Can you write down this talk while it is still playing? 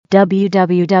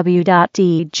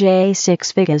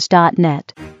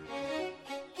www.dj6figgaz.net.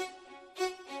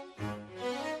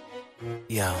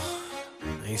 Yo, I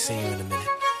ain't seen you in a minute,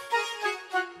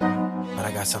 but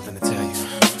I got something to tell you.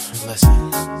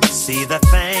 Listen. See, the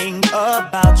thing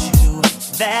about you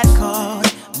that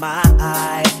caught my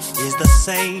eye is the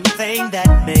same thing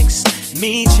that makes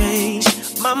me change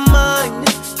my mind.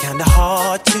 Kinda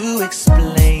hard to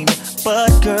explain, but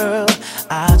girl,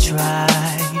 I'll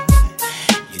try.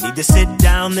 You need to sit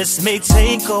down, this may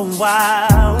take a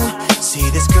while. See,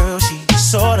 this girl, she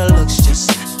sorta looks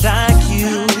just like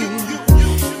you.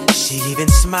 She even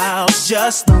smiles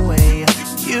just the way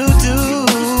you do.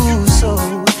 So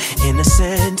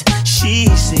innocent she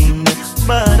seemed,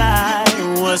 but I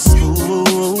was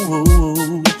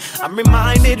fooled. I'm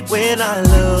reminded when I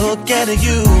look at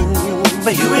you,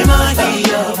 but you remind me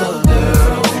of a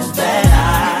girl that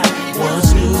I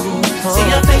once knew. See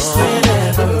your face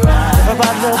whenever I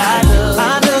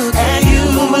look at you.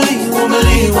 Won't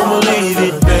believe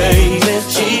it, baby.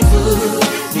 She put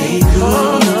me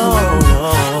through.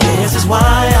 This is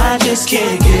why I just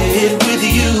can't get with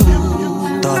you.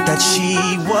 Thought that she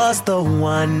was the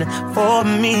one for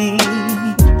me,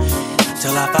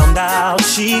 till I found out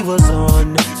she was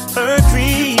on her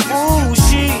creep. Ooh,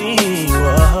 she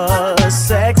was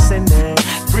sexing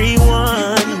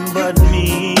everyone but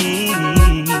me.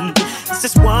 This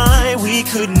is why we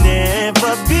could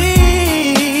never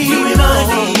be. You remind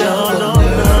me of the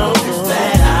girl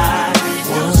that I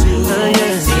once knew.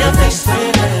 See your face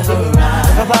whenever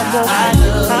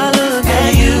I look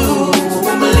at you.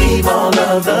 Won't believe all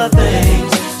of the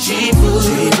things she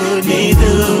put me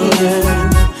through.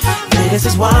 This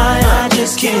is why I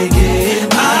just can't get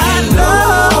by. I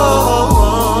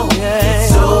know it's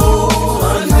so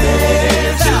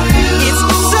unfair to you. It's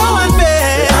so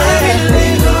unfair. I can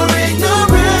leave her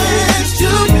ignorance to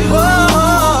you.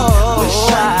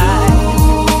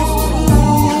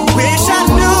 Wish I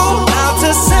knew how to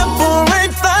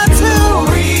separate the two.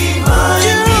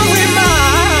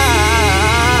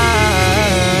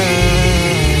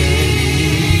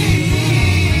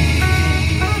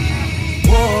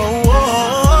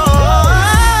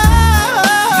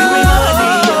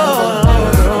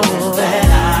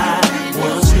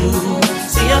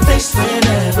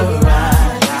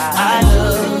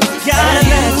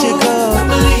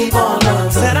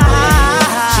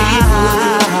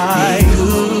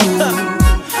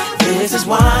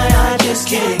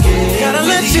 Gotta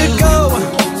let you go.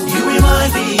 You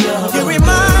remind me of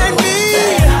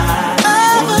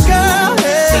a girl.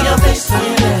 See your face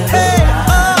whenever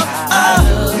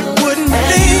you wouldn't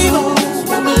believe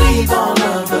all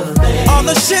of the things, all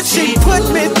the shit she put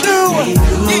me through.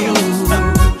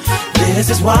 This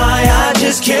is why I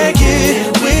just can't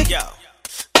get with. Yo,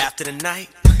 after the night,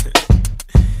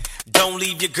 don't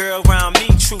leave your girl around me.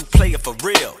 True player for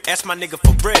real. That's my nigga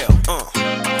for real.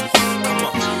 Come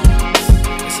on.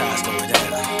 That's how it's going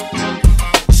down.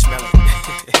 You smell it.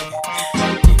 Yeah,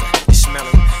 you smell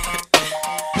it.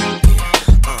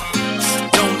 Yeah,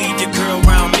 don't leave your girl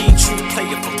around me. True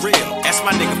player for real. That's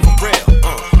my nigga for real.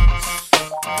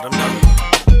 Let him know.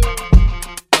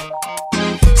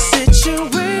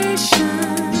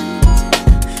 Situations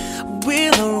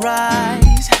will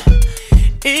arise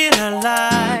in our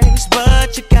lives,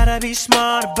 but you gotta be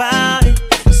smart about it.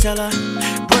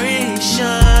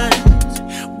 Celebrations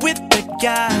with the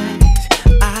guys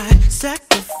I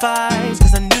sacrificed,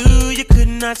 cause I knew you could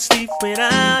not sleep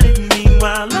without it.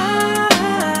 Meanwhile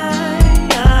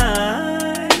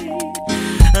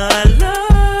I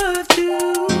loved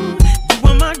you. You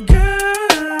were my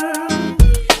girl.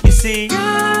 You see, I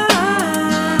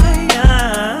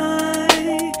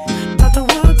thought the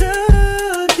world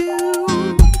of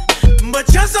you,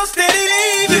 but you're so steady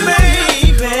leaving,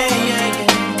 baby.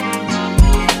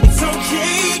 It's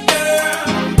okay, girl,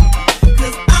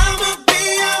 cause I'ma be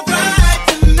alright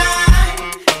tonight.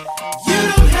 You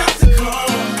don't have to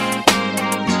call.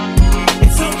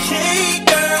 It's okay,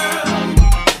 girl,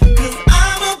 cause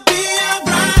I'ma be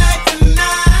alright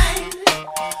tonight.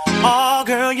 Oh,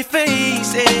 girl, your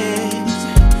face is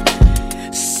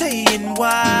saying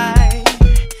why.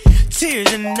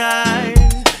 Tears and eyes.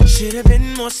 Should've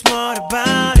been more smart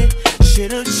about it.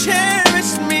 Should've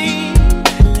cherished me.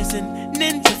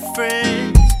 Listening to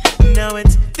friends. Now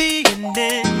it's the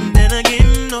ending. And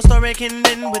again, no story can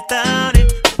end without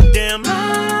it. Damn,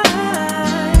 I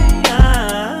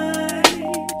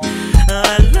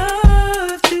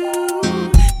loved you.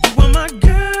 You were my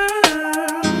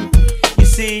girl. You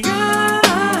see, I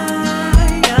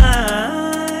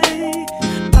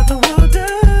thought the world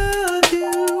of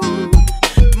you,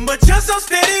 but you're so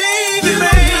steady leaving,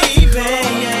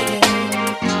 baby.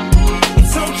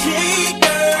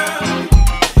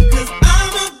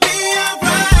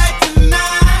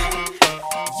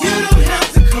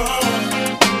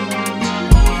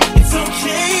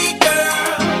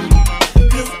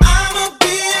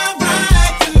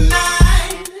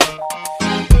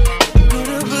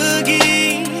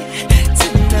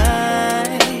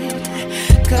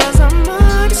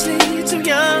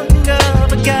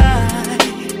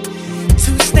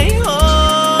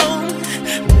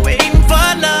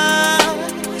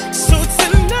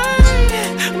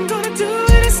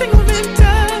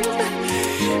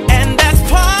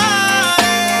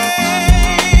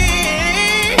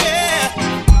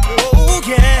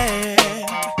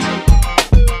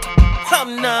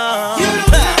 no. You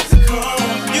don't have to call.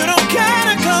 You don't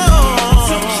gotta call.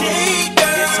 It's okay,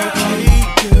 girl. It's okay,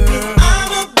 girl.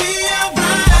 I'ma be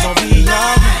alright. I'ma be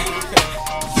alright.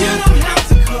 You don't have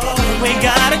to call. We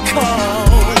gotta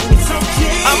call. It's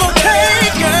okay. I'm okay,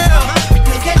 girl.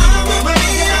 I'ma be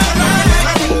alright.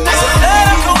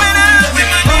 Going out in my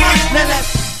knees. Now let's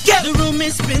go. The room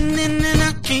is spinning and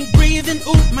I can't breathe and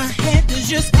ooh, my head is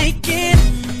just aching.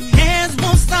 Hands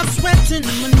won't stop sweating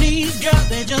and my knees, girl,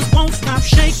 they just won't stop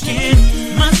shaking.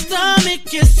 My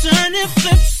stomach is turning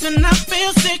flips and I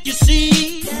feel sick, you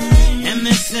see. And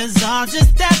this is all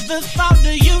just at the thought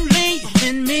of you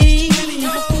leaving me.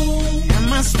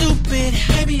 Am I stupid?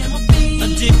 Maybe I'm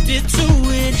addicted to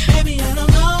it. Maybe I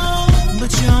don't know.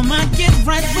 But you're my get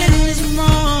right when it's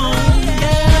wrong.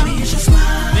 Maybe it's your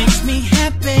smile makes me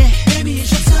happy. Maybe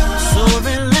it's your touch so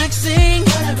relaxing.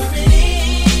 Whatever it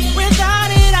is.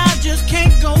 Without it, I just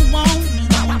can't go on.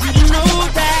 And you know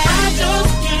that I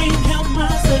just can't help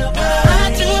myself.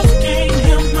 I just can't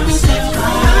help myself. I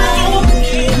don't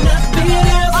need nothing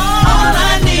else. All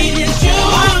I need is you.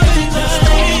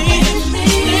 Stay with me.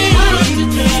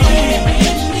 Stay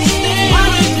with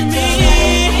me.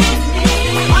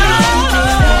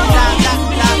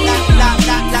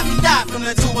 From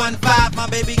the 215, my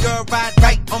baby girl ride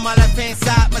right on my left hand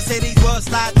side. Mercedes will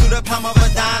slide through the palm of a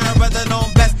dime. Rather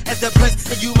known best as the prince,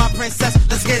 and you my princess.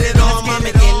 Let's get it on,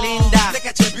 mami, que linda. Look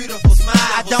at your beautiful smile.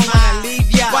 I don't wanna leave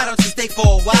ya. Why don't you stay for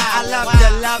a while? I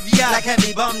love ya. Like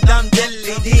heavy bum dum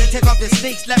dilly D. Take off your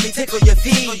sneaks, let me tickle your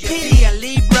feet. Petey a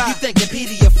Libra, you thinking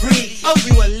Petey a freak? Oh,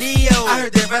 you a Leo. I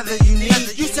heard that rather you need.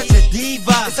 You such a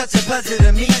diva. It's such a pleasure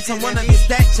to meet someone of your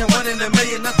stature. One in a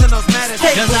million, nothing else matters.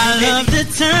 Cause I love to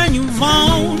turn you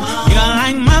on. You're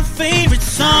like my favorite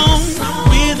song.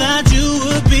 Without you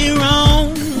would be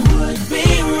wrong.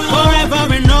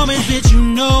 Forever and always, bitch, you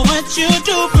know what you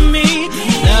do for me.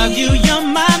 Love you, you're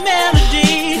my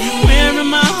melody. Wearing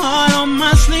my heart on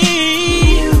my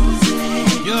sleeve.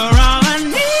 You're all I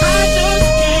need. I just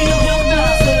can't help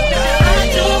myself. I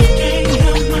just can't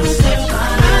help myself.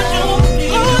 I don't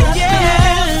need nothing.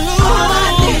 All I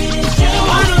need is you.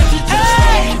 Why don't you just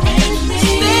stay with me?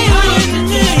 Stay with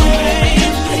me. Stay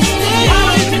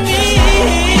with me.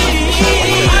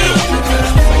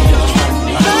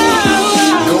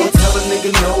 Go and tell a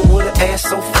nigga no with an ass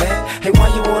so fat. Hey, why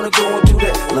you wanna go and do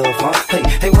that, love, huh?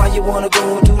 Hey, why you wanna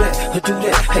go and do that, do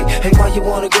that? Hey, why you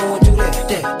wanna go and do that,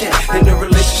 that? In a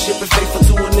relationship and faithful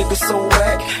to a nigga so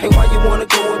whack. Hey, why you wanna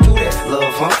go and do that,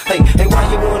 love, huh? Hey, why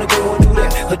you wanna go and do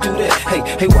that, do that?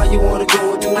 Hey, why you wanna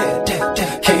go and do that,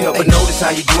 that? Can't help but notice how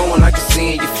you glowing, I can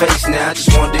see in your face. Now I just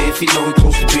wonder if he know he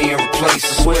close to being replaced.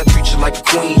 I swear I treat you like a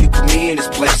queen, you put me in this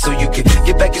place so you can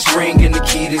get back his ring and the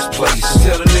key to this place. So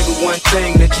tell a nigga one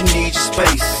thing, that you need your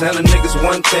space. Tell a niggas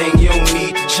one thing, you don't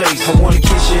need to chase. I wanna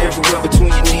kiss you everywhere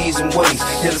between your knees and waist.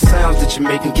 Hear the sounds that you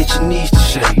make and get your knees to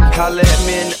shake. Holla at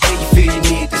me in the A, you feel you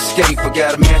need to escape. I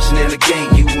got a mansion in the gate,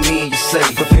 you and me and you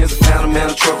safe. My pins are found a man,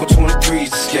 a truck with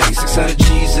 23s to skate. 600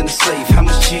 G's in the safe, how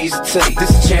much cheese it take? This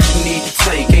a chance you need to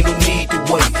take, ain't no need to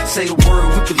wait. Say the word,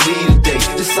 we could leave today.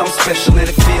 This something special and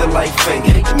it feel like fate.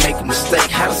 Hate to make a mistake,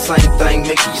 how the same thing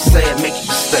making you sad, making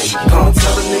you stay. Come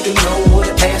tell a nigga no with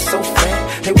an ass so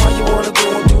fat. Hey, why you wanna go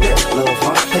and do that, love,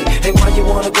 huh? Hey, why you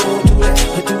wanna go and do that,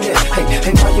 do that?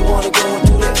 Hey, why you wanna go and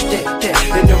do that, that?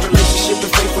 In a relationship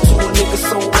and faithful to a nigga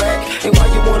so whack. Hey, why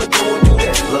you wanna go and do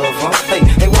that, love, huh?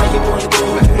 Hey, why you wanna go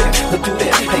and do that, do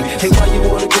that? Hey, why you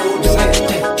wanna go and do that,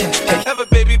 that? Have a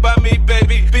baby by me,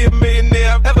 baby, be a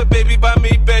millionaire. Have a baby by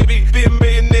me, baby, be a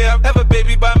millionaire. Have a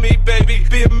baby by me, baby,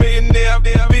 be a millionaire.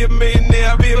 Be a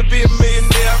millionaire, be a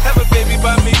millionaire. Have a baby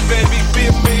by me, baby, be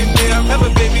a millionaire. Have a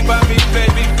baby by me,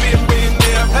 baby, be a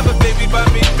millionaire. Have a baby by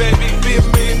me, baby, be a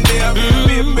millionaire. Be a millionaire,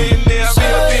 be a millionaire. I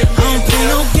don't play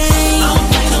no games. I don't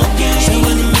play no games. So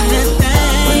when I'm in that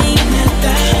thing,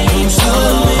 don't show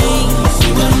me.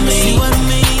 See what I mean? See what I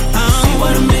mean? See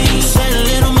what I mean? Say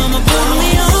little mama, put me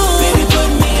on. Baby, put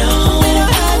me on. Better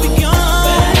have it gone.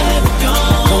 Better have it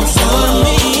gone. Don't show what I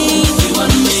mean. See what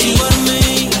I mean? See what I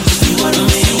mean? See what I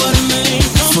mean? See what I mean?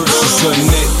 First it's a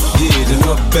net, yeah, then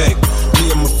up back. Me,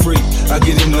 I'm a freak, I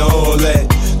get into all that.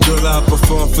 Girl, I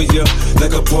perform for you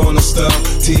like a porno star.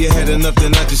 Till you had enough,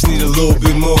 then I just need a little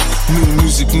bit more. New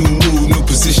music, new mood, new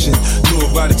position. New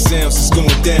erotic sounds, it's going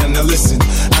down. Now listen,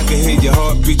 I can hear your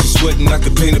heartbeat, you're sweating. I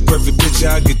can paint a perfect picture,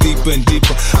 I get deeper and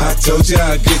deeper. I told you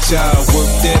I'd get you, I'll work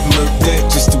that, murk that,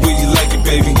 just the way you like it,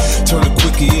 baby. Turn a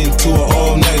quickie into an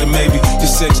all-nighter, maybe.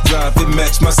 Your sex drive, it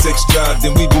match my sex drive.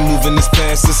 Then we been moving this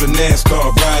fast since a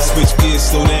NASCAR ride. Switch gears,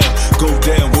 slow down, go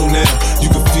down, roll now. You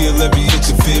can feel every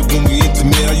inch of it when we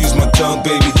intimate. I use my tongue,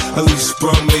 baby. I leave you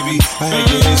sprung, baby. I had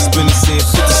your head spinning, saying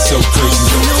 50 so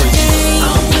crazy.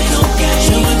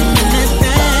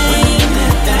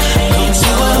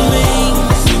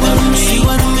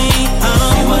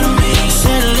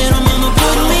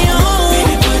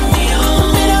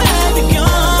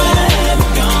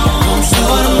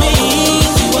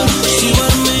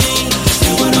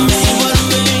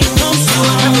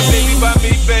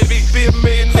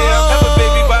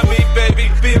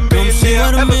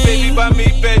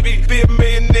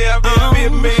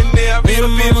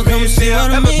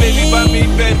 Have a baby by me,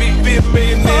 baby, be a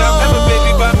millionaire. Have a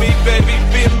baby by me, baby,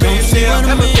 be a millionaire.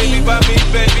 Have a baby by me,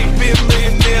 baby, be a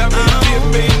millionaire. Be a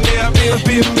millionaire, be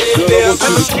a millionaire.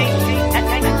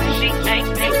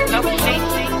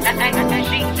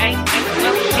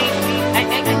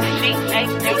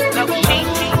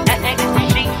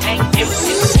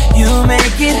 You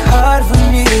make it hard for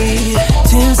me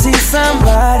to see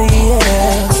somebody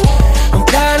else. I'm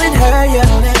calling her your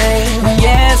name.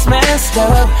 Yeah, it's messed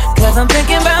up, cause I'm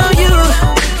thinking about you.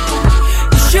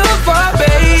 It's your fault,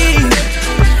 babe.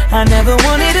 I never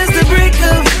wanted us to break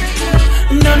up.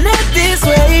 No, not this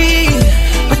way.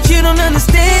 But you don't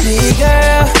understand it,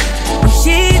 girl. When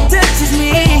she touches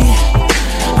me,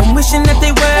 I'm wishing that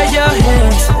they were your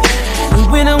hands. And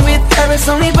when I'm with her, it's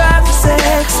only about the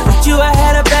sex. With you, I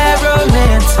had a bad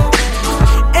romance.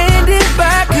 And if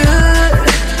I could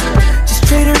just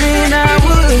trade her in, I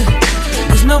would.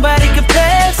 Cause nobody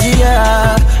compares to you.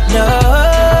 No,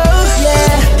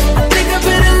 yeah. I think I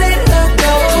better let her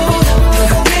go. I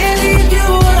can't leave you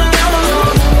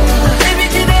alone.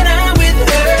 Everything that I'm with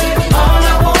her, all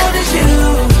I want is you.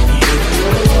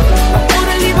 I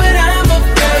wanna leave but I'm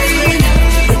afraid.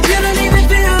 But you don't even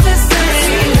feel the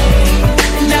same.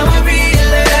 And now I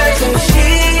realize that she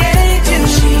ain't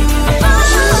you.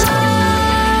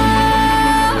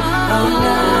 Oh,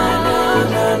 no,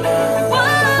 no, no, no.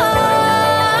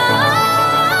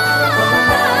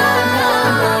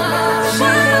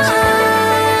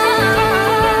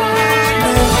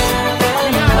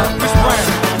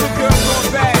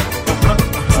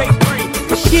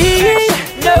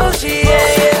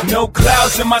 No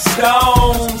clouds in my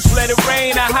stones. Let it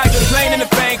rain, I hydroplane in the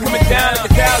bank. Coming down at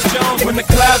the Dow Jones. When the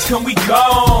clouds come, we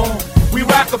gone. We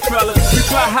Rockefellers, we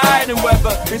fly higher than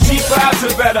weather. And G5s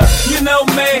are better, you know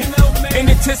me. In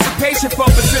anticipation for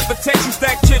precipitation,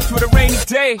 stack chips with a rainy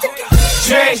day.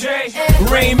 Jay,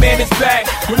 Rain Man is back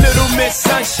with Little Miss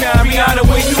Sunshine. Rihanna,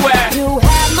 where you at? You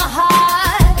have my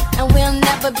heart, and we'll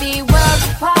never be worlds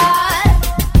apart.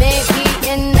 Maybe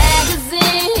in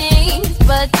magazines,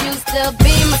 but you still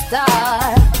be my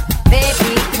star.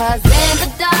 Baby, cause in the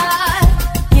dark,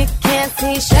 you can't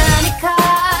see shiny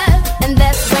cars. And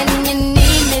that's when you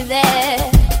need me there.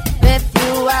 With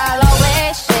you, I'll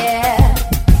always share.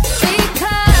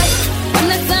 Because when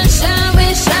the sunshine,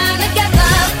 we shine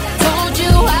together. Told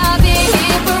you I'll be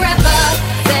here forever.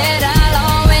 Said I'll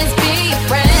always be your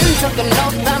friend. Took an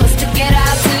oath, I'ma stick it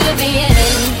out to the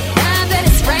end. Now that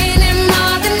it's raining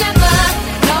more than ever,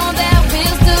 know that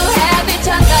we'll still have each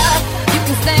other. You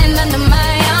can stand under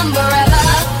my umbrella.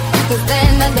 You can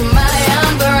stand under my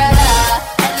umbrella.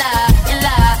 Ella,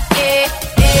 Ella, eh,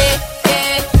 eh,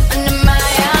 eh. Under my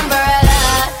umbrella.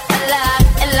 Ella,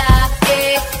 Ella,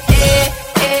 eh, eh,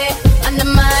 eh. Under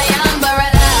my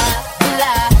umbrella.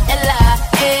 Ella, Ella,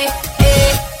 eh,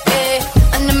 eh, eh.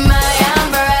 Under my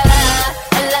umbrella.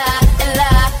 Ella,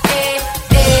 Ella, eh,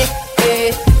 eh, eh,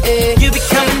 eh. You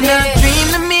becoming a dream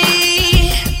to me,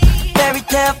 fairy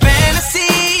tale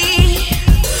fantasy.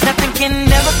 Nothing can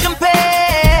ever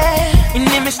compare, an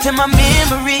image to my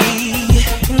memory.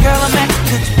 And girl, I'm asking,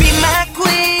 could you be my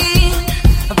queen?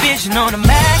 A vision on a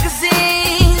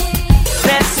magazine.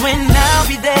 That's when I'll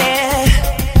be there.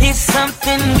 It's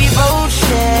something we both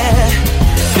share.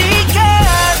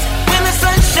 Because when the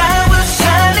sunshine will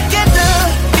shine together,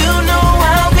 you know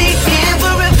I'll be here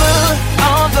forever.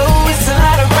 Although it's a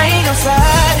lot of rain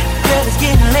outside, girl, it's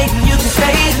getting late and you can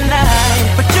stay tonight.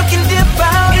 But you can dip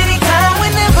out anytime,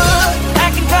 whenever. I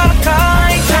can call a car,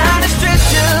 I ain't trying to stress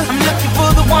you. I'm looking for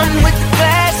the one with the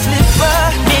glass slipper.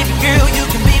 Maybe girl, you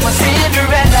can be my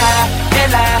Cinderella.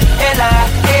 Ella, Ella,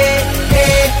 eh,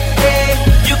 eh, eh.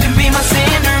 You can be my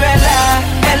Cinderella.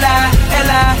 Ella,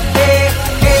 Ella, eh,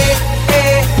 eh,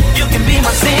 eh. You can be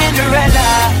my Cinderella.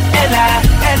 Ella,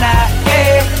 Ella,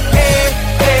 eh, eh,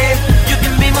 eh. You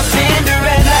can be my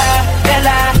Cinderella.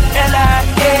 Ella, Ella,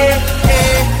 eh,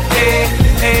 eh, eh,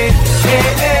 eh, eh,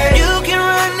 eh. You can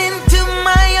run into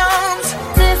my arms.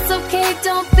 It's okay,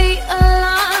 don't be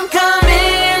alarmed. Come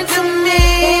into me.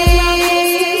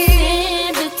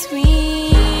 In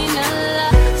between our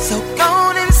love, So go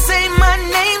on and say my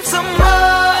name some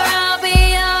more. I'll be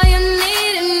all you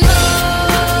need and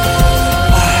more.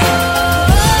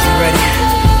 You ready?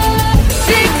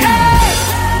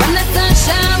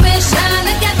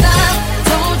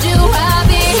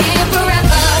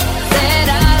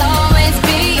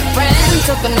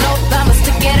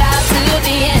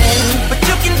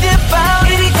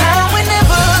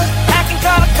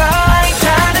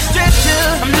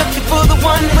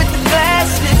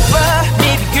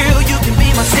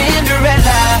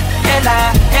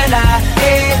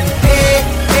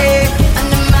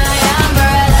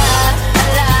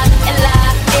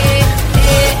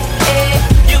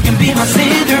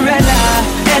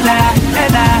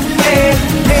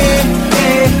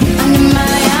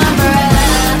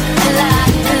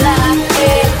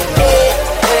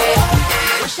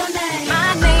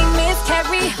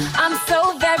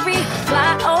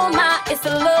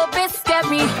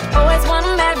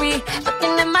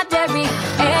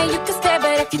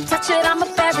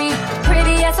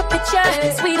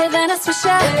 that's for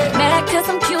sure. Mad cause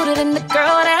I'm cuter than the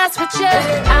girl that's with you.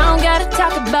 I don't gotta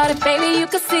talk about it, baby, you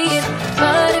can see it.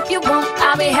 But if you want,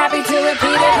 I'll be happy to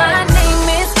repeat it. My name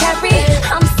is Carrie,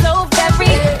 I'm so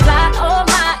very fly, oh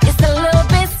my, it's a little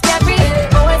bit scary.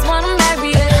 Boys wanna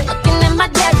marry, looking at my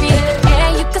diary.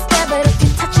 And you can stare, but if you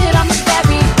touch it, I'm a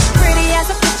berry. Pretty as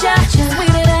a picture,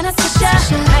 sweeter than a swisher.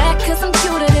 Mad cause I'm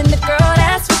cuter than the girl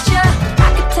that's with you. I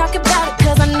could talk about it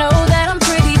cause I know that I'm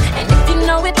pretty. And if you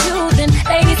know it too, then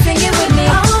ladies sing it with me.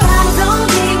 All eyes on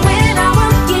me when I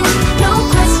walk in. No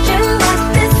question that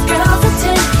this girl's a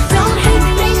 10. Don't hate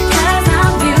me cause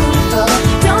I'm beautiful.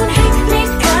 Don't hate me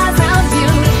cause I'm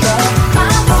beautiful. My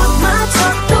walk, my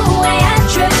talk, the way I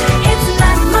trip, it's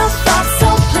not my fault, so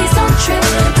please don't trip.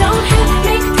 Don't hate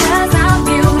me cause I'm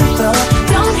beautiful.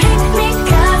 Don't hate me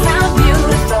cause I'm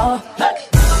beautiful.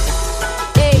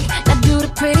 Hey, now do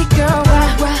the pretty girl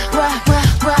rock, rock, rock, rock,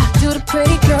 rock. Do the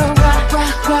pretty girl rock,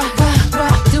 rock, rock, rock,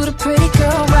 rock. Do the pretty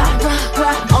girl rock, rock,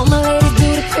 rock. All my ladies do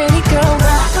the pretty girl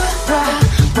rock, rock,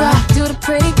 rock. Do the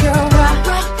pretty girl rock,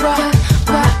 rock, rock,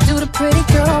 rock. Do the pretty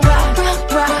girl rock, rock,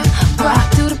 rock, rock.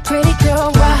 Do the pretty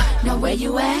girl rock. Now where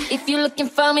you at? If you're looking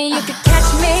for me, you can catch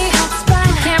me.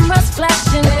 Cameras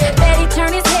flashing, Betty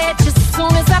turn his head just as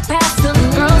soon as I pass him.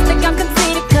 Girls think I'm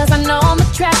conceited cause I know I'm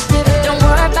attractive. Don't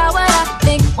worry about what I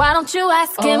think, why don't you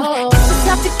ask him? Get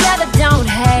yourself together, don't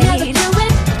hate. Never do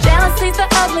it. Jealousy's the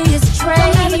ugliest trait.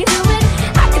 Don't ever do it.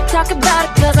 I could talk about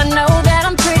it cause I know that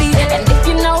I'm pretty. And if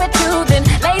you know it too, then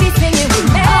ladies sing it with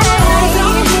me. Eyes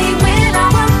on me when I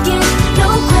walk in. No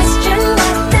question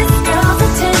that this girl's a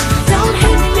 10. Don't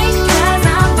hate me cause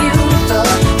I'm beautiful.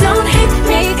 Don't hate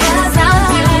me cause I'm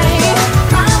beautiful.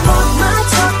 My walk, my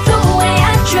talk, the way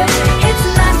I trip, it's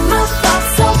not my fault,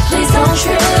 so please don't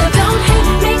trip. Don't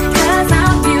hate me cause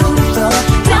I'm beautiful.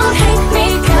 Don't hate me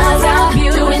cause I'm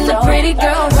beautiful. Doing the pretty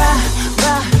girl rock,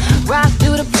 rock, rock. Do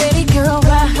the pretty girl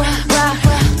rock, rock, rock,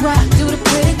 rock. Do the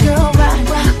pretty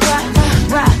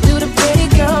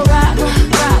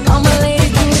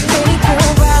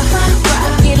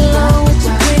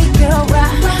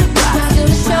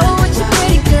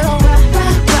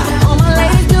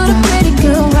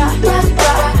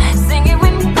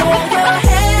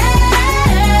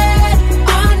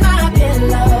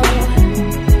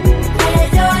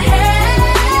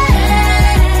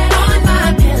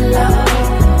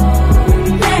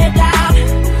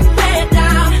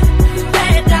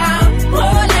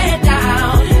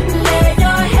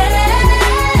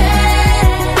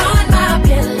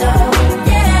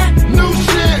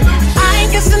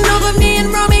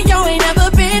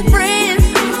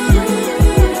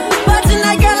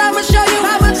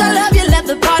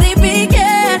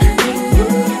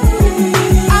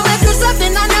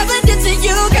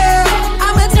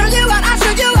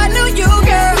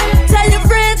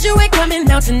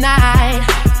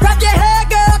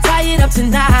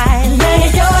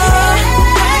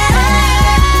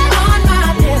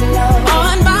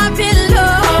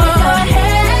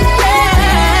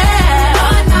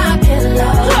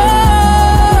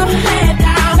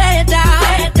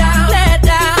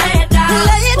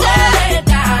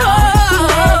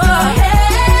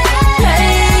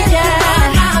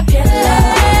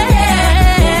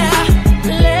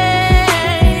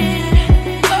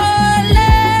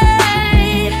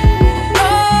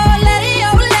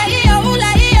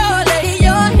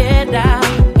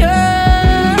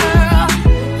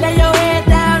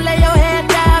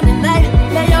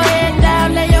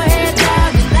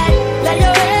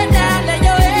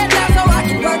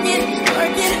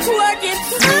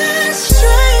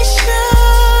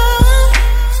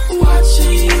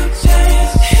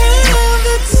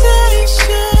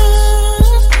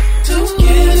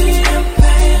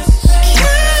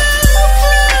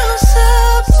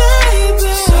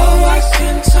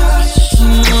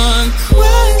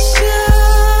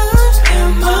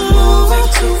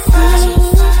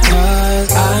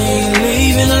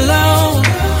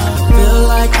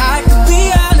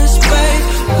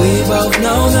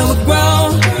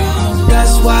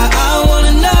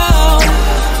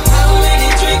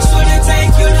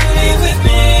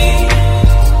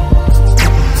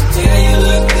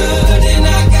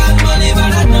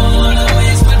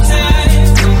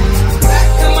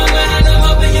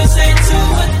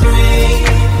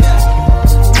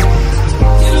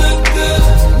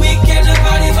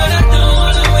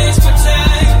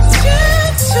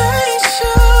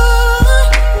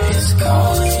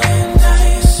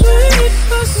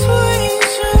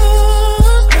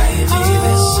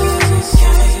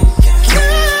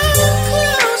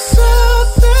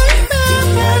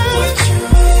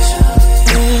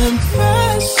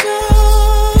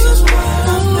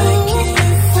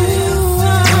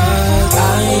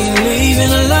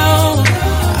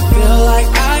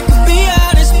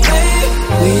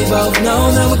both know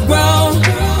that we're grown.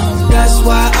 That's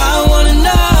why I wanna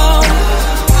know,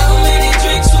 how many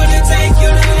drinks would it take you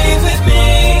to leave with me?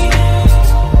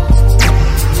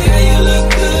 Yeah, you look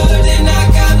good and I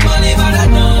got money, but I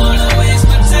don't wanna waste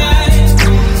my time.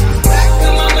 Back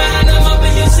of my mind, I'm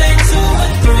hoping you say 2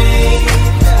 or 3.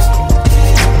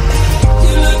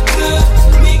 You look good,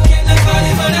 we get the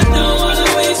body, but I don't wanna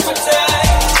waste my time.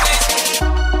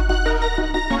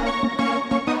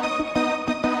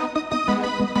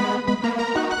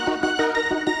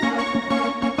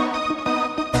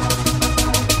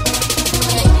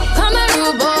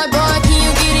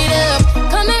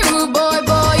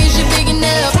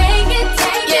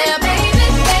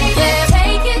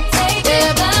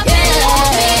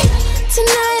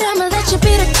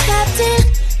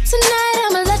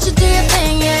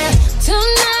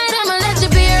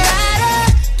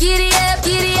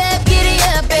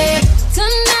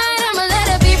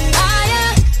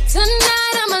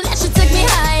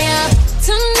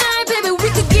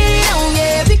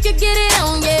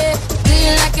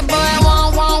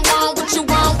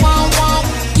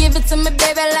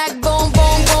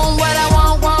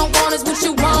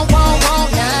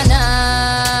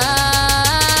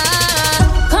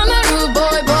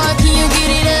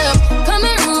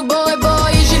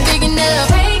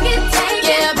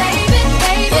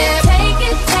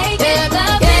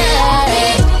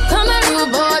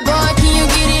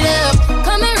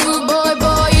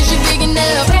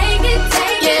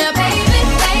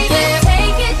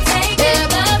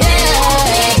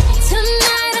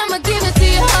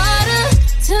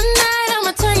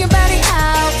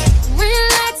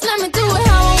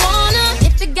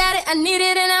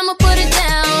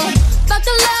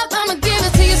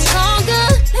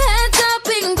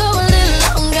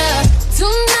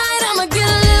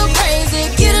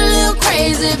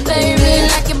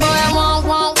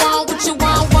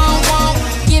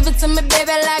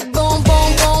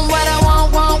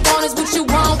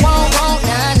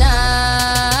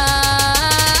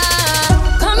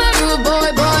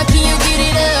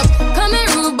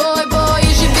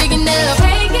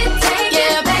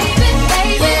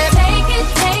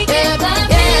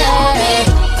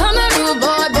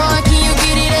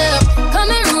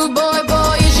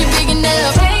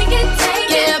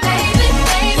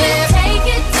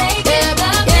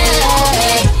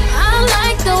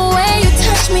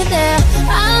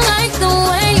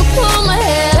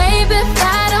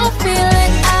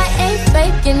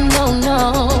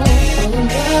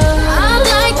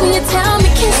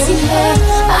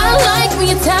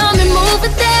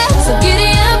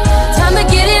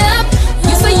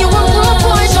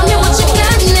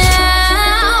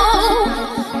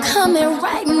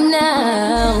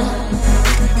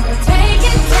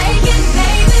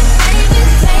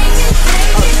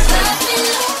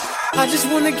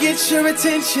 Your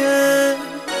attention.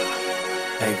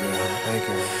 Hey girl, hey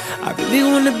girl. I really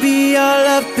wanna be all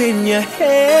up in your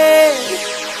head.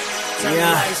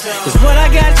 Yeah, cause what I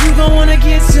got, you gon' wanna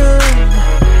get some.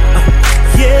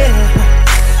 Yeah,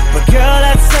 but girl,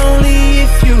 that's only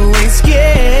if you ain't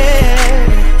scared.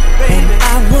 And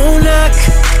I won't knock,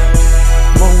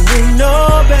 won't ring no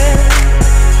bell.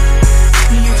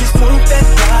 You just put that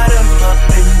bottom up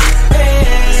in your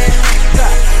bed.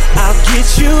 I'll get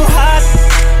you hot,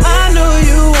 I know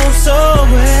you want so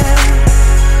well.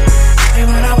 And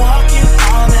when I walk in,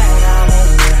 all that I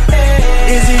want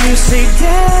is you say,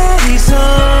 Daddy's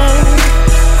home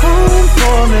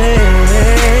for me.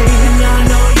 And I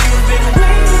know you've been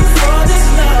waiting for this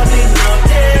loving all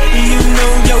day. You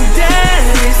know your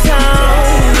daddy's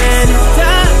home and it's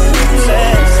time to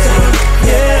play.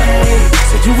 Yeah,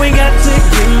 so you ain't got to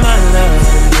give my love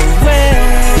away.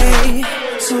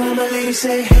 So all my ladies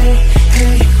say, hey,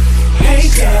 hey, hey,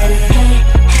 daddy, hey,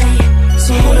 hey.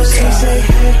 So all the ladies say,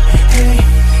 hey, hey,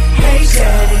 hey,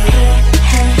 daddy,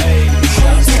 hey, hey, hey.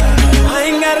 I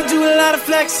ain't gotta do a lot of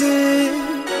flexing.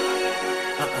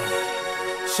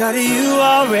 Shawty, you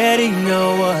already know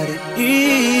what it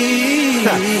is.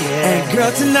 And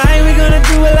girl, tonight we gonna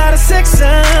do a lot of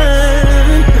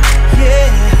sexing. Yeah,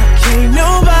 can't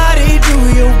nobody do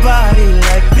your body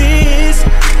like this.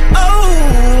 Oh,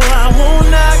 I won't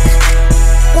knock,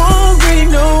 won't ring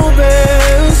no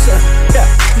bells. Yeah,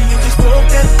 you just broke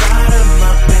that bottom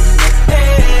up in the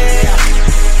head.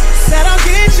 Said I'll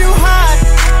get you hot,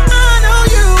 I know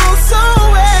you so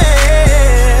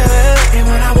well. And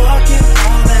when I walk in,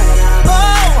 all that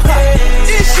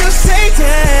it should say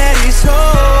Daddy's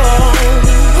home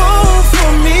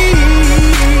for me.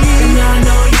 And I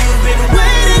know you've been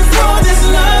waiting for this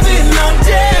loving all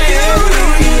day. You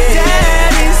know you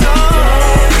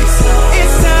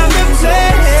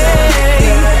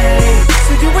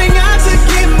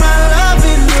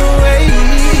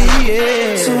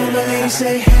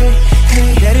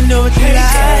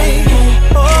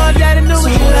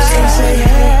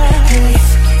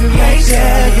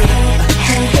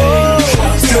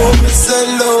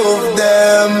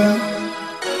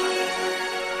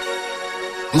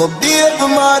My baby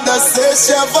mother says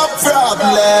she have a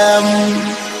problem.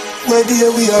 My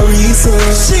dear, we are reason.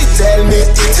 She tell me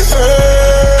it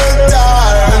hurt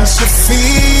her and she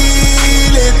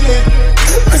feel it.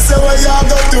 I say what you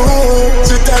gonna do?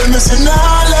 She tell me she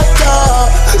not let go.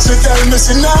 She tell me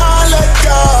she not let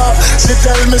go. She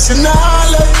tell me she not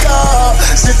let go.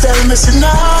 She tell me she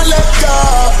not let go.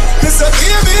 Me say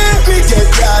baby, me get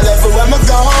y'all everywhere me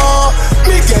go.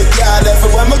 Me get y'all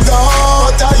everywhere me go.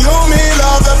 But you me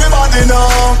love everybody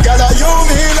know. Girl, you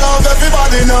me love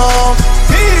everybody know.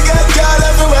 Me get y'all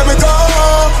everywhere me go.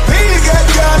 Me get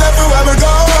y'all everywhere me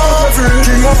go. Every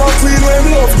king of a queen when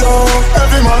love down.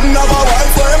 Every man have a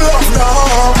wife when love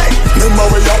down. Remember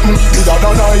what happened the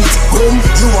other night when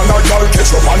you and a girl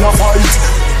catch up and a fight.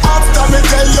 After me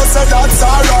tell you say that's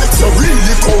alright, you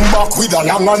really come back with a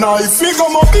longer knife. Me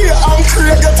come up here and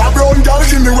create get a brown girl.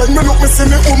 Give me when me look me see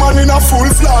me woman in a full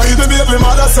flight. The baby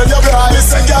mother said you're bright. She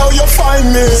said girl you find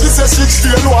me. She said she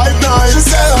feel white night. She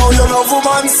said how you love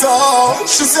woman so.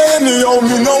 She said anyhow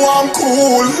me know I'm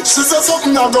cool. She said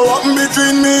something a go happen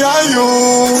between me and you.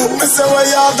 Me say what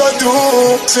you gonna do?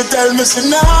 She tell me she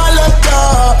not let go.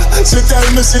 She tell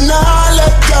me she not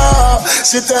let go.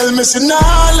 She tell me she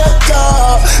not let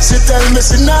go. She tell me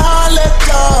she not let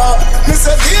go. Me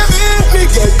say baby, me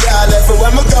get y'all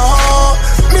everywhere me go.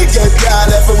 Me get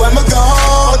y'all everywhere me go.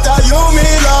 But you me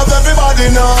love everybody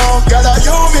know. Girl,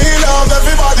 you me love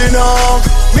everybody know.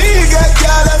 Me get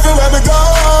y'all everywhere me go.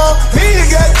 Me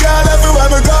get y'all everywhere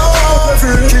me go.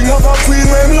 Every king of a queen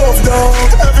when love down.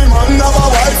 Every man have a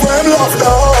wife when love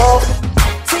down.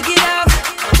 Take it out,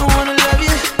 I wanna love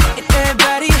you. And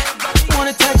everybody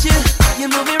wanna touch you. You're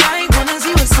moving right, wanna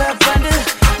see what's up under.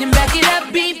 Then back it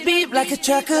up, beep beep like a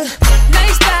trucker.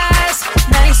 Nice thighs,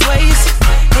 nice waist.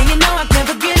 And you know I can't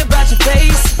forget about your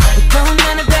face. But don't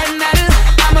none of that matter.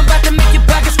 I'm about to make your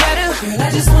pockets better. Girl,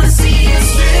 I just wanna see you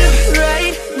strip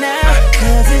right now,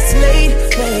 'cause it's late,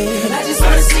 babe. Girl, I just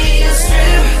wanna see you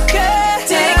strip. Girl,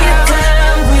 take your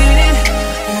time with it.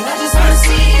 Girl, I just wanna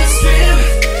see you strip.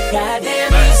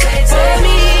 Goddamn, you say tell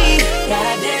me.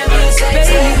 Goddamn, you say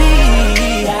baby.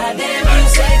 Goddamn, you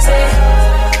say tell.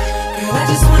 Girl, I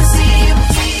just wanna see you.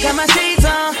 Got my shades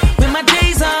on, with my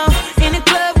days on. In the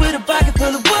club with a pocket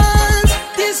full of ones.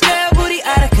 This girl booty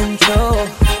out of control.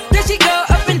 Then she go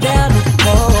up and down the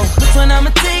pole. Which one I'ma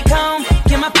take home?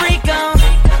 Get my freak on.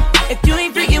 If you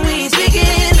ain't freaking, we ain't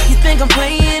speaking. You think I'm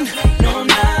playing? No, I'm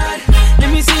not. Let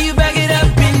me see you back it up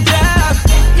and drop.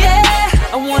 Yeah,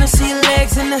 I wanna see your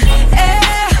legs in the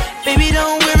air. Baby,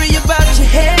 don't worry about your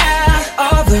hair.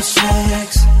 All the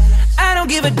tracks, I don't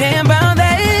give a damn about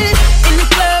that. In the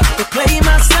club, they play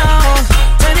my song.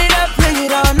 Turn it up, play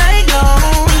it all night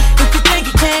long. If you think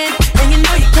you can, and you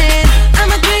know you can,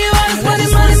 I'ma give you all this money,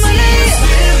 money, money.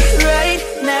 Right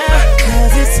now,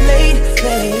 'cause it's late,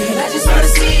 babe. I just wanna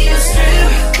see you strip.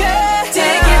 Girl,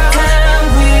 take your time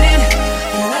with it.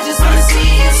 Girl, I just wanna see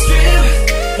you strip.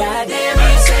 Goddamn,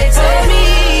 you say tell me.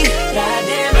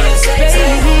 Goddamn, you say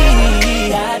tell me.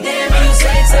 Goddamn, you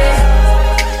say tell.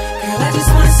 Girl, I just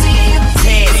wanna see you.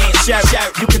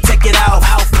 Shirt, you can take it off.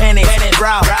 Panties,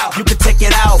 bra, you can take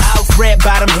it off. Red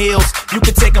bottom heels, you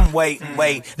can take them. Wait,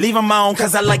 leave them on,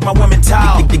 'cause I like my women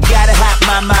tall. You got it hot,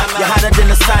 mama, you're hotter than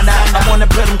the sauna. I wanna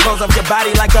put them clothes off your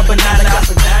body like a banana.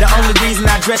 The only reason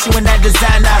I dress you in that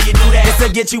designer is to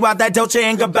get you out that Dolce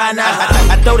 & Gabbana.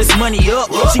 I throw this money up,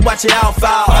 she watch it all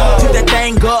fall. Keep that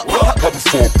thing up.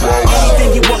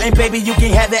 Anything you want, and baby, you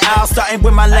can have it all. Starting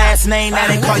with my last name, now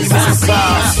they call you Mrs.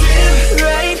 Boss.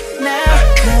 Right now,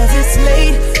 'cause it's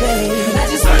late, babe. I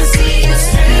just wanna see you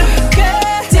strip.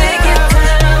 Girl, take your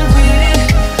time with it.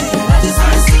 I just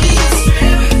wanna see you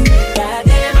strip.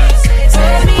 Goddamn, you say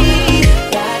tell me.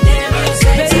 Goddamn, you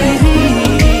say tell me.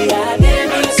 Goddamn,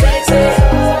 you say tell.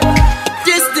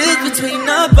 Distance between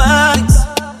our bodies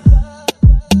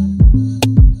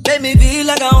make me feel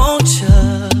like I want you.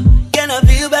 Can I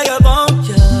feel like I want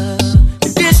you? The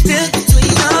distance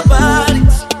between our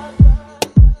bodies.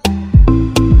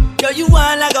 Girl, you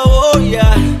want like a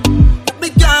warrior. Be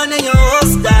gone in your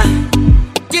holster.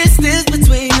 Distance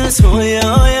between us, oh yeah,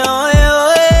 oh yeah, oh yeah,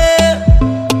 oh yeah.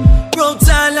 Roll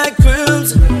tight like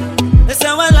crimson. That's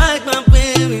how I like my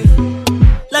baby.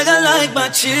 Like I like my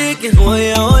chicken, oh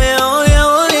yeah, oh yeah, oh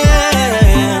yeah, oh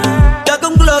yeah. Y'all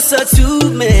come closer to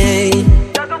me.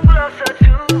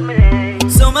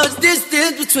 So much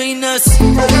distance between us.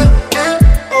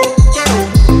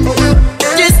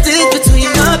 Distance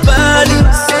between our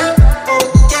bodies.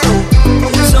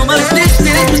 So much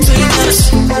distance between us.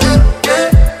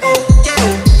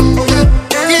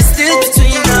 Distance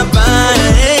between our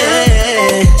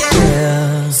bodies.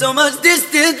 So much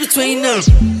distance between us.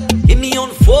 Hit me on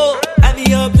the floor, have me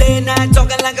me up late night,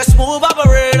 talking like a smooth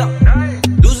operator.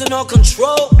 Losing all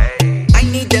control. I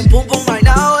need that boom boom right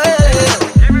now.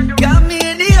 Got me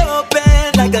in the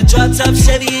open, like a drop top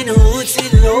Chevy in the hood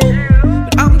sitting low.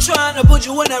 But I'm trying to put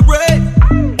you in that red.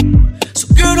 So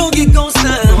girl, don't get gon'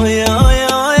 stand. Oh yeah, oh yeah,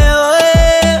 oh yeah, oh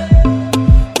yeah.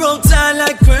 Roll tight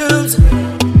like crimson.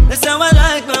 That's how I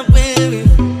like my baby.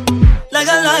 Like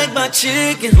I like my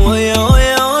chicken. Oh yeah, oh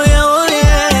yeah, oh yeah, oh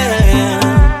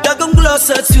yeah. Y'all come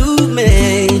closer to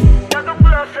me.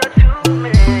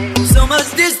 So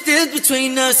much distance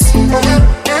between us.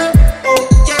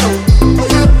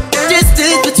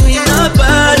 Distance between our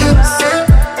bodies.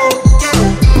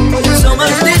 So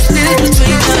much distance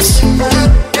between us.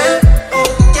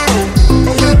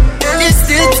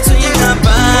 Distance between our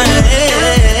bodies.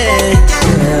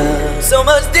 So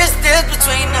much distance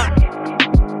between us.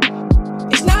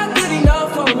 It's not good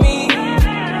enough for me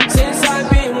since I've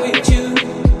been with you.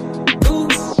 Ooh.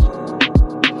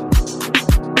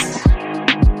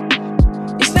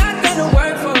 It's not gonna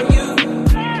work for you.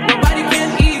 Nobody can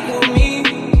equal me.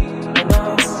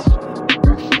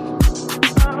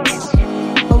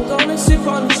 I'm gonna sip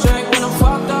on the strength when I'm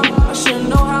fucked up. I should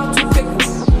know how to pick her.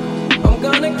 I'm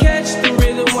gonna catch the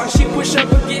rhythm while she push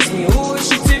up against me. Ooh, is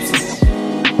she tipsy?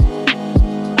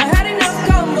 I had enough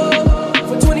combo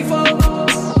for 24.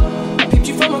 I peeped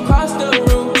you from across the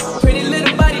room. Pretty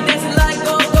little body dancing like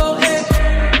go-go, eh?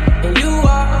 And you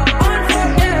are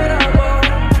unforgettable.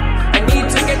 I need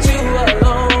to get you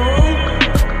alone.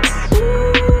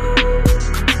 Ooh,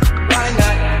 why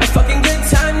not? A fucking good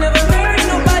time, never hurt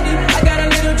nobody. I got a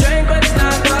little drink, but it's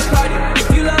not my party. If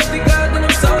you love the girl, then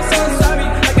I'm so sorry.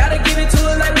 I gotta give it to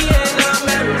her like we in our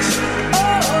marriage.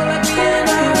 Oh, like we in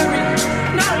a hurry.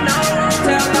 No, won't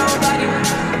tell nobody.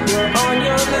 We're on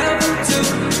your level too.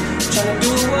 Tryna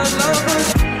do what love is.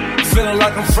 Feeling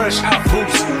like I'm fresh out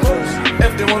boots.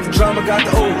 If they want the drama, got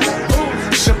the ooze.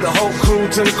 Ship the whole crew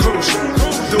to the cruise.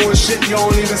 Doing shit you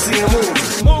don't even see him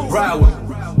move.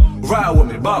 Ride with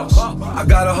me, boss. I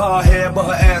got a hard head, but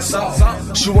her ass off.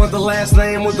 She want the last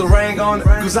name with the ring on it.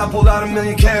 Cause I pulled out $1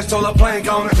 million cash, told her plank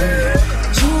on it.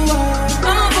 You are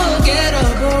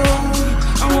unforgettable.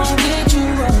 I won't get you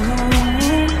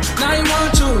alone. Now you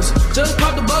wanna choose. Just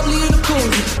pop the bubbly in the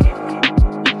cooler.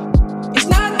 It's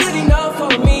not good enough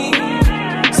for me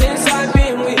since I've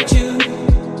been with you.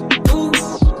 Ooh.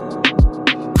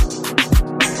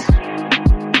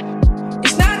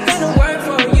 It's not gonna work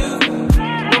for you.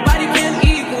 Nobody can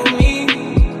equal me.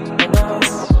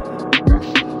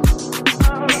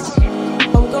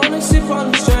 I'm gonna sip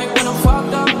on the strength when I'm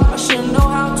fucked up. I should know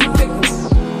how to pick her.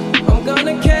 I'm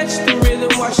gonna catch the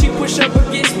rhythm while she push up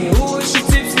against me. Ooh, is she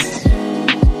tipsy?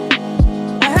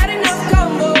 I had enough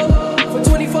combo for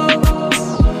 24.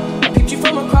 I peeped you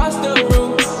from across the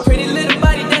room. Pretty little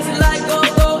body dancing like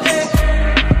go-go, eh?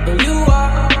 And you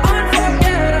are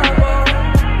unforgettable.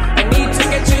 I need to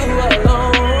get you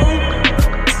alone.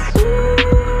 Ooh,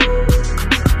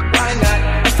 why not?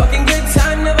 A fucking good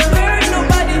time, never hurt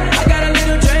nobody. I got a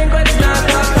little drink, but it's not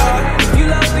my heart. If you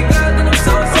love the girl, then I'm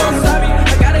so sorry.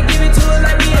 I gotta give it to her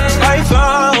like we ain't. I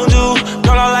found you,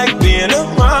 girl, I like being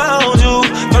around you.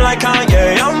 Feel like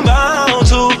Kanye, I'm bound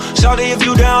to. Shawty, if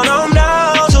you down, I'm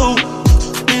down too.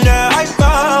 Yeah, I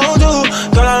found you,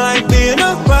 girl, I like being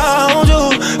around you.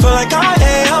 Feel like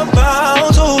Kanye, I'm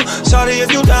bound to. Shawty,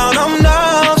 if you down, I'm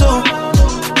down too.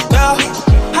 Yeah,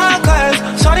 high class,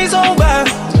 shawty so bad.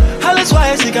 Hella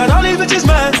swag, she got all these bitches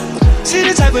mad. See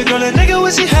the type of girl a nigga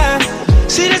wish he had.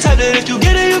 See the type that if you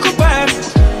get it, you could buy.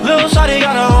 Little shawty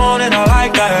got her own and I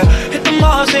like that. Hit the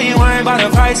mall, she ain't worried about the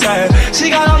price tag. She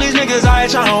got all these niggas out here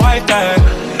tryna wipe that.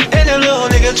 And the little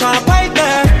nigga tryna fight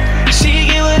that. She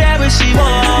get whatever she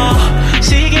want.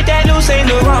 She get that new Saint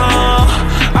Laurent.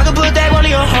 I can put that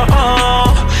money on her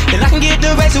arm. And I can get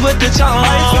the rest with the charm.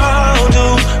 I found you,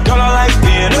 girl, I like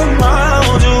being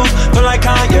around you. Feel like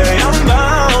Kanye, I'm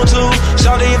bound to.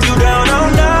 Shawty, if you down,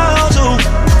 I'm down too.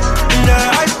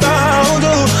 Yeah, I found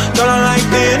you, girl, I like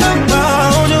being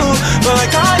around you. Feel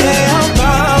like Kanye, I'm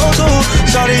bound to.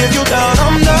 Shawty, if you down,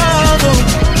 I'm down too.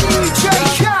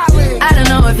 I don't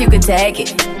know if you could take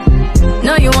it.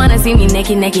 No, you wanna see me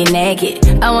naked, naked,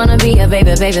 naked. I wanna be a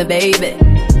baby, baby, baby.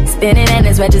 Spinning in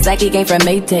his red just like he came from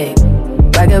Maytag.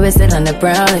 Rocket with it on the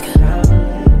brown liquor.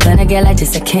 When I get like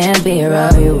this, I can't be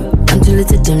around you. I'm too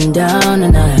little to dim down the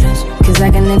night. Cause I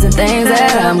can into things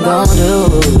that I'm gon' do.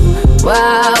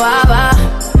 Wow, wow, wow.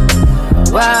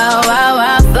 Wow, wow,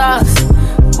 wow, thoughts.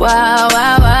 Wow,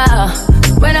 wow, wow.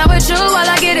 When I'm with you, all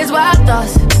I get is wild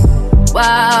thoughts.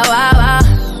 Wow, wow, wow.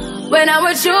 When I'm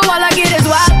with you, all I get is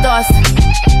wild thoughts.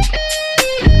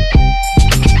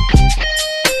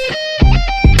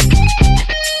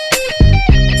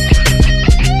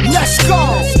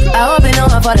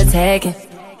 slacking.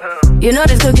 You know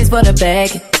this cookie's for the bag.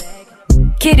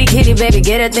 Kitty, kitty, baby,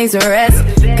 get her things to rest.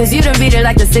 Cause you done beat it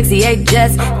like the 68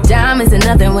 Jets. Diamonds and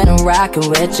nothing when I'm rockin'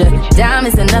 with ya.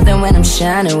 Diamonds and nothing when I'm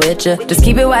shining with ya. Just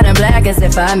keep it white and black as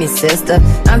if I'm your sister.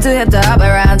 I'm too hip to hop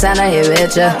around town to hit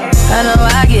with ya. I know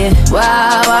I get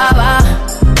wow, wow, wow.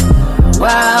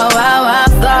 Wow, wow, wow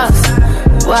thoughts.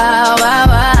 Wow, wow,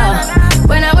 wow.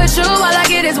 When I'm with you, all I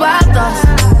get is wild thoughts.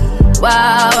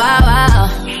 Wow, wow, wow.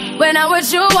 When I'm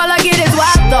with you, all I get is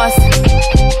wild thoughts.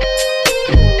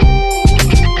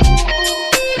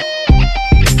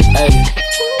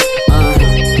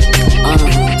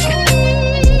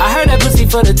 I heard that pussy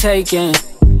for the taking.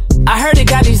 I heard it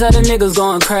got these other niggas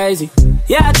going crazy.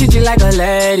 Yeah, I treat you like a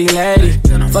lady, lady.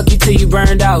 Fuck you till you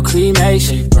burned out,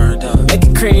 cremation. Make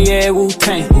it cream, yeah,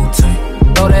 Wu-Tang.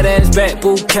 Throw that ass back,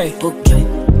 bouquet.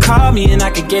 Call me and I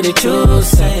could get it, you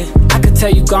say. I could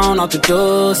tell you gone off the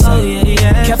door, say. Oh,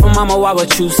 yeah. Careful, mama, why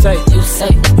what you say?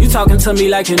 You talking to me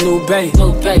like your new babe.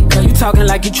 You talking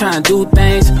like you trying to do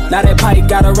things. Now that pipe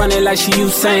gotta run it like she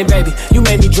Usain, baby. You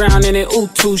made me drown in it, ooh,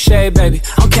 touche, baby.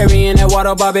 I'm carrying that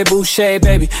water, Bobby Boucher,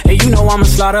 baby. And you know I'ma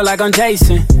slaughter like I'm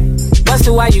Jason.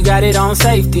 Busted, why you got it on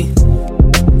safety?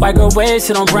 White girl wear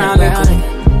shit on brown liquor.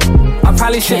 I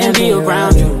probably shouldn't be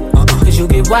around you. Cause you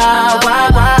get wild,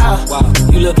 wild, wild.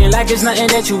 You looking like it's nothing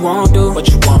that you won't do. What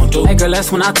you won't do? Hey girl, that's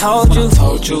when I told you.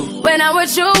 When I'm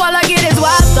with you, all I get is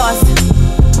wild thoughts.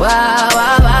 Wow,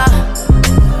 wow, wow.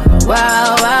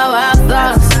 Wow, wow, wow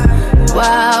thoughts.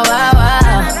 Wow, wow,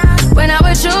 wow. When I'm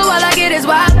with you, all I get is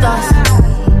wild thoughts.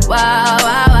 Wow,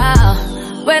 wow, wow.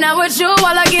 When I'm with you,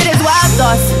 all I get is wild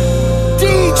thoughts.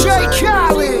 DJ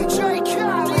Khaled.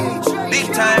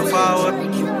 Big time forward.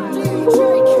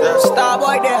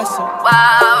 Starboy there, so. Wow,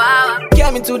 wow.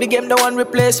 Came into the game, no one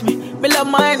replace me. Me love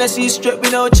my Hennessy straight, me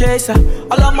no chaser.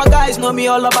 All of my guys know me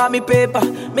all about me paper.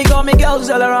 Me got me girls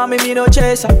all around me, me no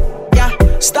chaser. Yeah,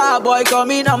 Starboy call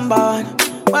me number one.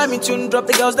 When me tune drop,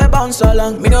 the girls they bounce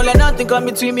along. Me no let nothing come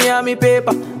between me and me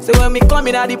paper. So when me come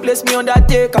in, I the place me on that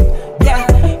take up. Yeah,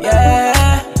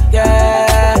 yeah,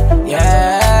 yeah,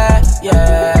 yeah,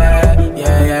 yeah, yeah,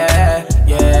 yeah,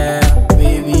 yeah.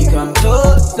 Baby, come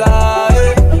closer.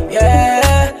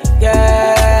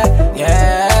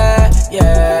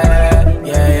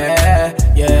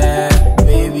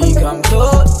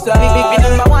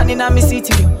 Me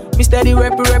city, yo. Me steady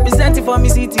representing for me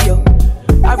city, yo.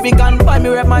 African boy, me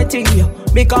rep my thing, yo.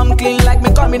 Me come clean like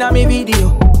me coming on me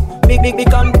video. Me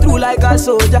come through like a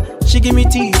soldier. She give me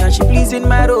tea and she pleasing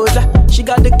my rosa. She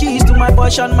got the keys to my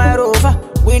Porsche and my Rover.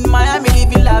 We in Miami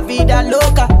living la vida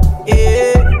loca.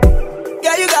 Yeah,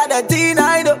 yeah, you got the teen,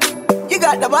 I know. You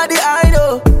got the body, I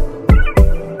know.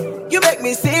 You make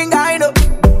me sing, I know.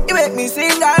 You make me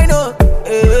sing, I know.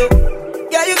 Yeah,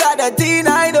 yeah, you got the teen,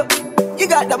 I know. You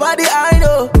got the body, I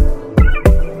know.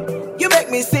 You make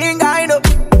me sing, I know.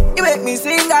 You make me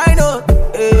sing, I know.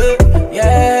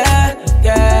 Yeah, yeah,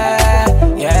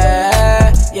 yeah, yeah,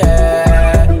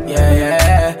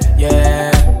 yeah,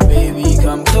 yeah. Baby,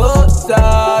 come closer.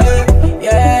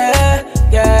 Yeah,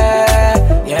 yeah,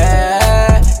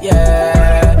 yeah,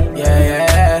 yeah,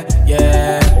 yeah,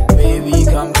 yeah. Baby,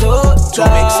 come closer. To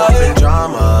mix up in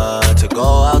drama, to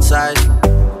go outside.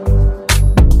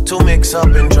 To mix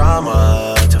up in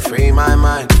drama, to free my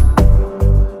mind.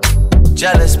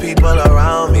 Jealous people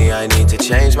around me, I need to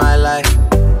change my life.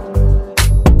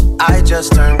 I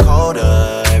just turn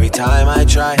colder every time I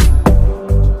try.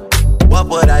 What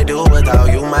would I do without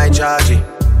you, my Georgie?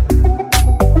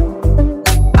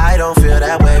 I don't feel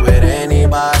that way with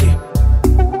anybody.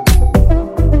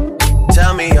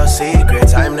 Tell me your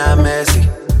secrets, I'm not messy.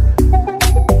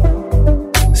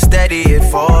 Steady it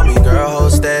for me, girl,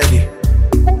 hold steady.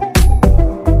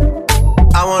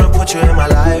 I wanna put you in my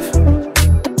life.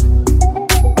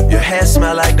 Your hair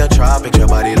smell like the tropics, your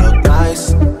body look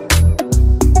nice.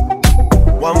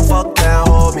 One fuck can't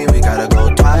hold me, we gotta go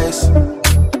twice.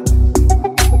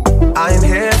 I'm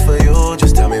here for you,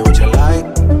 just tell me what you like.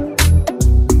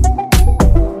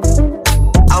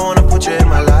 I wanna put you in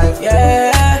my life.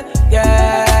 Yeah,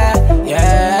 yeah,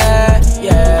 yeah, yeah,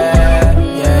 yeah,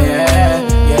 yeah,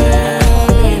 yeah.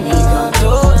 Baby, come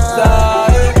closer.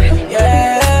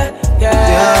 Yeah, yeah,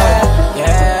 yeah,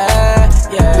 yeah,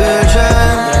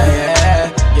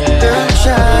 yeah.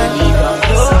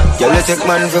 Girl, you take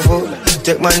man for food.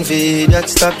 Take man for that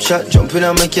stop shot. Jump in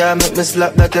on my car, make me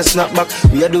slap that a snap back.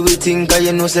 We a do we thing, cause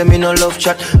you know say me no love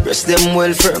chat. Breast them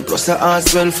well firm, plus the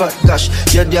ass well fat. Gosh,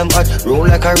 you damn hot, roll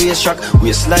like a race track.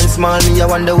 Waistline small, me I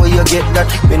wonder where you get that.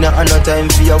 Me not have no time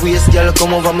for your waist, girl,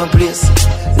 come over my place.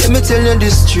 Let me tell you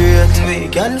this straight. We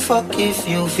can fuck if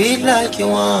you feel like you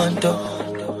want to.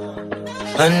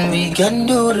 And we can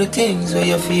do the things where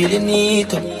you feel you need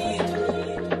to.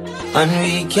 And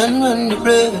we can run the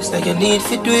place like you need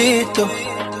to do it to.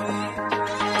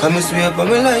 Come and swear for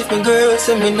my life, my girl,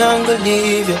 say me not gonna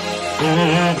leave you.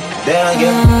 Then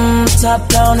again. Top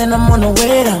down and I'm on the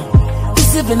way down. We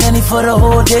sipping any for the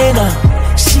whole day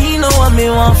now. She know what me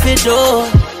want to do.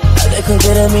 They could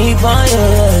get at me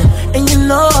fire. And you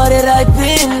know that I've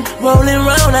been rolling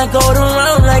round, I go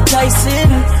around like Tyson.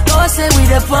 No, I say we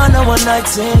the fun of one night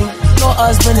thing. No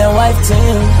husband and wife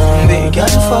team. We can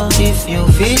fuck if you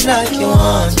feel like you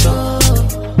want to.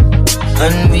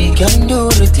 And we can do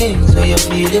the things where you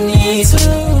feel the need to.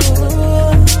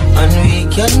 And we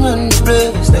can run the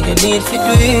place like you need to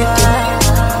do it to.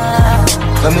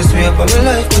 Come and swear for my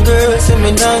life, my girl, say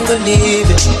me not gonna leave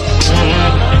you.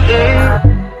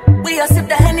 We a sip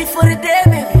the Henny for the day,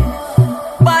 baby.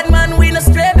 Bad man, we no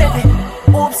stray, baby.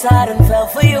 Oops, I done fell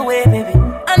for your way, baby.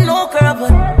 I know, girl,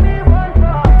 but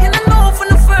and I know from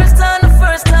the first time I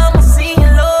seen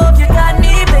your love, you got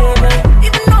me, baby.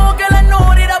 Even though, girl, I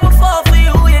know that I would fall for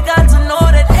you, you got to know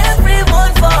that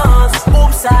everyone falls.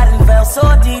 Oops, I done fell so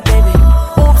deep, baby.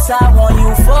 Oops, I want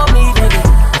you for me, baby.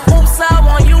 Oops, I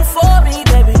want you for me,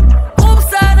 baby.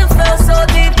 Oops, I done fell so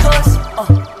deep, cause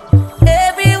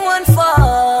everyone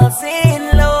falls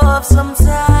in love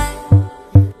sometime.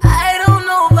 I don't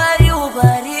know about you,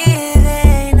 but it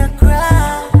ain't a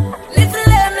crime. If you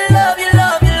let me love you,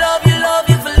 love you, love you, love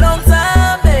you for a long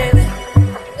time, baby.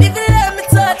 If you let me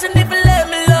touch and if you let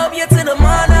me love you till the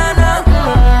morning.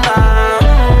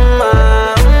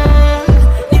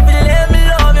 If you let me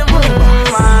love you,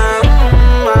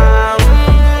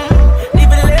 if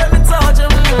you let me touch you,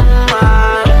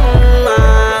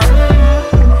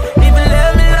 if you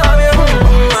let me love you.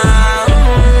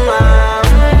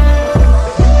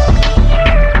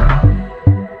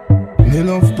 Me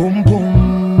love boom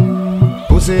boom,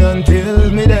 pussy until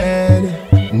me dead.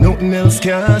 Nothing else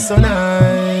can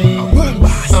survive.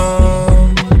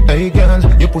 Hey girl,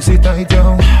 your pussy tight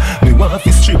down. Me want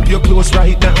to strip your clothes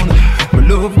right down. Me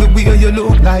love the way you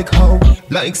look like how,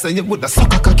 like say you woulda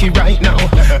suck a cocky right now.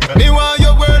 Me want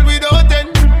your world without end.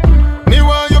 Me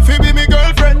want you to be me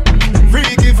girlfriend.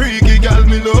 Freaky, freaky girl,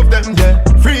 me love them. Yeah,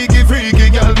 freaky, freaky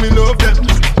girl, me love them.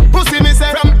 Pussy me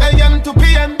say from AM to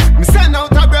PM. Me send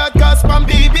out a broadcast from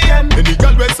BBM. Any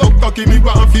girl we so cocky, me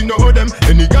want to know them.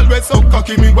 Any girl we so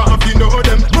cocky, me want to know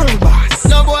them. World boss.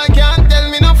 No boy can't tell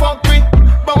me no fuck me.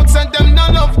 Bounce and them no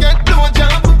love get blow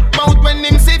job. Bout when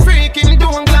him say freaking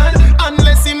don't glad.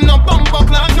 Unless him no bump up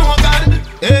like no god.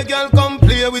 Hey girl come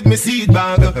play with me seed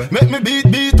bag. Make me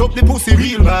beat up the pussy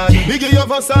real bad. Me give you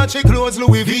Versace clothes,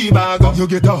 Louis V bag. You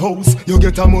get a house, you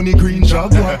get a money green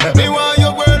job. Me want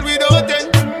your world without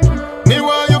end. Me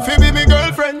want you to be me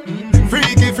girlfriend.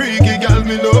 Freaky, freaky girl,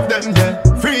 me love them, yeah.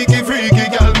 Freaky, freaky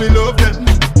girl, me love them.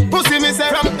 Pussy me say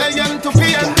from AM to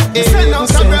PM. Send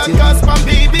out a broadcast from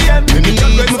BBM. Any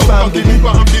girl we so cocky, me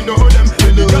want to know them.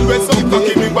 Any girl we so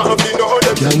cocky, me want to know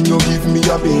them. Can you give me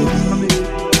a baby?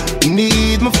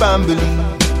 Need my family.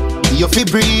 You fi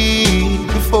breathe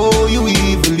before you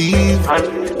even leave.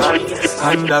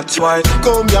 And that's why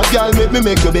come here, girl,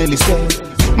 make your belly stand.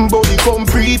 Body come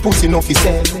free, pussy no fi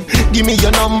sell. Give me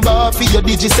your number for your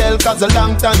Digicel, cause a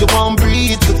long time you won't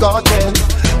breathe the cartel.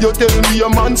 You tell me a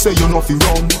man say you no fi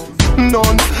run.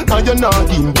 None, and you're not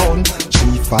in bun.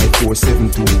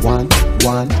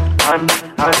 3547211.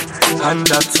 And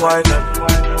that's why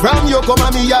from you come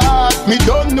at me yard, me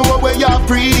don't know where you're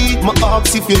free. My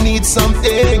ask if you need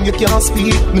something, you can't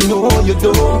speak. Me know you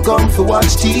don't come for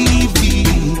watch TV.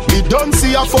 Me don't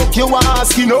see a fuck you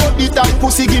ask, you know the type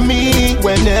pussy give me.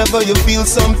 Whenever you feel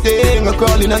something, a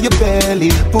crawling on your belly,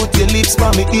 put your lips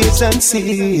by me ears and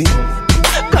see.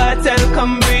 Cartel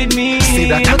come breed me. See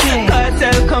that again.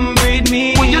 Cartel come breed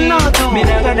me. Well, you not do. Me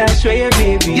not gonna show you,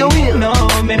 baby. You will. No,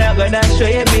 me not gonna show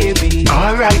you, baby.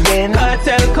 Alright then.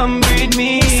 Cartel come breed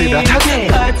me. See that again.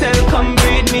 Cartel come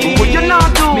breed me. Well, you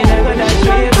not do. Me not gonna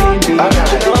show you, baby.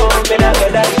 Alright. No, me not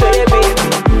gonna show you, baby.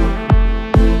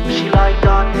 She like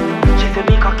that. She say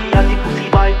me cocky and the pussy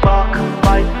bite back,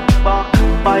 bite back,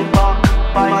 bite back,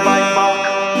 bite back.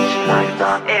 She like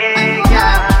that. Hey,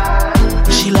 yeah.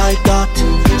 She like that.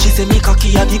 She say me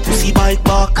cocky and the pussy bite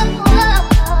back.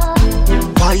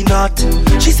 Why not?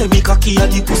 She say me cocky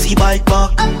and the pussy bite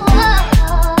back.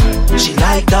 She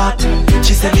like that.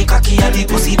 She say me cocky and the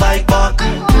pussy bite back.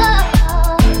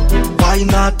 Why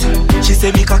not? She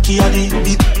say me cocky and the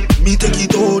me take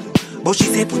it out. But she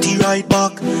say put it right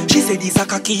back. She say this a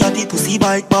cocky and the pussy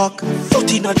bite back.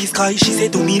 Foot in the sky, she say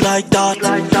do me like that.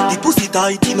 The pussy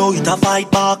tight, you know it a fight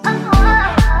back.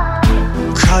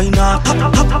 Cry not.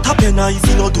 talk. Tap your knife,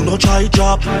 you know, do not try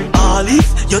drop. All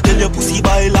if you tell your pussy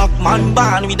by lock. Man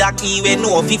born with a key, we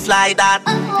know if he fly that.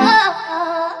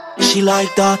 She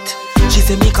like that. She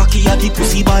say me cocky at the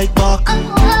pussy bike back.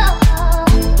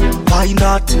 Why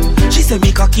not? She say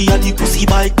me cocky at the pussy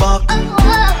bike back.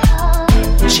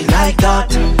 She like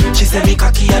that. She say me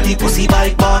cocky at the pussy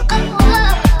bike back.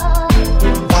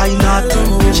 Why not?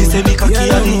 She say me cocky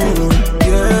at the.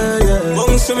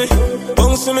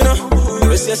 Bounce to me now.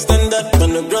 Rest your stand up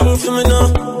on the ground for me now.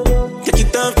 Take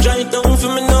it off, dry it down for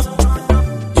me now.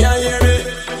 Yeah, yeah,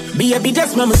 me. Baby,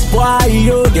 just mama spoil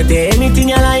you. Get anything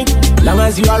you like. Long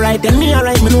as you alright, tell me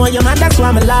alright. Me know your man, that's why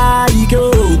I'm like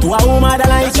you. To a woman that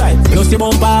likes right. Plus you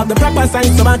bump up the proper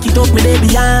sign, so back it up me there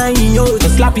behind you.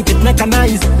 Just slap it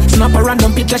mechanized. Snap a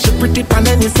random picture, she pretty pan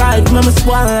any side. Mama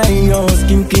spoil you.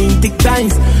 Skin clean, thick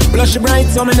ties. Blush bright,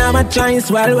 so me never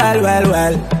choice. Well.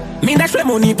 Me dash with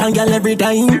money pan girl every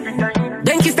time.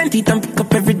 Then kiss and teeth and pick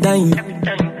up every dime.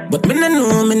 But me no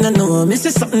know, me say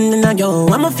something in a yo.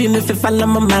 I'ma feel if you fall on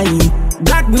my mind.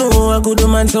 God know a good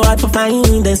woman so hard to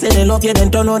find. They say they love you, then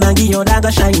turn on and give your dog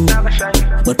a shine.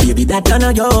 But baby that done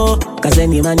a yo. Cause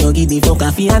any man you give the fuck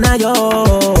a fee and a yo.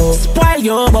 Spoil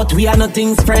yo, but we are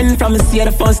nothing's friend. From see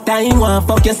the first time, one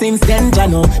fuck you since then, ya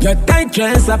know. Your tight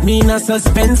dress up me in a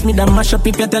suspense. Me da mash up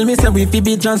if you tell me say we fi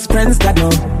be just friends, God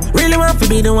know. Really want to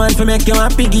be the one to make you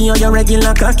happy. Give you your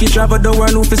regular cocky. Travel the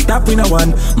world who fi stop with no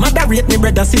one. Mother rate me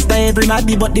brother, sister,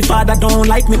 everybody. But the father don't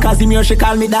like me cause him here she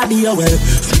call me daddy, oh well.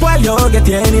 Spoil you, get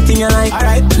you anything you like.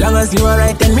 Alright, long as you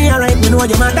alright, tell me alright. Me know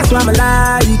your man, that's why I'm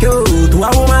like you. To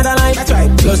a woman that like, that's right.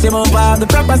 Plus you bump up the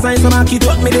proper sign, so I keep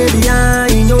up me there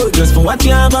behind you. Just for what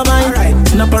you have a mind. Alright,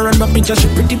 snap around my picture, she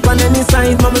pretty on any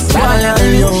side. Mama spoil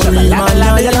you, real man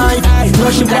of your life. No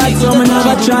she bad, so me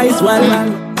never try,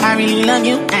 well. I really love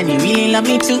you, and you really love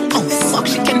me too. Oh fuck,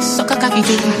 she can suck a cocky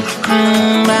too.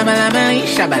 Ba-ba-la-ba-lee,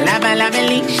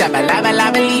 shabba-la-ba-la-ba-lee,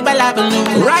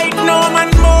 shabba-la-ba-la-ba-lee-ba-la-ba-loo. Right now, man,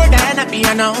 more than a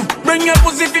piano. Bring your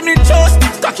pussy for me, toast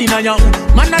it, cocky na yo.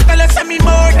 Man, I tell her, say me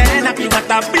more than happy. What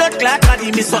a blood clot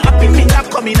body, me so happy, me job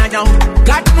coming na yo.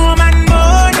 God no man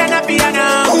more than a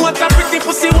piano. What a pretty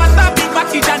pussy, what a big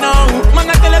body, ya know. Man,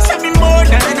 I tell her, say me more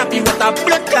than happy. What a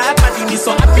blood clot body, me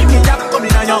so happy, me job coming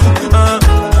na yo.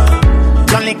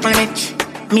 Don't lick my bitch,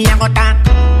 me a go talk.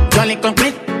 Don't lick my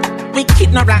grip, we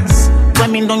kid no rats. When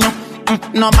me don't know,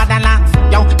 no bad laugh.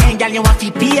 Yo, hey girl, you want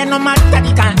to pay no matter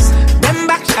the cost. Them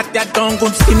back shot that don't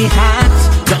good see me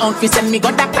heart. Your uncle send me go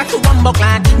doctor to bumbo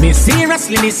clad. Me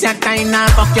seriously, this your time now,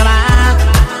 fuck your back.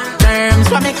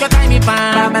 Terms, what make your time me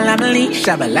bad? Babalabalee,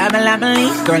 shabalabalabali.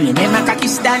 Girl, you make my cocky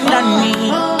stand on me.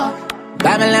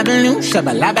 Babalabaloo,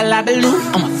 shabalabalabalo.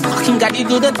 I'm a fucking god, you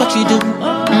good at what you do.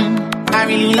 I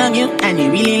really love you, and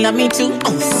you really love me too.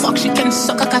 Oh fuck, she can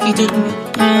suck a cocky too.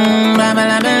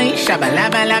 Ba-ba-la-ba-lee,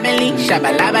 shabba-la-ba-la-ba-lee,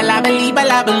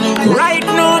 shabba-la-ba-la-ba-lee-ba-la-ba-loo. Right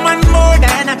now, man, more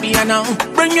than a piano.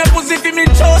 Bring your pussy for me,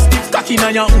 toast it, cocky na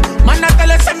yo. Man, I tell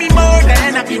her, say me more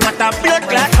than happy. What a blood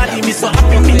clot body, me so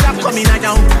happy, me love coming na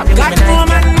yo. Got no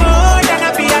man more than a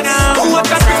piano.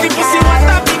 What a pretty pussy, what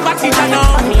a big body na yo.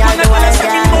 Man, I tell her, say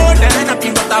me more than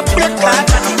happy. What a blood clot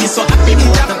body, me so happy, me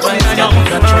love coming na yo.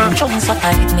 Chung so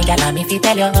tight, me gal, me fi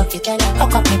tell you.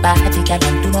 Hook up me body, gal,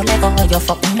 and do no lego. You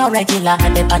fucking no regular,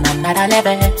 the banana that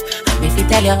level. Me fi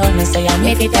tell you, me say I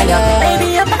me fi tell you.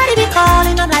 Baby, your body be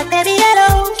calling, I'm like, baby,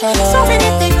 hello. So many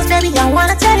things, baby, I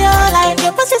wanna tell you. Like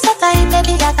your pussy so tight,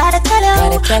 baby, I gotta tell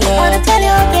you. I wanna tell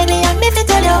you, baby, I me fi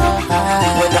tell you.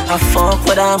 When I fuck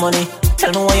with that money,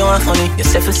 tell me what you want, honey.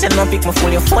 Yourself will send a pic, my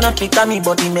phone, your phone and pick on me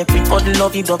body. Make me put the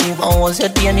love you, dog me. What was your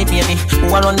DNA, baby?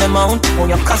 Who are on the mount? Who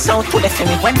you cast out to the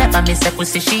family? Whenever me say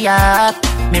pussy, she up.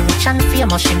 Me rich and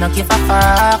famous, she no give a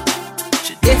fuck.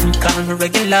 She didn't call me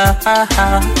regular,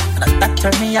 and that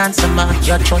turn me on some more.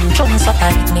 Your chun so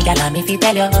tight, me gal, me fi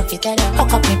tell you.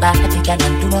 Hook up me body, gal,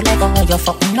 and do no lego. You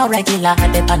fucking no regular,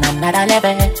 the banana that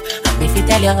level. Me fi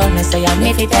tell you, me say I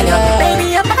me fi tell you.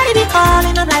 Baby, your body be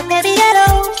calling, I'm like, baby,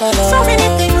 hello. So many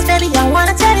things, baby, I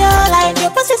wanna tell you. Like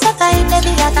your pussy so tight,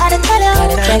 baby, I gotta tell you. I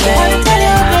wanna tell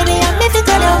you, baby, I me fi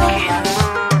tell you.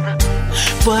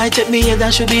 Boy, take me head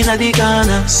and should be in the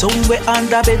corner. Somewhere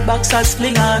under bed box and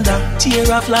sling under.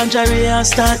 Tear off lingerie and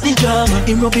start the drama.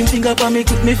 Him rub him finger for me,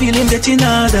 quick me feel him getting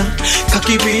harder.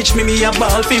 Cocky reach me a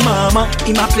ball for mama.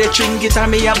 Him a play string guitar,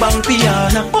 me a bang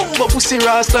piano. Bumbo pussy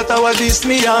rasta, what this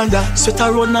me under. Sweat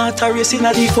a run out a race in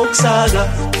a the folk saga.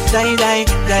 Die, die,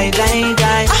 die, die,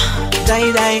 die.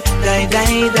 Die, die, die,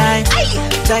 die, die.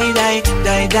 Die, die,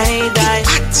 die, die, die.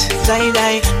 Die,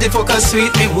 die, the fucker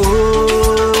sweet me,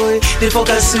 boy. The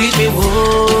fucker sweet me,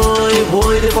 boy.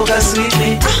 Boy, the fucker sweet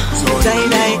me. Die,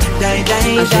 die, die,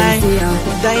 die, die.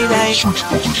 Die, die.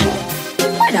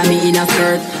 Rather me in a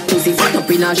skirt, pussy fat up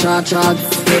in a short short.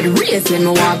 Head race when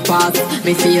me walk past.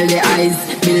 Me feel the eyes,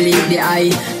 believe the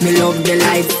eye. Me love the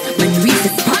light, when we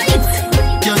fight.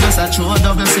 You're just a true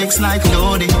double six like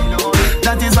Lodi.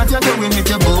 That is what you're doing with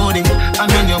your body.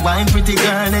 And when you wine, pretty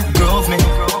girl, it drove me.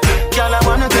 Girl, I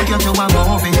wanna take you to a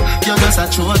movie. You're just a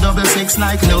true double six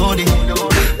like Lodi.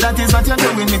 That is what you're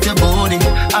doing with your body.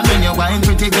 And when you wine,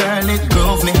 pretty girl, it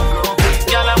drove me.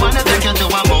 Girl, I wanna take you to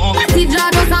a movie. The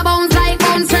jaw just a bounce like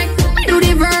bounce check. I do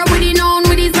the verb with the noun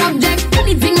with the subject.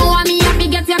 Anything you want me happy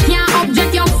get you can't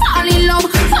object. You fall in love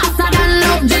faster than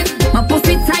love jet. My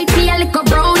pussy tight feel like a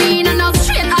brownie. And a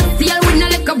straight as steel with no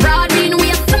like a broad in.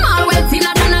 We a small well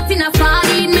thinner than a thinner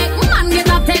sardine. Make man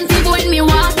get attentive when me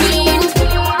walk in.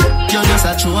 You're just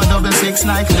a true double six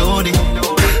like Lodi.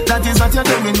 That is what you're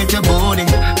doing with your body.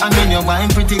 And when you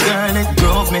wine, pretty girl, it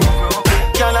drove me.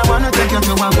 Girl, I wanna take you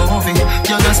to a movie.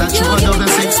 You're just a true double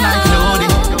six like Lodi.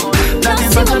 That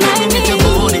is what you're doing with your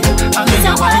body. And when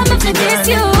you wine, pretty girl,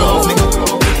 it drove me.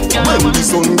 When the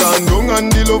sun gone down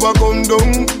and the lover come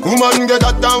down, woman get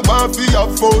that down one for your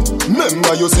phone.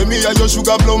 Remember you say me a your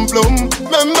sugar plum plum.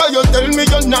 Remember you tell me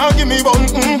you not give me one.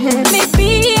 Me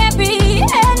baby,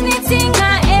 anything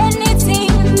or anything.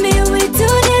 Me will do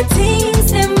the things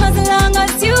them as long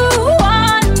as you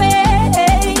want me.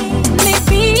 Me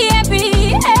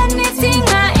baby, anything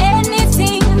or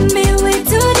anything. Me will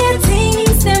do the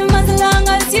things them as long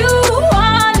as you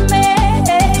want me.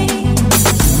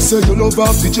 Say you love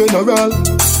off the general.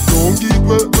 Don't give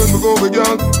way when we go with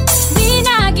girl. Me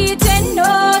not give you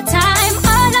no time.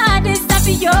 All of this stuff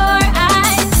in your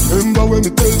eyes. Remember when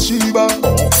me tell Sheba,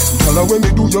 tell her when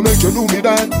me do you make you do me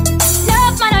that.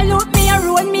 Love man I look me a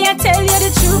road me I tell you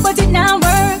the truth but it not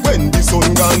work. When the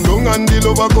sun gone down and the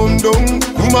lover come down,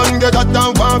 woman get that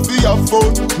down one for your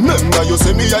phone. Remember you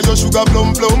say me a your sugar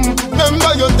plum plum.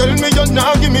 Remember you tell me you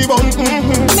not give me one.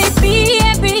 Me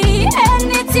baby,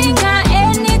 anything or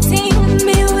anything.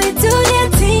 Me will do the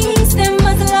things them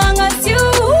as long as you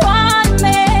want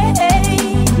me.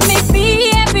 Me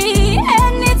baby,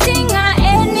 anything or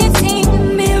anything.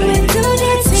 Me will do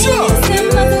the things them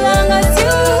as long as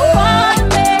you want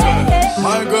me.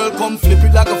 My girl come flip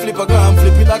it like a flippergram,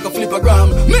 flip it like a flippergram.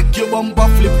 Make your bumper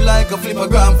flip like a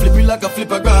flippergram, flip it like a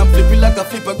flippergram, flip it like a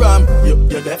flippergram.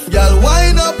 You're deaf. Girl,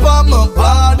 wind up on my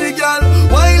body, girl.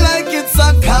 Why like it's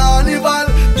a carnival?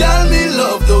 Girl, me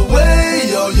love the way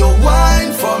you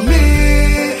wine for me.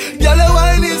 Girl, your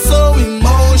wine is so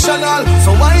emotional.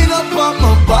 So wind up on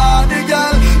my body,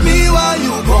 girl. Me while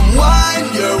you come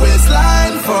wine your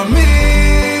waistline for me.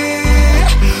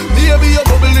 Baby, you're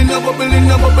bubbling, you're bubbling,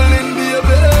 you're bubbling,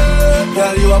 baby.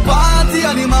 Girl, you a party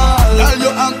animal. Girl,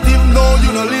 you active, no,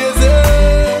 you no lazy.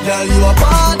 Girl, you a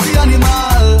party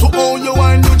animal. To own your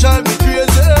wine, you drive me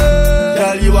crazy.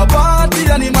 Girl, you a party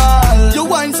animal. You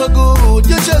wine so good,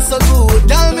 you just so good.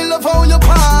 Girl, me love how you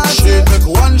party. She take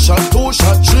 1 shot, 2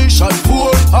 shot, 3 shot,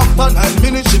 4. After 9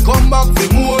 minutes, she come back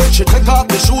for more. She take off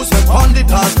the shoes, step on the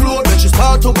dance floor. Then she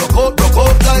start to broke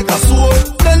out like a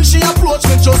sword. Then she approach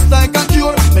me just like a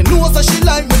cure. Me know that she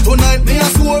like me tonight, me a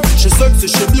score. She sexy,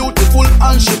 she beautiful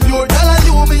and she pure. Girl, and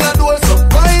you me adore. So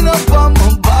wind up on my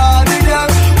body, girl.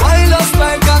 Wind up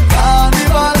like a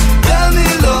carnival. Girl, me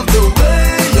love the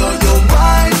way you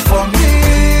wine for me.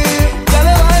 Girl,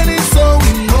 your wine is so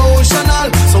emotional.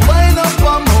 So wind up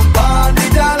on my body,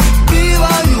 girl. Be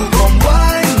while you come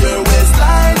wine your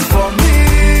waistline for me.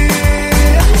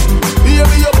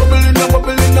 Baby, you're bubbling, you're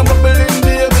bubbling, you're bubbling,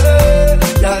 baby.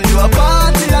 Girl, you a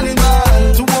party animal.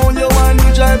 To own your wine,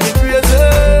 you drive me crazy.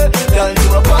 Girl, you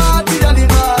a party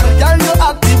animal. Girl, you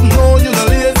active, no, you no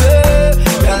lazy.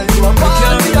 Girl, you a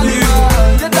party animal.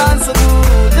 You dance so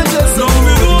good, you just so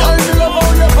good. Girl, you love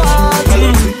how you party.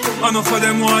 Enough for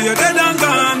them why you're dead and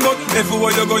gone, but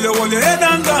everywhere you go, you hold your head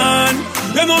and gone.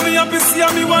 You know me happy see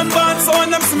me one band, so when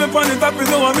them see me on the top, you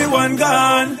know me one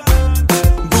gone.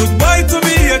 Goodbye to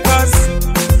me haters,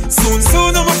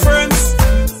 soon my friends.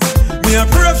 Me a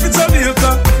pray for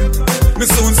Jamaica, me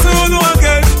soon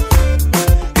again.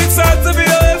 It's hard to be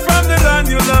away from the land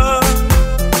you love.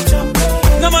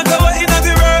 No matter what in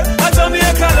the world, a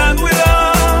Jamaica land we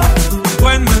love.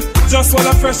 When me just while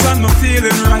I'm fresh and I'm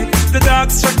feeling right, the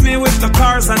dogs check me with the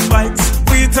cars and bikes.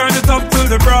 We turn it up till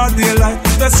the broad daylight.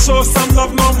 Let's show some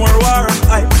love, no more war and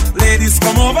hype. Ladies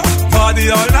come over,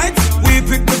 party all night. We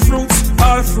pick the fruits,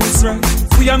 all fruits right.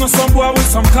 We are no some boy with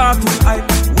some cartoon hype.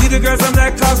 We the girls and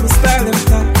like cars with style and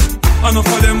type. Enough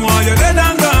for them while you're dead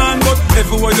and gone, but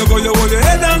everywhere you go, you hold your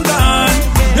head and gone.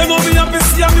 You know me happy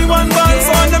see me one band,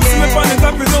 so when them see me on the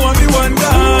top, you know me one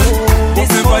gone. But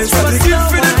me voice for the gift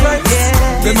for the price.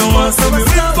 They know I see me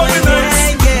fit for the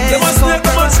nice. They must make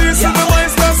them a cheese in the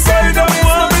voice, that's why they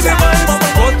want.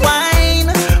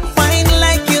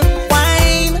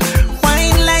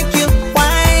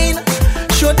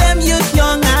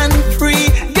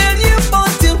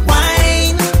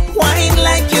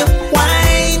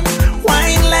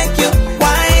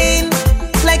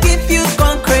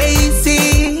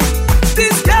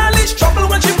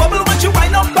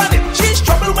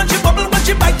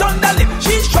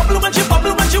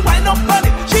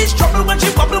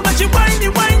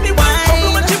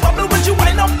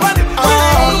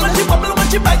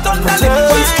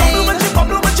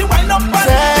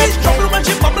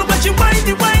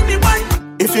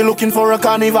 looking for a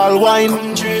carnival wine,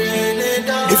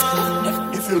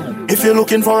 if you're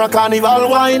looking for a carnival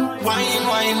wine,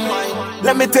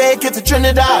 let me take you to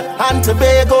Trinidad and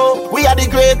Tobago. We are the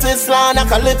greatest land of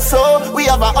Calypso. We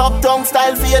have a uptown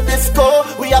style for your disco.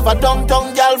 We have a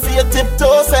downtown gal for your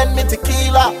tiptoe. Send me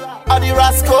tequila or the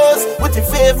Rascals with your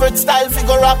favorite style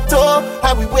figure rapto.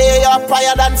 And we way up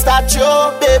higher than statue.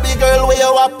 Baby girl, where you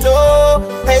up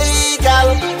to? Hey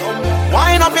gal,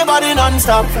 wind up your body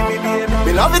non-stop.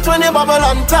 We love it when you bubble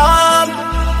on top.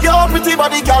 Your pretty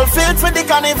body girl fit for the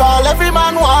carnival. Every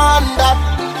man want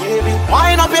that.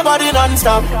 Wind up your body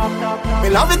non-stop. Me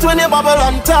love it when you bubble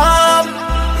on top.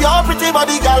 Your pretty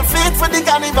body girl fit for the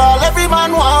carnival. Every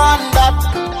man want that.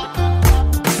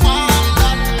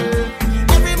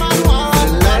 Every man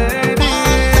want that.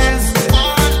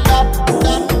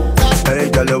 Hey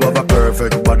girl, you have a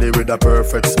perfect body with a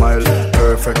perfect smile.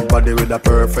 Perfect body with a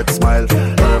perfect smile.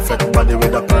 Perfect body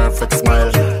with a perfect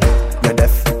smile. You're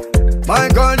deaf. My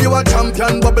girl, you a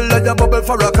champion, bubble like a bubble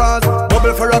for a cause.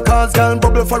 Bubble for a cause, girl,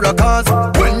 bubble for a cause.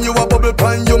 When you a bubble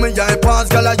pan, you me eye pass.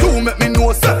 Girl, you make me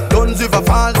know, sir, don't give a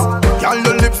false. Girl,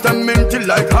 your lips them minty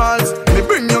like hearts. Me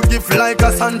bring you gift like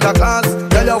a Santa Claus.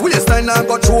 Girl, your waistline I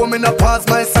got throw me in a pass.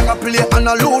 My song I play on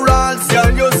a low rolls.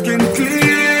 Girl, your skin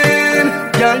clean.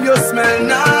 Girl, you smell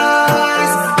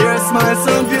nice. Your smile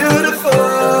so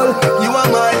beautiful. You are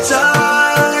my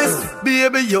choice.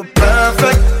 Baby, you're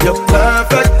perfect. You're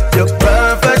perfect. You're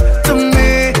perfect to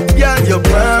me, yeah, you're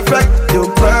perfect,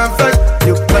 you're perfect,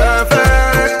 you're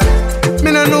perfect.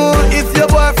 Me no know if your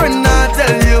boyfriend not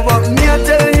tell you, but me I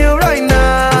tell you right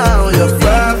now. You're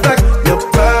perfect, you're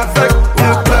perfect,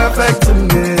 you're perfect to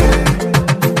me.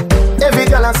 Every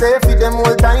girl I say feed them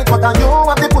all tight, but you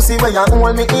have the pussy where you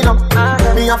hold me in up.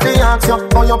 Me have to ask you,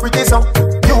 how you pretty so.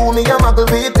 You me a muggle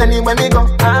with anywhere me go.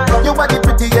 You are the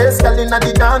prettiest girl inna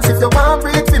the dance. If you want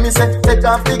breathe for me, say take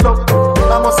off the glove.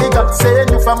 I must see God saying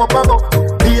you from up above.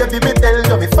 Baby, me tell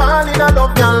you me fall in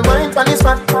love. Girl, wine pon this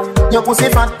fat, your pussy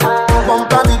fat,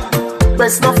 bump on it,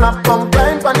 breast no flap, come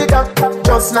climb pon the top,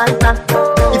 just like that.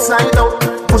 It's like out,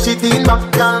 push it in back,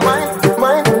 girl, wine,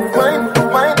 wine, wine,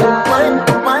 wine, wine,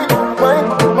 wine, wine,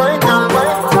 wine, girl,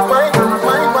 wine, wine,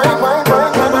 wine, wine, wine,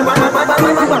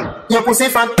 wine, your pussy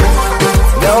fat.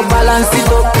 Yo, balance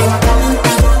it up.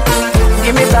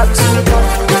 Give me that.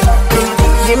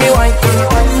 Give me wine.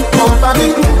 Bump on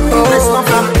it, press no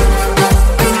flap.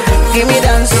 Give me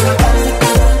dance.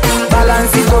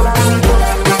 Balance it up.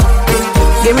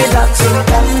 Give me that.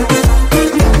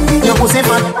 Your pussy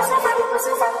fat.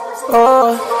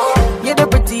 Oh, you're the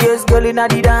prettiest girl in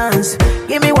the dance.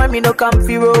 Give me one, me no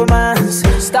comfy romance.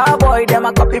 Star boy, them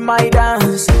a copy my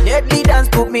dance. Deadly dance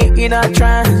put me in a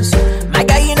trance. My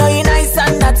guy, you know you nice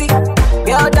and naughty.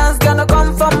 Girl dance gonna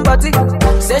come from body.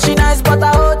 Say she nice but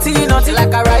I OT naughty.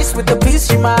 Like a rice with a piece,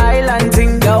 she my island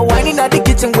thing. Girl wine in the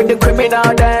kitchen with the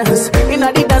criminal dance. In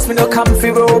the dance, me no comfy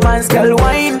romance. Girl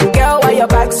wine, girl why your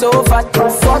back so fat?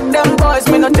 Fuck them boys,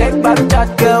 me no take back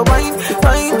chat. Girl wine,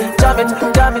 wine, jam it,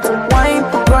 wine,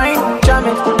 grind, jam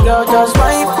it. Girl just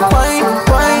wine, wine,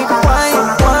 wine, wine,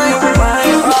 wine,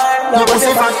 wine, wine. Your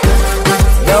pussy fat.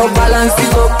 Girl balance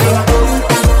it up.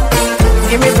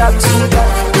 Give me that.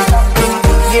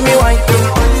 Give me wine.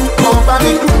 Bump on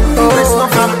it, press no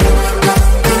flap.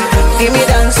 Give me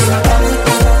dance.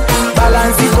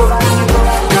 Balance it up.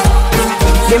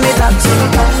 Give me that.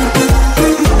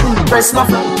 Press no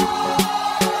flap.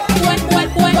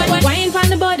 Wine pon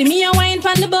the body, me a wine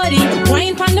pon the body.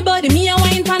 Wine pon the body, me a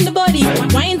wine pon the body.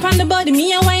 Wine pon the body,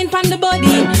 me a wine pon the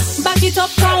body. Back it up,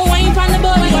 come wine pon the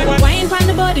body. Wine pon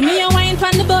the body, me a wine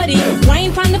pon the body.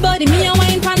 Wine pon the body, me a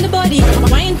wine pon the body.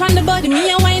 Wine pon the body,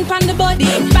 me a wine pon the body.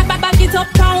 Back it up,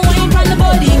 come wine pon the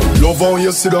body. Love how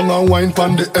you sit down and wine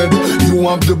pon the head. You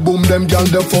have the boom, them gal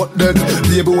them fuck dead.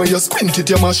 Baby when you squint it,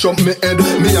 you mash up me head.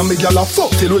 Me and me gal a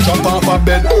fuck till we jump off a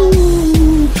bed.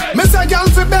 Ooh. Me say gal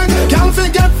fi beg, gal fi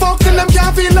get fucked and them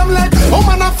can't feel them leg.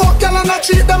 Woman a fuck gal and I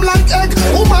treat them like egg.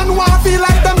 Woman want feel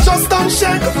like them just don't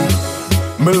shake.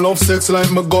 Me love sex like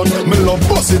my gun. Me love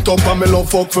bust it up and me love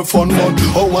fuck for fun. But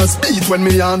how I speed when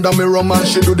me under me rum and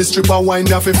she do the stripper wine.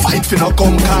 They have to fight for no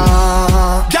come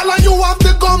car. Girl and you have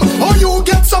the gum. Oh you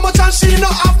get so much and she no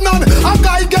have none. A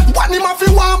guy get one him off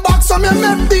in one box. So me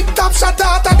make big top shot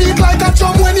out a beat like a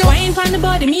drum when you wine pon the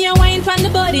body, me a wine pon the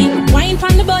body. Wine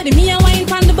pon the body, me a wine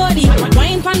pon the body.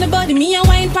 Wine pon the body, me a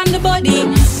wine pon the body.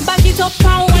 Back it up,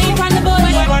 pound wine pon the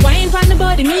body. Wine pon the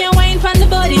body, me a wine pon the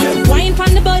body. Wine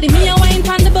pon the body, me a wine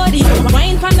pon the body.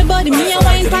 Wine pon the body, me a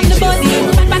wine pon the body.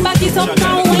 Back it up,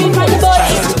 pound wine pon the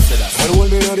body.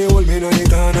 Hold me now, they hold me now, the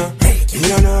corner.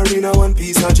 Me and her in a one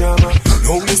piece of drama.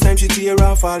 Now this time she tear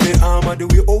off fall the armor. The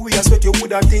way how we a sweat, you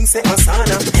woulda think say a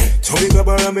sauna. So me grab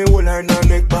her and me hold her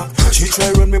neck back. She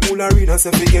try run me pull her in and say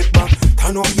fi get back.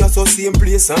 Turn up here so same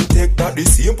place and take that. The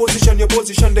same position, your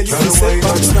position, then you can set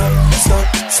back. Stop, stop,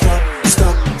 stop,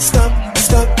 stop, stop,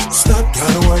 stop, stop.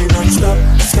 Can't wind and stop,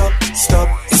 stop, stop,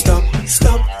 stop,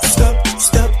 stop, stop,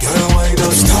 stop. Can't wind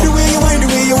and stop. The way you wind, the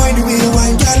way you wind, the way you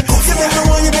wind, girl. You make me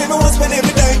want, you make me want spend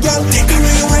every day, girl. The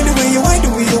way you wind, the way you wind, the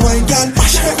way you wind, girl.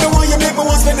 You make me want, you make me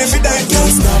want spend every day, girl.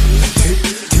 Stop,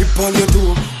 tip on your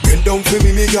toe. Bend down for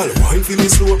me girl, wine for me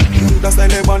slow. That's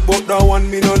like they bad, but that one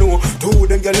me no know. Two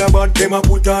them girl are bad, them a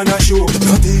put on a show.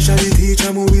 The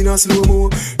teacher moving a slow-mo.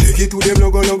 Take it to them,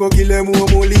 logo, kill them,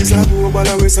 more Lisa go. But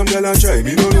I some girl a try,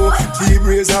 me no know. Keep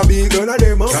raise a big girl of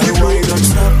them, can't wine and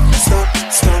stop, stop,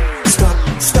 stop, stop,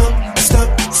 stop, stop,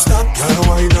 stop. Can't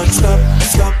wine and stop,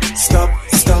 stop, stop,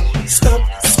 stop, stop,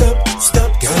 stop,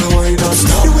 stop. Can't wine and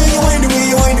stop. The way you wind, the way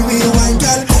you wind, the way you wind,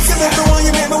 girl. You make me want,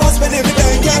 you make me want spend every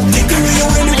day, girl. The way you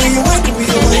wind, the way you wind, the way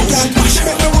you wind, girl. You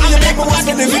make me want, you make me want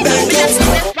spend every day,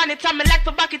 girl. Run it on me like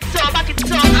to back it up, back it up,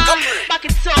 back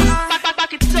it up,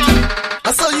 back it up.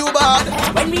 I saw you bad.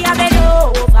 When me a bend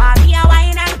over, me a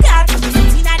wine and cut.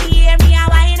 Inna the air, me a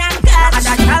wine and cut. And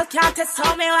that girl can't test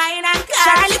how me wine and cut.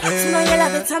 Charlie, you know you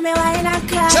love it, how me wine and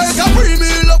cut. Take a free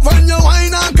meal up when you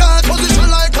wine and cut. Position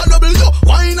like a W,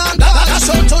 wine and cut. That's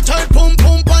so to tight, pump,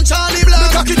 and Charlie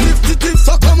Black. Make a keep tip,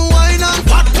 so come wine and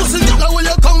cut. Pussy, girl, where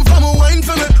you come from, wine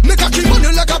for me. Make a keep on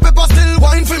you like a pepper, still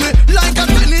wine for me. Like a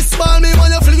tennis ball, me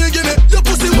when you fling it, give me. Your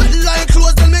pussy wet like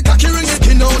clothes, then make a key ring it.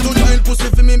 You know to tight pussy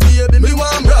for me, baby, me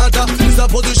want brother. This a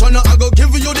position, I go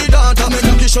give you the data. Make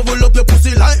a key shovel up your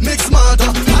pussy like mix smarter.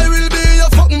 I will be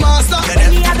your fuck master. When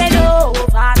me a bend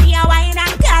over, me a wine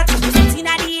and cut.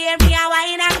 Inna the air, me a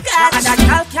wine and cut. And that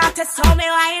girl can't test how me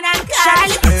wine and cut.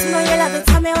 Charlie, you know you love it,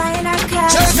 how me wine and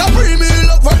cut. Take a free meal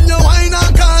up when you wine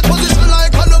and cut. Position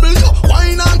like a W,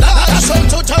 wine and cut. That's so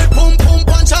to tight, pump,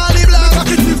 and Charlie Black.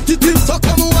 Make a keep tip, so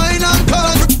come wine and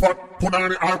cut. Put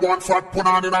on it, I want fat, put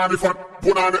on it on the fat.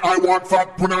 Put on it, I want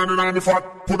fat, put on it on the fat.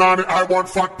 Put on it, I want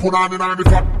fat, put on it on the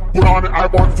fat. Put on it, I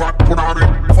want fat, put on it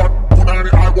on the fat. Put on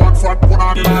it, I want fat, put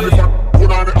on it on the fat.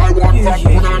 Put on it, I want fat,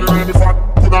 put on it on the fat.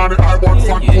 Put on it, I want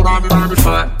fat, put on it on the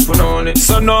fat. Put on it.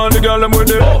 So now the girl I'm with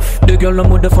it off. The girl I'm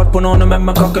with the fat, put on it, make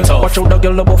my cock it. Watch out the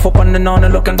girl I buff up and then on it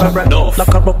looking vibrant. Lock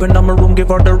her up in my room, give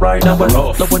her the ride.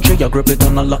 Love when she grip it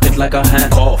and I lock it like a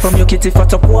hand. From your kitty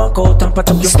fat up, walk out and pat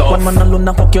up your stuff. One man alone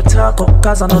and fuck your taco,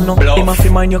 cause I don't know. Him a fi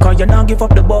mind you cause you not give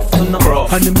up the buff to no.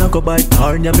 And him not go buy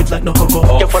car, and you bit like no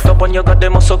cocoa. You fat up and you got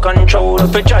them muscle control.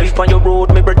 If you drive on your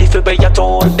road, me ready fi pay your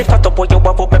toll. The fat up when you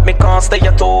have up, make me can't stay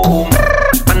at home.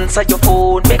 Answer your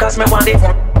phone, because me want it.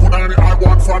 Put on it, I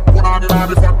want fat, put on it on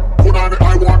the fat. Put on it,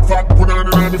 I want fat, put on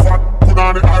it on the fat. Put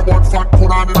on it, I want fat,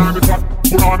 put on it on the fat.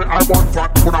 Put on it, I want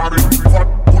fat, put on it on the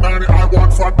fat. Put on it, I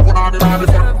want fat, put on it on the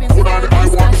fat. Put on it, I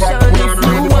want fat, put on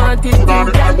it on the fat. Put on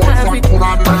it, I want fat, put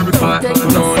on it on the fat.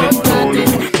 Put on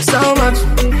it.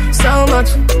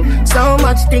 So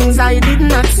much things I did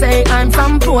not say. I'm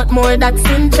from Portmore, that's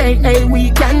in JA.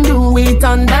 We can do it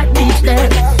on that beach there.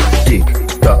 Tick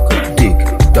tock, tick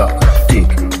tock, tick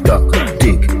tock,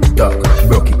 tick tock.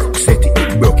 Broke it, set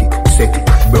it, broke it, set it,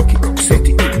 broke it, set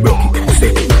it, broke it,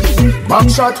 set it. Back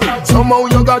shot, somehow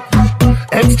you got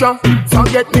extra.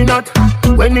 Forget me not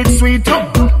when it's sweet.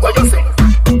 What you say?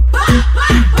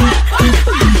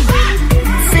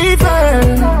 Fever,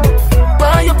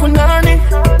 why you punani?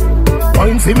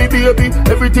 Wine for me baby,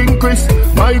 everything crisp.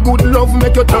 My good love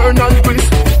make you turn and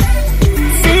crisp.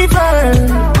 Fever,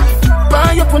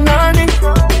 why you punani?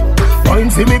 Wine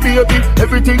for me baby,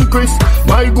 everything crisp.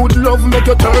 My good love make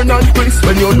you turn and crisp.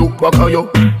 When you look back at you,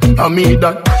 I mean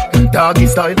that doggy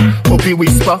style, puppy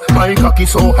whisper. My cocky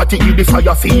so hot it give the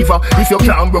fire fever. If you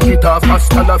can't broke it off,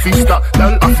 hasta la vista.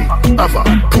 Lal afi, ava,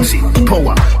 pussy,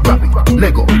 power, grab it,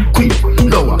 Lego, queen,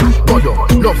 lower, bodo,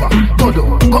 lover, bodo,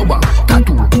 cover,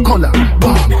 tattoo, color,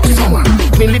 bomb, summer.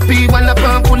 Millipede, walla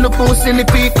pump, pull up, silly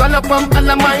pea, color pump,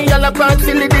 alla my, alla pump,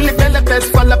 silly dilly, bella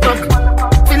best, fall up.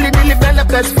 Silly dilly, bella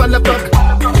best, fall up.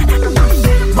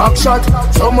 Back shot,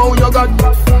 somehow you got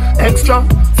extra.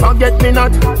 Forget me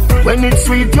not when it's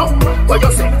sweet, yo. What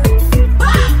you say?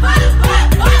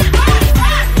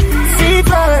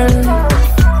 Fever,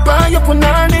 buy your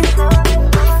punani.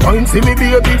 Wine see me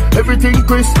baby, everything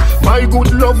crisp. My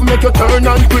good love make you turn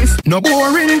and crisp. No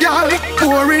boring gal,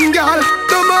 boring gal.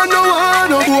 The man no want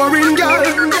no boring gal.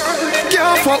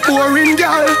 Can't fuck boring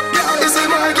gal. This is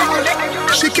my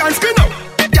gal. She can't spin up.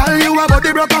 Girl, you a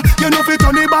body broker. You know fi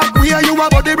turn it back. Where you a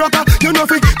body broker. You know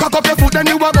fi cock up your foot then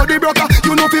you a body broker.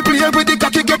 You know fi play with the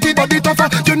cocky, get the body tougher.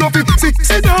 You know fi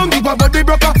sit down, you a body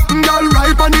broker. Girl,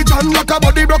 right on the chan like a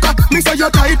body broker. Me say you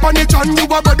tight on the chan. You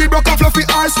a body broker, fluffy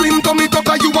or slim tummy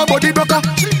tucker. You a body broker.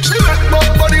 She make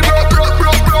body broke.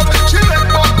 She make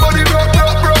body broke.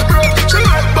 She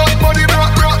make body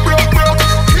broke.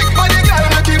 Kick body girl,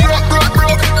 make it broke.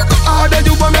 Harder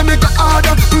you wanna make it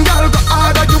harder, girl go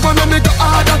harder. You wanna make it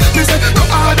harder. Me say go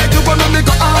harder, you wanna make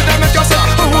it harder. Make you say,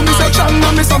 oh me say chan,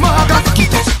 me say maga.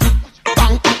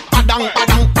 Bang, badang,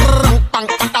 badang, bang,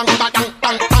 badang, badang,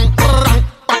 bang, bang, bang,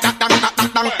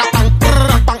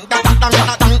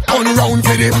 turn round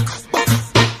for the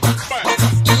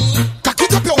cock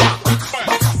it up your walk.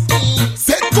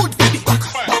 Set good for the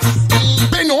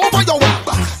bend over your walk.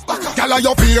 Girl,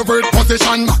 your favorite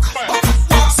position.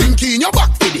 Sink in your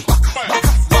back for the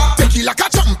take it like a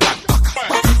champion.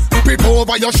 Grip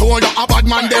over your shoulder, a bad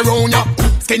man there round ya.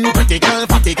 Skin pretty girl,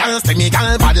 fatty girl, semi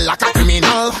girl, bad like a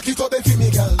criminal. Back it up for me,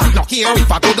 girl. No care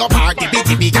if I go to party,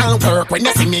 bitty girl, work when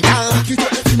you see me, girl. Back it up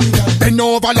for me, girl. Bend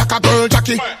over like a girl,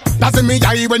 Jackie. That's in me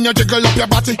eye when you jiggle up your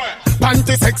body.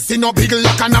 Panty sexy, no big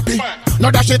like a nappy. No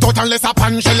dash it out unless a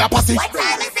pan shell a pussy.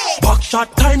 Back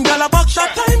shot time, girl, a back shot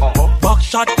time. Back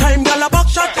shot time, girl, a back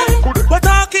shot time. We're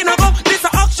talking about this a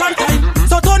action time.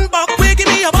 So turn back, we give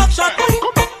me a back shot time.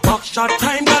 Back shot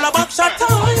time, girl, a back shot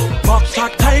time. Back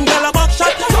shot time, girl, a back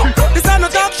shot time. This a no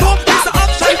talk show, this a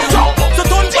action time. So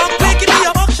turn back, we give me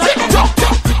a back shot time.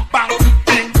 Bang,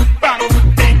 ding, bang,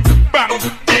 ding, bang,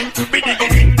 ding, biddy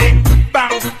ding, ding,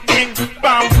 bang, ding,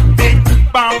 bang, ding,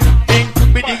 bang, ding,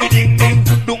 biddy ding, ding,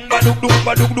 dung ba dung dung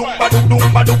ba dung dung ba dung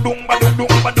dung ba dung dung ba dung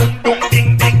dung ba dung dung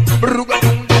ding ding, ruga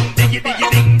dung dung diggy diggy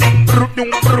ding ding, dung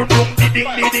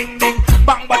ding ding ding,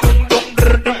 bang ba dung dung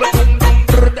dung ba dung dung,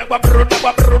 da ba dung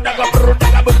ba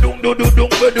dung dung dung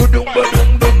ba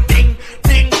dung dung ding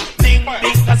ding ding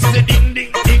ding, that's the ding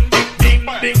ding ding ding ding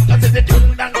ding, that's the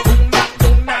dung dang dung dang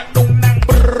dung dang dung dang,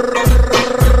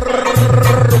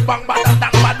 bang ba dang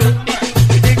dang ba dung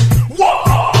ding ding. Whoa!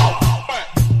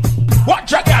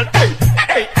 Watch your girl, hey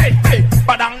hey hey hey,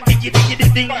 ba dang diggy diggy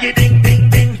ding ding ding ding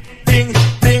ding ding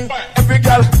ding. Every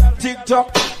girl tick tock,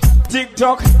 tick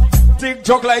tock, tick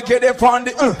tock like get it on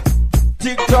the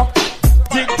tick tock,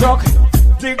 tick tock,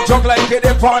 tick tock like get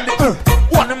it on the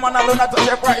one man alone at the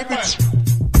right bitch.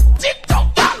 Tick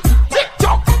tock, tick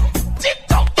tock, tick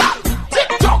tock,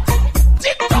 tick tock,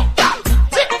 tick tock,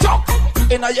 tick tock.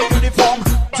 In a your uniform,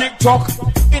 tick tock.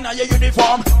 In a your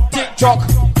uniform, tick tock.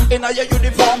 In a your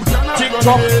uniform, tick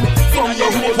tock. In a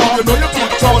your uniform, you know you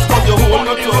tick tock. Cause you hold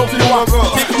not up, you want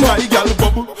tick tock. Gal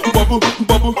bubble, bubble,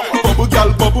 bubble, bubble, gal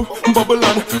bubble, bubble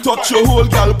and touch your whole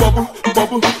gal bubble,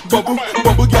 bubble, bubble,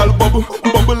 bubble, gal bubble,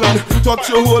 bubble and touch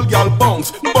your whole gal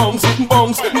bounce, bounce,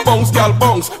 bounce, bounce, gal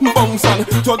bounce, bounce and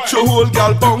touch your whole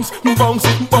gal bounce, bounce,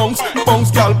 bounce,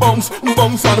 bounce, gal bounce,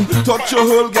 bounce and touch your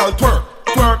whole gal twerk,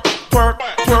 twerk, twerk,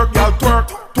 twerk, gal twerk,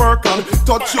 twerk and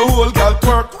touch your whole gal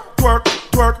twerk, twerk,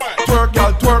 twerk, twerk,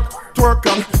 gal twerk, twerk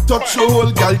and touch your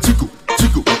whole gal jiggle,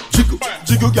 jiggle, jiggle,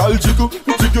 jiggle, gal jiggle,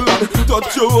 jiggle and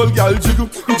touch your whole gal jiggle,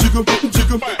 jiggle,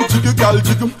 jiggle, jiggle, gal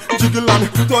jiggle, jiggle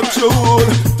and touch your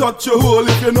hole.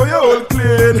 If you know your hole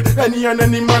clean,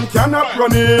 any man cannot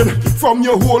run in. From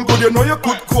your hole good, you know you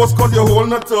could coast, cause your hole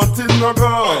not dirty no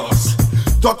gas.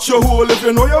 Touch your hole if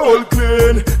you know your hole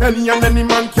clean. Any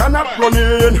man cannot run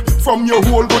in. From your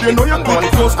hole good, you know you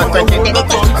could coast, cause your hole not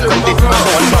dirty no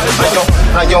gas.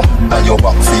 Ayo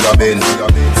back for your bend,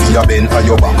 for your bend,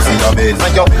 ayo back for your bend.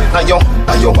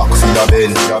 Ayo back for your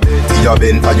bend, for your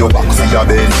bend, ayo back for your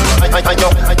bend.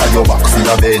 Ayo back for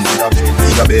your bend,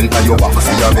 for your bend, ayo back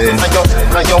for your bend.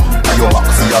 Ayo back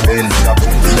for your bend,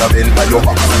 for your bend, ayo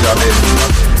back for your bend.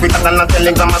 Quicker than a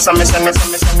telegram, as I send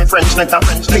me French letter.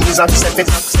 Please accept it,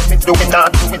 do it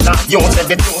that. You said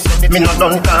it, me not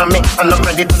done call me, and I'm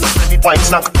ready. Wine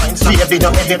snack, baby, you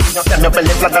edit. Tell me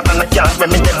belly flatter than a cat when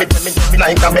me debit.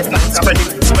 Like a bed, spread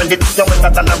it. You're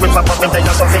wetter than a river, but me tell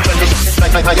you something trendy.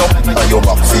 Ayo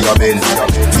back for your bend,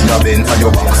 for your bend, ayo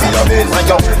back for your bend.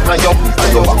 Ayo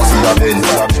back for your bend,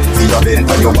 for your bend,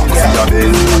 ayo back for your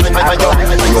bend. Ayo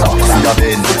back for your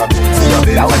bend, for your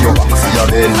bend, ayo back for your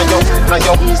bend. Ayo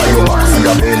back for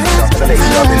your bend, for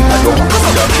your bend, ayo back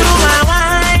for your bend.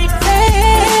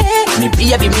 Me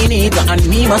baby me need and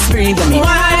me must bring me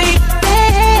wife.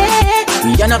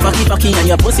 You're not packy and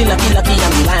your pussy lucky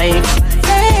and me life.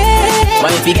 Why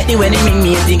if you get the wedding ring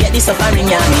me, if you get the suffering,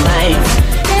 yeah me wife.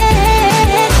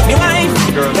 Me wife.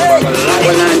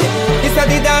 This a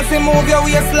the dancing move your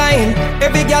waistline.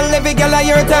 Every girl at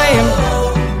your time.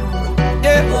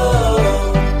 Yeah.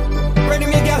 Ready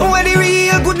me girl. When the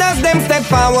real goodness them step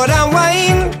forward and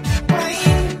whine.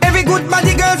 Every good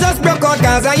body girl just broke out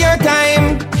cause of your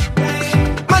time.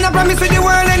 Man I promise you the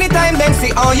world anytime them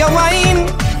see all your wine.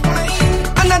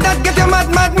 And None of that get you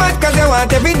mad, cause you want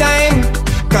every dime.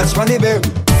 Catch money, baby.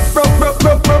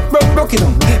 Broke it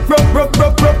down.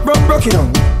 Broke it down.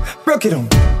 Broke it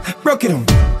down. Broke it down.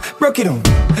 Broke it down.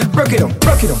 Broke it down.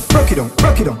 Broke it down.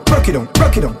 Broke it down. Broke it down. Broke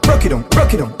it down. Broke it down.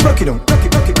 Broke it down. Broke it down. Broke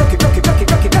it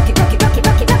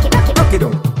down. Broke it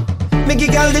down. Me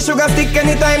give girl the sugar stick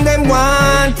anytime them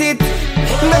want it.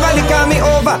 Never they call me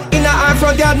over. In her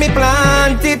front yard me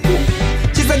plant it.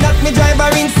 She said that me drive her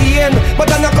insane,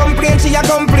 but I no complain, she a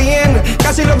complain.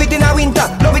 Cause she love it in a winter,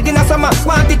 love it in a summer,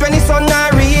 want it when the sun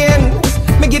a rain.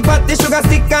 Me give her the sugar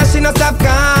stick and she no stop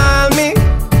call me.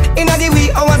 In the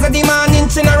wee hours of the morning,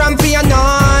 she no ramp fi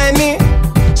annoy me.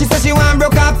 She said she want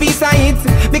broke a piece of it,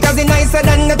 because it's nicer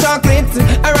than the chocolate.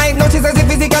 And right now she says she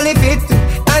physically fit,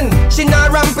 and she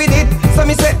not ramp with it. So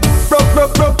me say, broke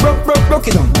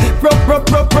it down.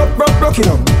 Broke it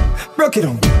down. Broke it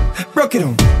down. Broke it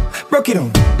down. Broke it down. Broke it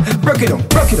down. Broke it down.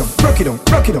 Broke it down.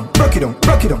 Broke it down. Broke it down.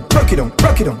 Broke it down. Broke it down.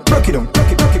 Broke it down. Broke it down.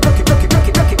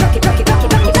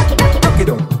 Broke it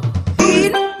down.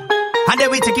 And then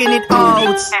we taking it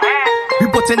out. We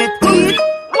putting it in.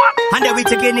 And then we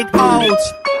taking it out.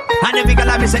 And then we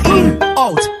gonna miss it in,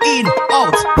 out, in,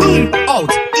 out, in,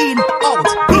 out, in, out,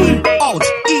 in, out,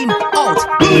 in, out,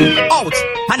 in, out.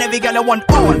 And then we gonna want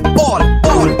all.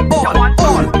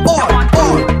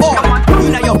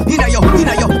 Inna yo.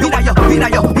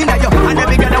 And then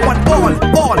we gonna want all.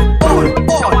 Inna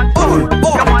yo.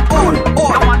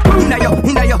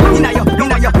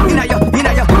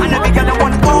 And then we gonna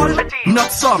want all,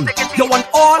 not some. You want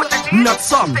all, not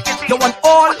some. You want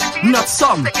all, not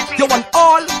some. You want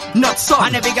all, not some.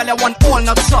 And every girl you want all,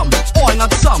 not some. All,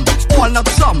 not some. All, not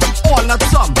some. All, not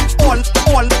some.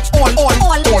 All.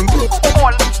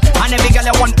 And every girl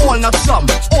you want all, not some.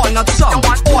 All, not some.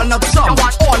 All, not some.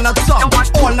 All, not some.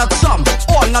 All, not some.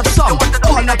 All, not some.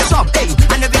 All, not some. Hey,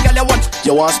 and every girl you want.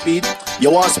 You want speed?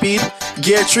 You want speed?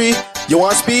 Gear 3. You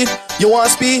want speed? You want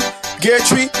speed? Gear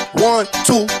 3. 1,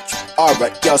 2, 3.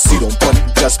 Alright, y'all see them punt,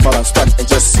 just balance punt, and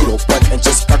just see them punt, and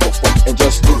just back up punt, and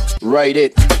just ride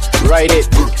it. Alright,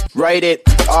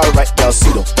 y'all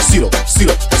see them,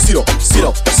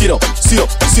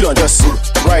 just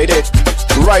ride it.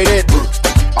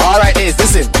 Alright,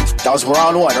 listen, that was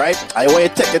round 1, right? I want you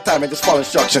to take your time and just follow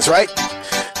instructions, right?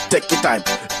 Take your time,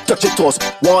 touch your toes,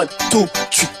 1, 2,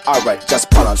 3. Alright, just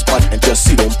balance punt, and just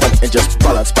see them punt, and just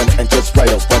balance punt, and just ride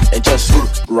up punt, and just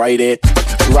ride it.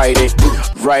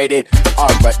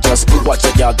 Alright, just watch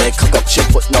a girl then cock up she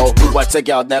foot now. Watch a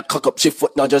girl then cock up she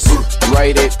foot now. Just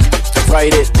ride it.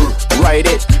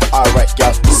 Alright,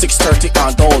 girl, 6:30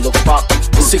 and don't look back.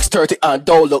 6:30 and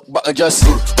don't look back. And just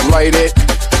ride it.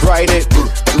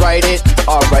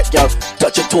 Alright, girl,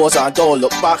 touch your toes and don't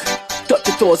look back. Touch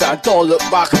your toes and don't look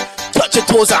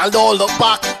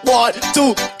back. 1,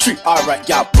 2, 3. Alright,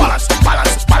 girl, balance.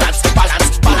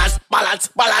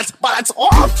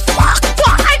 Oh, fuck,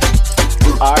 boy.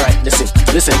 Alright, listen,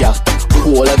 y'all.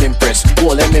 Hold them impress.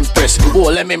 Hold on.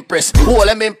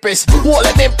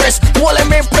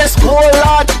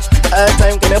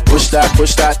 Time can you push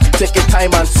that. Take your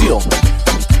time and sit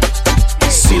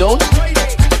down.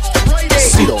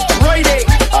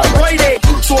 Alright.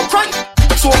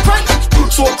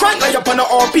 So crank, lay up on the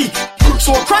RP.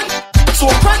 So crank,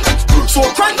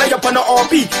 lay up on the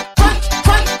RP.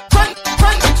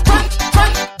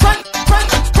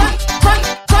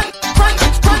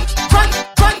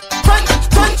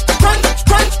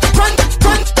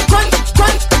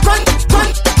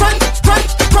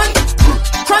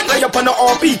 Up on the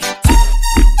RP.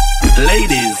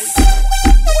 Ladies,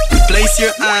 place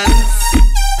your hands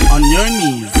on your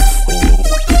knees.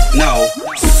 Now,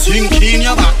 sink in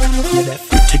your back.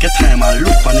 Take your time and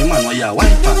look on the man while you're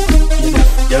white back.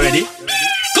 You ready?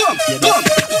 Come.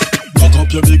 Cock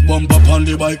up your big bumper on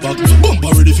the bike back.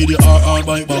 Bumper ready for the RR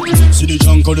bike back. See the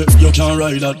junk of it, you can't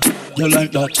ride that. You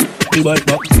like that, the bike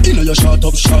back. You know you shot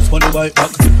up shots on the bike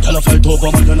back. Tell a fight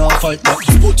over man, you not fight back.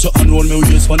 Put your hand round me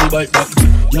waist on the bike back.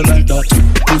 You like that,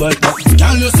 the bike back.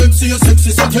 Girl, you sexy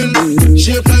settle.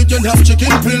 Shape like you have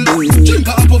chicken pill. Drink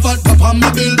a apple fat pop on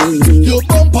me bill. You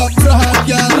bump up hard,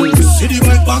 girl. See the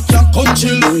bike back, you come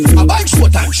chill. A bike show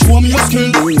time, show me your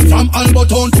skill. From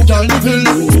Alberton to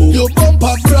Galneville. You bump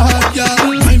up hard,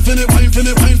 girl. Time for me, girl.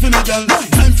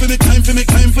 Time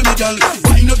for me, girl.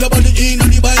 Wind up your body in on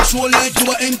the bike show like you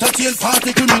a entertain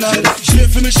party criminal. Shake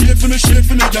for me,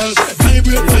 girl.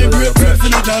 Vibrate for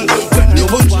me, girl. When you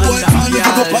want boy, and you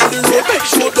go up on the road, make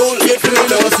sure don't let me.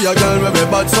 Never see a girl with a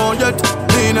bad song yet.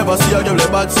 Me never see a girl with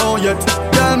a bad song yet.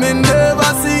 Girl, me never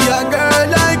see a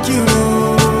girl like you.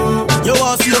 You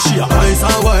want to see she a ice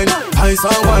and wine.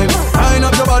 Wind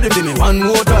up your body for me one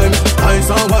more time. ice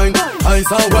and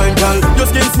wine, girl. Your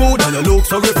skin smooth and your look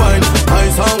so refined.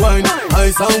 Ice and wine,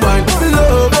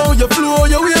 love how you flow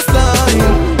your waistline.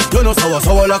 You know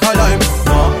sour like a lime.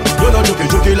 You know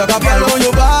juky like a pine. Girl, on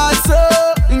your bad so,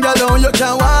 girl, on you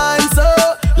can wine so.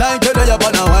 Like you know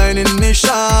upon a whining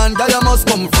mission. Girl, you must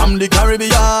come from the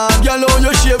Caribbean. Girl, on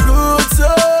you shape good so.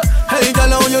 Hey,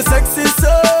 girl, on you sexy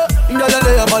so. Girl, you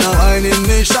lay upon a whining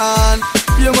mission.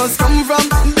 You must come from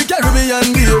the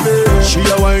Caribbean, baby. She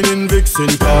a whining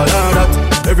vixen, call her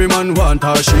that. Every man want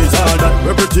her, she's all that.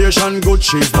 Reputation good,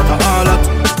 she's not a harlot.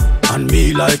 And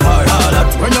me like her harlot.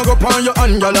 When you go on your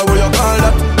hand, girl, where you call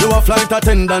that? You a flight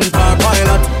attendant or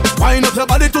pilot. Wind up your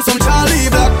body to some Charlie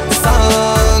Black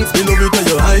songs. Me love it when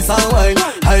you ice and wine.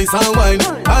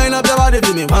 Wind up your body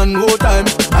for me one more time.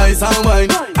 Ice and wine,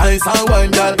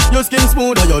 girl. Your skin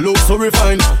smooth and your look so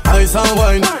refined. Ice and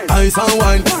wine.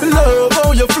 Love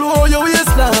how you flow your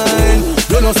waistline.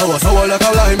 You know sour like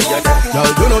a lime.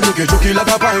 Girl, you know juky like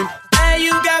a pine. Hey,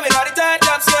 you got me all the tight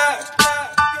up, sir.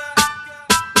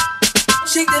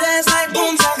 Shake that ass like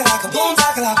boom shakalaka, boom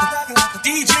shakalaka.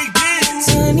 DJ Biz.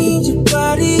 I need your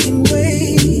body in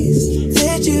ways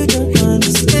that you don't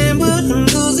understand, but I'm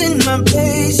losing my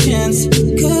patience.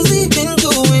 'Cause we've been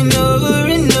going over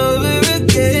and over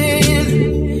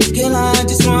again. Girl, I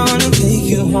just wanna take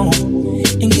you home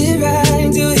and get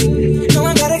right to it. No,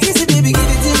 I gotta kiss it, baby, give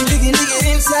it to me, dig it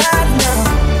inside now.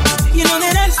 You know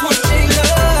that I just wanna take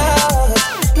love.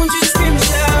 Want you to scream and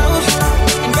shout,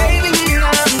 and baby,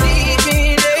 I'm deep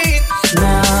in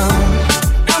now.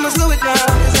 I'ma slow it down,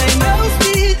 'cause ain't no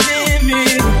speed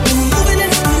limit. When we're moving in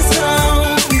the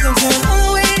zone, we gon' turn all the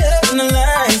way up and the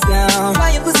lights down. Why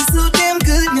your pussy so damn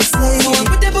good in the slave? So I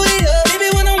put that booty up, baby,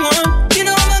 when I want. You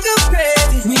know I'ma go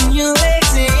crazy when your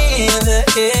legs in the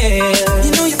air.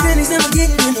 You know your feelings never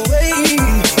getting in the way.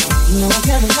 You know I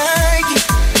kinda like it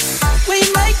when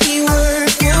you make me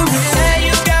work your way. Hey,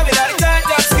 you got me like a tight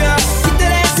top scar. Get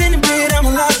that ass in the bed,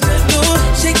 I'ma lock the door.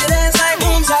 Shake that ass like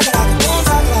boom shakalaka, boom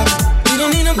shakalaka. You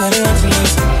don't need nobody else in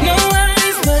this. No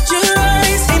eyes but your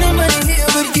eyes. Ain't nobody here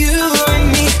but you and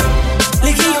me.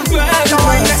 Licking your pride. I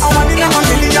want it in a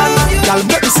million. Girl,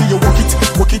 let me see you walk it.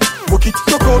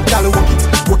 Look out, girl, walk it.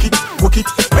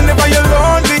 Whenever you're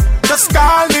lonely, just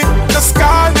call me,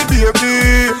 baby.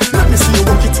 Let me see you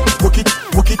walk it.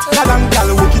 Girl, and girl,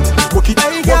 walk it,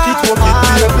 baby.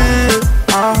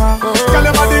 Girl,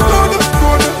 your body good,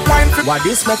 wine. What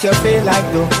this make you feel like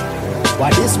though?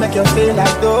 What this make you feel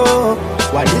like though?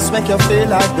 What this make you feel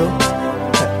like though?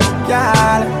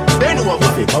 Girl, they know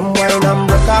what we come wine and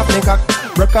broke off me cock.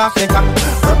 Broke off me cock.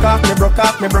 If you broke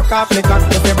off me cock.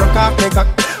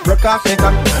 Broke off me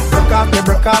cock.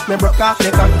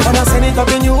 And I send it up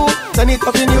in you. Up in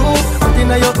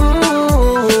your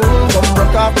come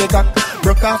broke off me cock.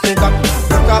 Broke off me cock,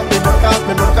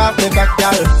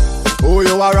 girl. Who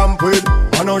you a ramp with?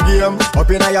 On no game. Up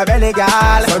in your belly,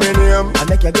 girl. Say me name. I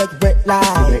make you get wet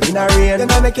like in a rain.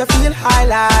 Then I make you feel high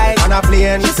like on a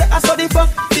plane. She say I saw the fuck,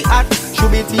 the act.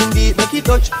 Should be team deep, make it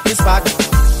touch the spot.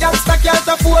 Youngster can't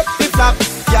afford the flap.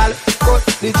 Girl, cut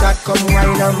the chat, come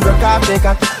wine and broke off me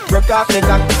cock. Broke off me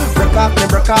cock. If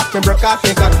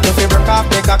you broke off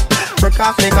me cock. Broke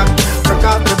off me cock.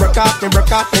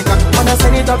 And I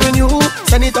send it up in you.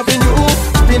 Up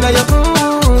in your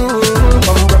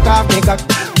come broke off me cock.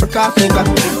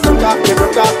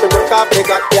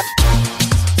 Yeah.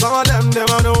 Some of them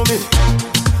don't know me.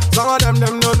 Some of them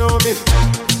don't know me.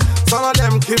 Some of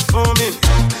them keep for me.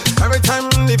 Every time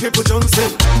the people jump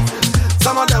in.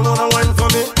 Some of them wanna wine for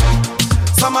me.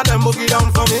 Some of them boogie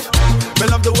down for me. Me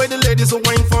love the way the ladies will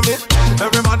wine for me.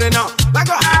 Everybody now, like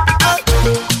a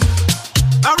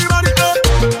everybody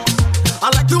I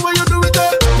like the way you do it.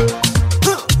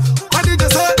 What did you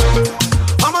say?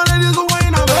 All my ladies will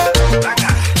wine on me.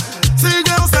 See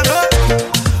girls stand up.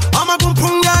 I'm a boom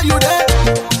boom guy, you there?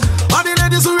 All the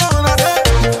ladies who run out there.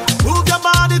 Move your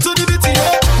body to the beat,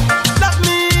 yeah. Love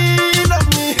me,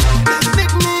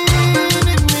 nick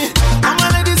me. All my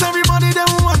ladies, everybody them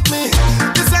want me.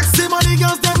 The sexy money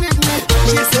girls them need me.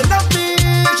 She said love me,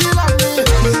 she love me.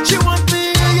 She want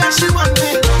me,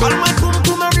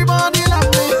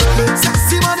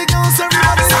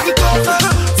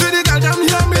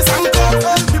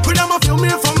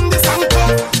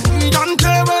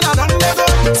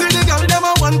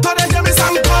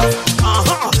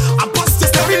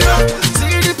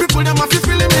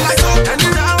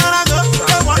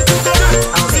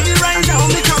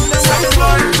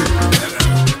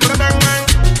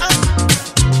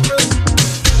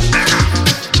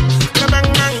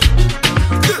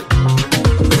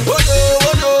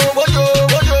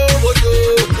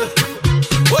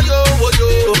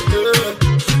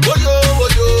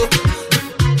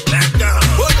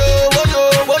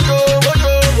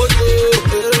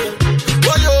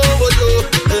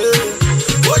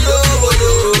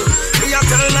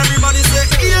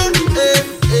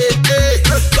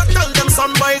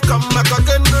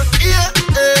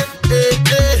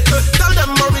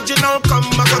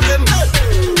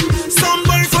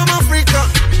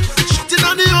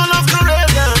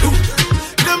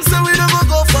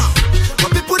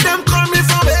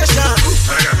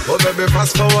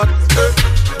 forward,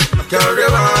 can't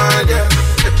rewind, yeah.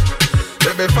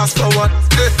 Baby, fast forward,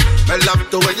 I love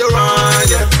the way you run,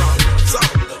 yeah. So,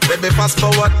 baby, fast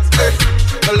forward,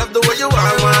 I love the way you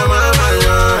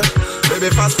run. Baby,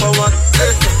 fast forward,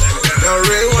 can't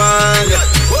rewind, yeah.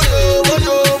 Woyo,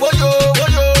 woyo, woyo,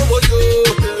 woyo, woyo,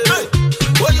 hey.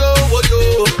 Woyo, woyo,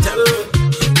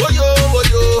 woyo,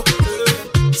 woyo,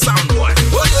 sound boy.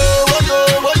 Woyo, woyo,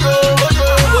 woyo, woyo,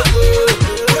 woyo,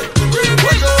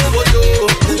 woyo, woyo, woyo,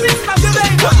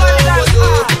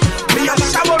 me a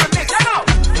shower a bit, you know.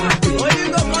 When you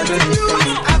go continue,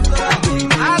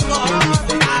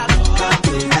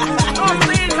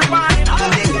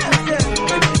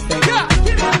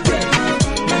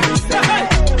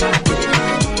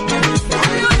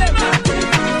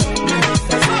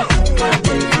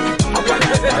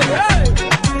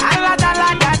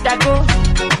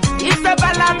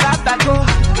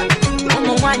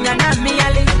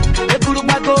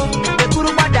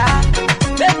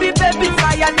 baby,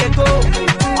 fire they go.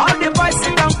 All the boys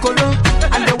sit down colo,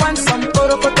 and they want some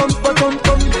toro potom potom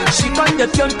tom. She got the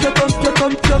pion pion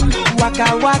pion pion. Waka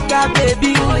waka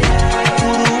baby, ooh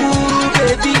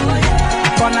baby,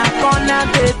 corner corner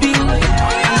baby.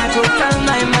 And I go tell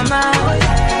my mama,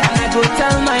 and I go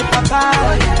tell my papa,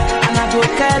 and I go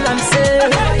tell them say,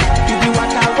 you be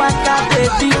waka waka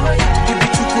baby, you be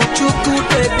chuku chuku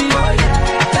baby,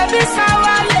 baby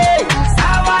sawale,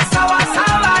 sawa sawa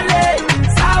sawale.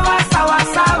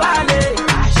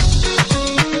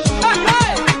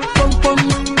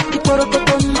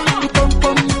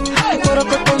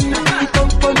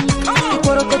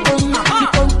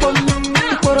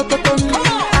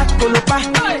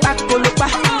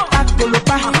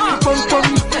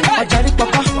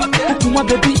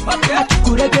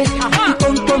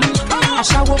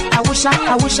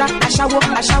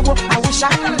 I wish I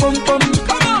boom boom boom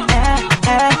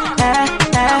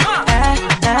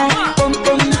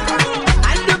boom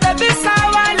and the baby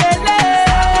sawa lele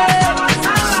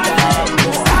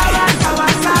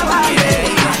sawa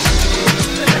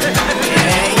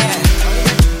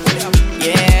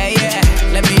yeah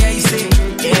let me hear you say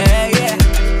yeah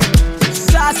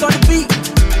stars on the beat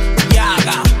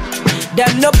yaga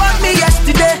them no bought me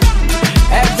yesterday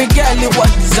every girl you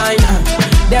want designer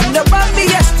them no bought me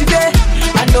yesterday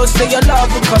I know say your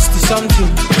love will cost you something.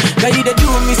 Now you they do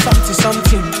me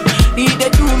something. You they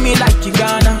do me like you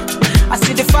gonna. I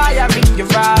see the fire in your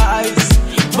eyes,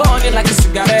 burning like a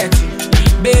cigarette.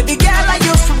 Baby girl, are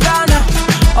you from Ghana?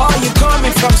 Or you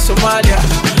coming from Somalia?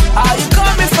 Are you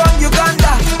coming from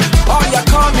Uganda? Or you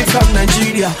coming from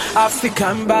Nigeria?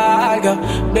 African bagger.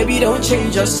 Baby, don't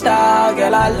change your style,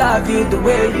 girl. I love you the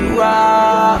way you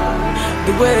are,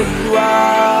 the way you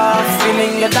are.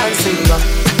 Feeling your dancing, girl.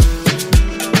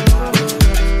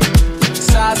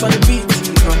 Stars on the beat,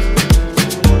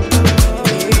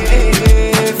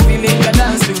 yeah, feeling your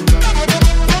dancing,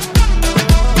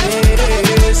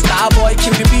 yeah, star boy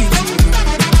kill the beat,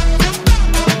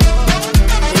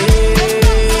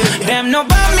 yeah. Them no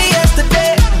bought me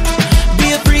yesterday,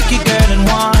 be a freaky girl and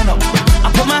one up.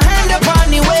 I put my hand upon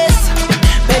the waist,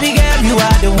 baby girl you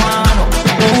are the one up.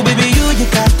 Oh baby you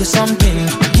got the something,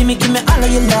 give me all of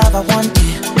your love I want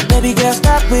it. Baby girl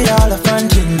stop with all the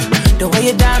fronting. The way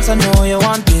you dance, I know you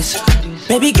want this.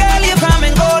 Baby girl, you from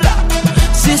Angola,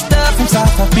 sister from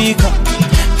South Africa.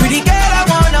 Pretty girl, I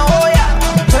wanna hold ya.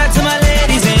 Talk to my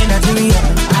ladies in Nigeria.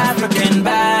 African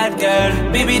bad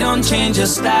girl, baby don't change your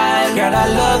style. Girl, I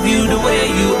love you the way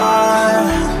you are,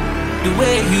 the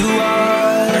way you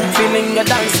are. Feeling your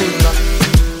dancing,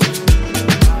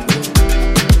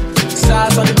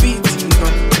 stars on the beat,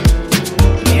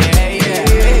 yeah,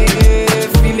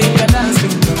 feeling your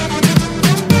dancing.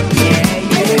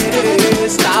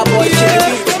 Starboy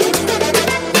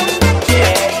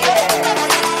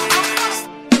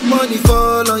Money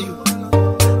fall on you,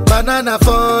 banana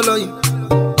fall on you,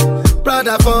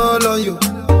 Prada fall on you,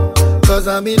 cause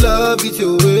I'm in love with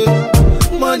you.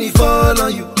 Money fall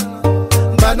on you,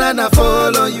 banana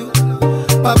fall on you,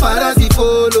 paparazzi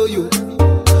follow you,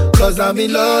 cause I'm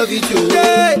in love with you.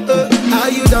 Are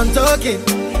you done talking?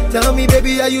 Tell me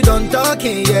baby, are you done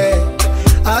talking? Yeah.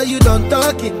 Are you done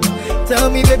talking? Tell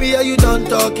me baby, are you done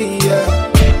talking? Yeah.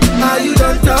 Are you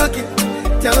done talking?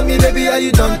 Tell me baby, are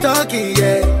you done talking?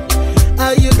 Yeah.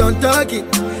 Are you done talking?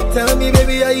 Tell me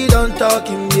baby, are you done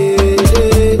talking?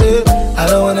 Yeah. I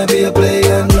don't wanna be a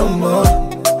player no more.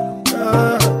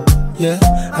 Yeah.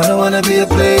 I don't wanna be a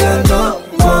player no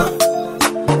more.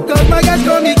 Cause my guys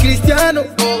call me Cristiano,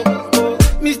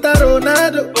 Mr.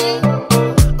 Ronaldo,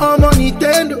 I'm on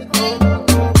Nintendo.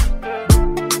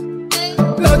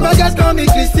 My guys call me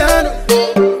Cristiano,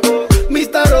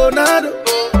 Mr. Ronaldo,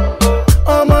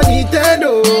 I'm on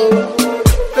Nintendo.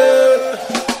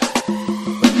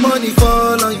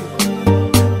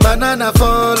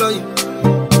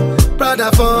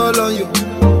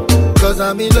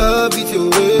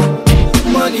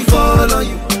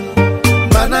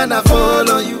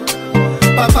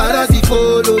 far as he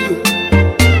follow you.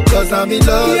 Cause I'm in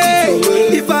love with you.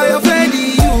 If I offend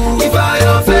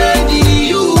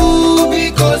you,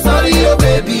 because sorry, oh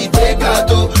baby, take out.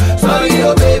 Sorry,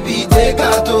 oh baby, take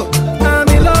out. I'm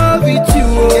in love with you.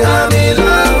 I'm in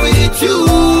love with you.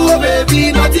 Oh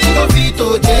baby, nothing of it to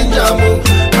change.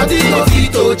 Nothing of it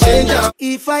to change.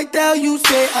 If I tell you,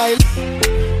 say I.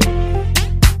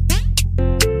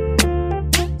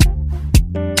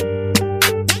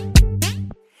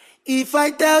 If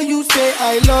I tell you, say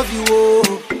I love you,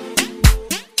 oh.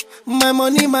 My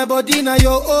money, my body, now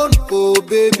your own, oh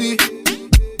baby.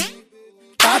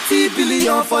 30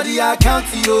 billion for the account,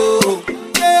 yo.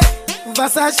 Yeah.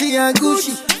 Versace and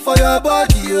Gucci for your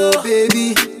body, oh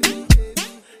baby.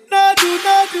 No do,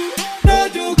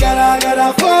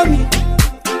 gotta for me.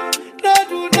 No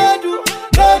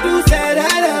do, say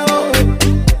that, oh.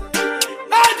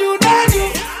 No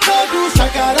do,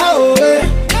 shakara, oh, eh.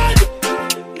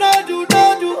 No do,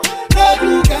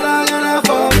 gotta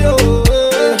for me, oh,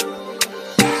 eh.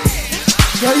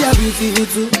 Girl, you're beautiful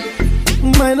too.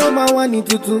 My number one in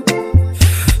tutu.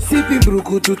 Sipping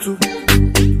bruku tutu.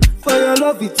 For your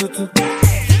love it tutu.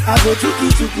 I go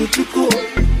chuku.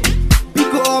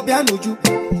 Biko obianuju.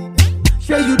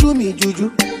 Sure you do me juju.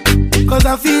 Cause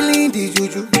I'm feeling the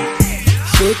juju.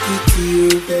 Shake it to you.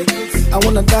 I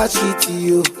wanna dash it to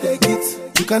you. Take it.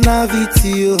 You can have it to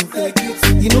you. Take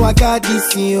it. You know I got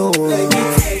this in you.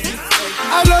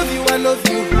 I love you.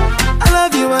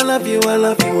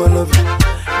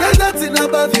 There's nothing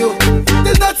above you.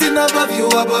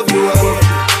 Above you.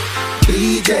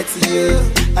 Reject you.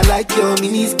 I like your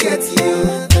mini skirt, you.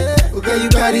 Okay, you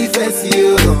got it fancy,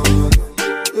 you.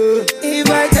 If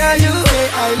I tell you, hey,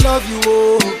 I love you,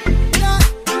 oh.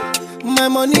 My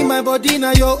money, my body,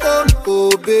 now your own,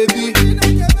 oh baby.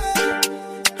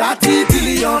 30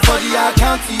 billion for the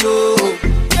account, yo.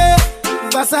 Yeah.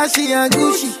 Versace and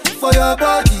Gucci for your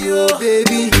body, oh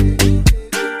baby.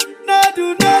 No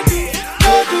do,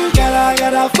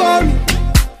 gotta for me.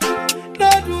 No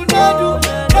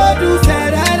do, say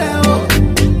that, oh.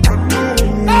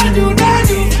 No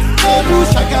do,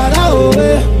 shakara, oh,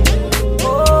 eh.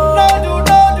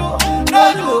 No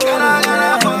do, gotta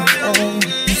for me.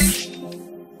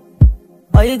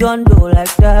 Why you gon' do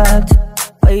like that?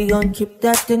 Why you gon' keep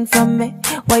that thing from me?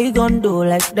 Why you gon' do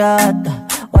like that?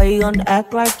 Why you gon'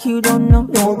 act like you don't know?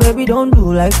 No, baby, don't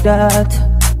do like that.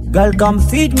 Girl, come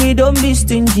feed me, don't be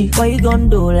stingy. Why you gon'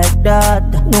 do like that?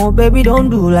 No, baby, don't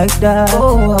do like that.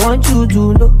 Oh, I want you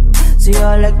to know. See,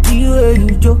 I like the way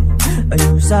you do. And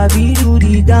you sabi do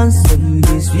the dance. So you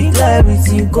just speak like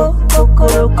everything. Go,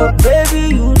 baby,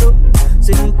 you know.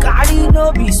 So you carry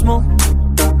no be small.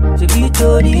 So you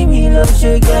told me love,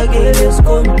 shake, I get this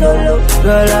control.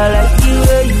 Girl, I like the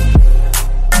way you.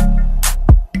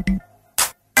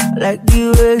 I like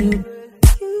the way you.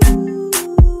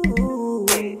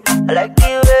 I like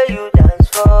the way you dance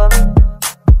for me.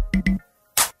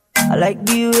 I like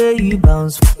the way you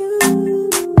bounce for you.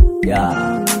 Yeah. I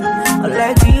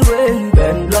like the way you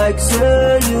bend like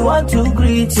say you want to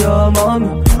greet your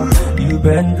mommy. You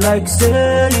bend like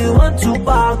say you want to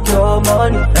park your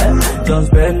money.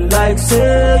 Just bend like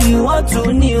say you want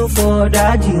to kneel for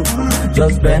daddy.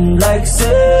 Just bend like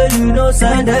say you don't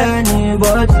send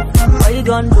anybody. Why you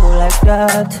gon' do like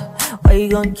that? Why you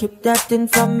gon' keep that thing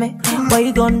from me? Why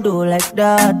you gon' do like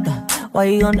that? Why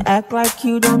you gon' act like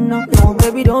you don't know? No,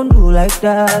 baby, don't do like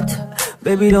that.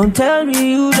 Baby, don't tell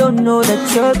me you don't know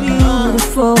that you're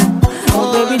beautiful.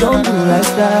 Oh, baby, don't do like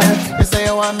that. You say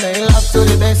you want me love to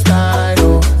the best time,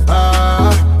 oh,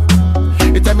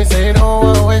 you tell me say you don't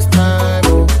want to waste time,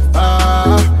 oh,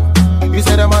 you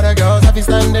say them other girls have to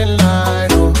stand in line,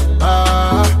 oh,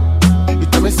 you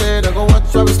tell me say they go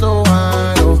watch how we slow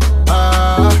wine,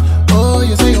 oh,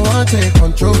 you say you want to take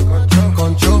control.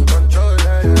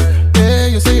 Yeah,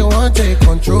 you say you want to take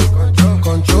control.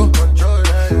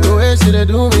 The way she they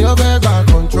do me, you beg back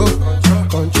control.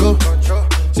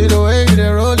 See the way you they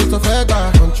roll it, to beg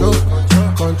back control.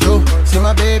 See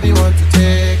my baby want to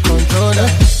take control.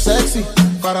 Sexy,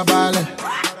 for a ballet.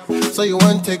 So you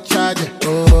want to take charge,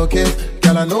 okay?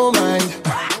 Girl, I know mind.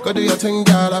 Go do your thing,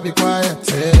 girl, I'll be quiet.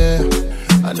 Yeah,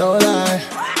 I don't lie.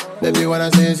 Baby, when I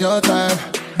say it's your time,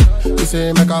 you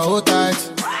say make her hold tight.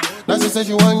 Now she says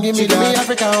she want give me that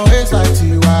African waist like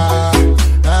Tiwa.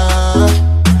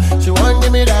 She want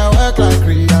give me that work like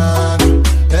Rihanna.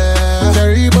 Yeah,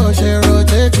 Cherry Bush, she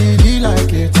rotate TV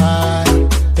like a tie.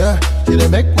 Yeah, she dey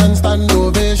make man stand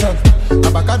ovation.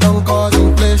 Abaka don't cause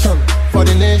inflation for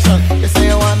the nation. They say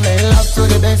you want me love to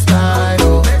the best time.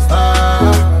 Oh,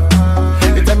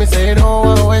 you tell me say you don't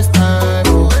want to waste time.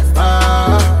 Oh,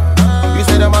 you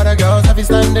say them other girls have to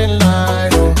stand in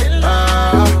line. Oh,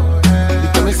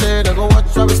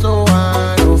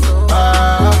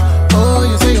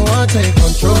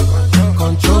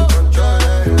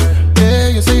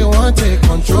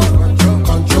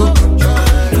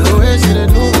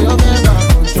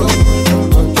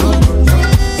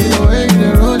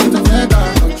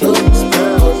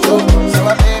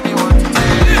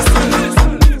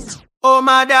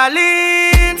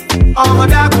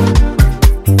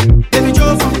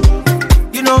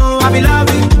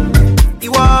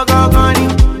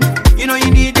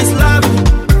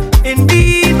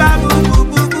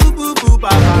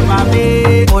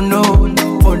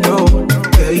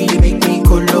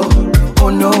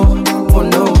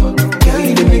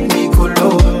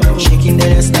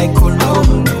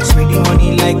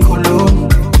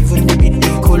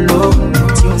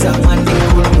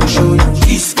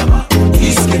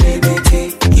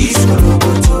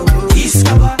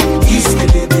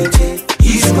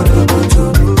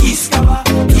 Iskoloboto, Iskaba,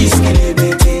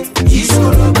 Iskelebete,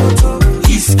 Iskoloboto,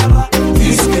 Iskaba,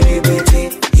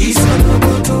 Iskelebete,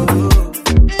 Iskoloboto.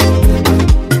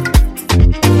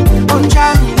 On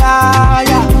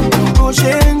Jamilaya, go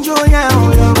change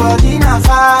your body na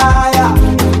fire.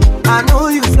 I know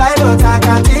you fly, but I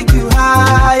can take you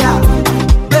higher.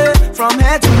 From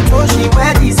head to toe, she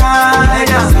wear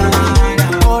designer.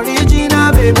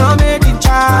 Original, babe, not made in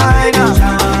China.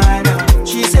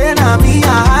 She say na me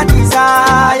I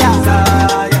desire.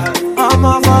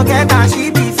 I'ma forget that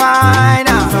she be fine.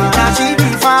 That she be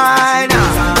fine.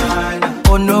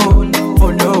 Oh no,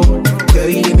 girl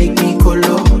you dey make me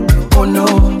colo. Oh no,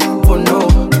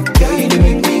 girl you dey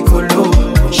make me colo.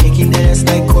 Shaking the ass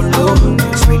like colo,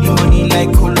 spreading money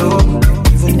like colo.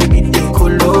 Even the beat they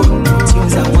colo.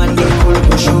 Things I want they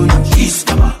colo show you.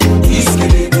 Iskaba,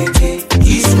 iskelebete,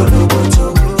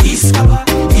 iskoloboto, iskaba,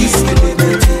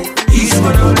 iskelebete,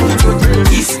 iskoloboto,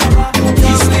 iskaba,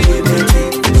 iskelebete,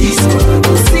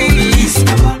 iskoloboto,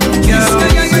 iskaba,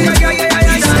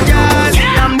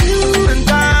 I'm moving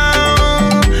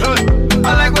down. I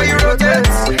like where you rotate,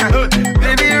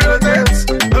 baby rotate.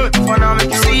 For now make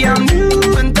you see I'm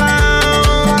moving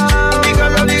down.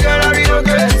 Because of the girl I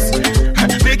relocate,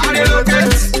 make you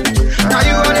relocate. Now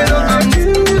you want it, I'm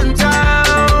moving down.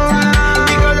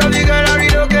 Because of the girl I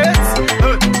relocate,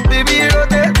 baby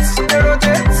rotate.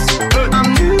 I'm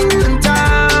moving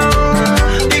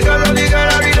down. Because of the girl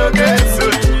I relocate,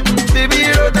 baby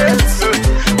rotate.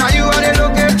 Now you want it,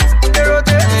 rotate.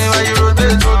 Why you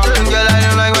rotate? Girl, I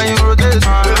don't like when you rotate.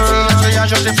 See, I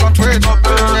just front weight.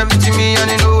 Everything me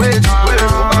and in the weight.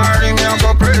 Party me and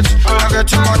corporate. I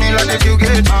get your money like if you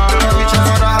get. Love each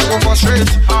other, I go for straight.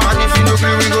 And if you no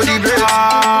clear, we go debate.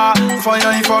 For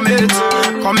your informate,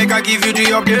 come make I give you the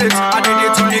update. I did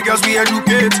it to niggas we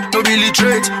educate. No be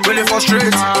literate, really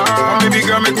frustrate. Come baby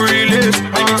girl, make we relate.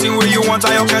 Anything where you want,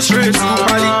 I orchestrate. Blue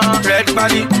body, red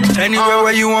body. Anywhere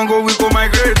where you want go, we go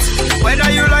migrate.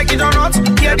 Whether you like it or not,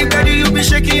 yeah, the belly you be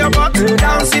shaking your butt.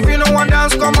 Dance if you no one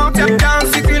dance, come out.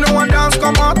 Dance if you no one dance,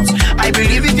 come out. I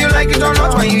believe if you like it or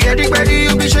not, when you hear the belly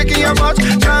you be shaking your butt.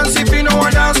 Dance if you no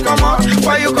one dance, come out.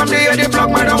 Why you come there, they block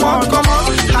my don't want, come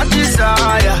out. Hot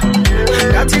desire,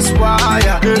 that is why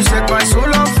you set my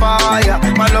soul on fire.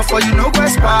 My love for you no go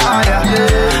expire.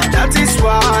 That is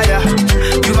why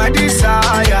you my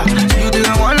desire. You the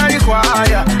one I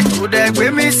require. So they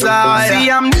with me side. See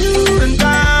I'm moving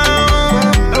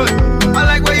down. I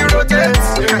like where you rotate,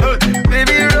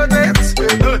 baby rotate.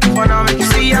 For now make you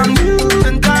see I'm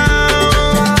moving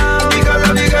down. Because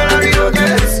of the girl I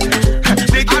relocate,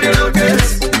 make you relocate.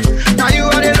 Now you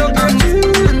are the look I'm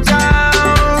moving down.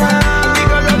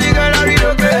 Because of the girl I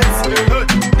relocate,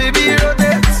 baby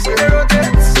rotate.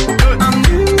 I'm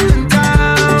moving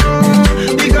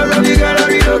down. Because of the girl I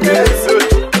relocate,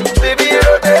 baby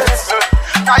rotate.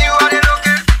 Now you are the look.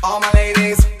 All my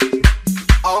ladies.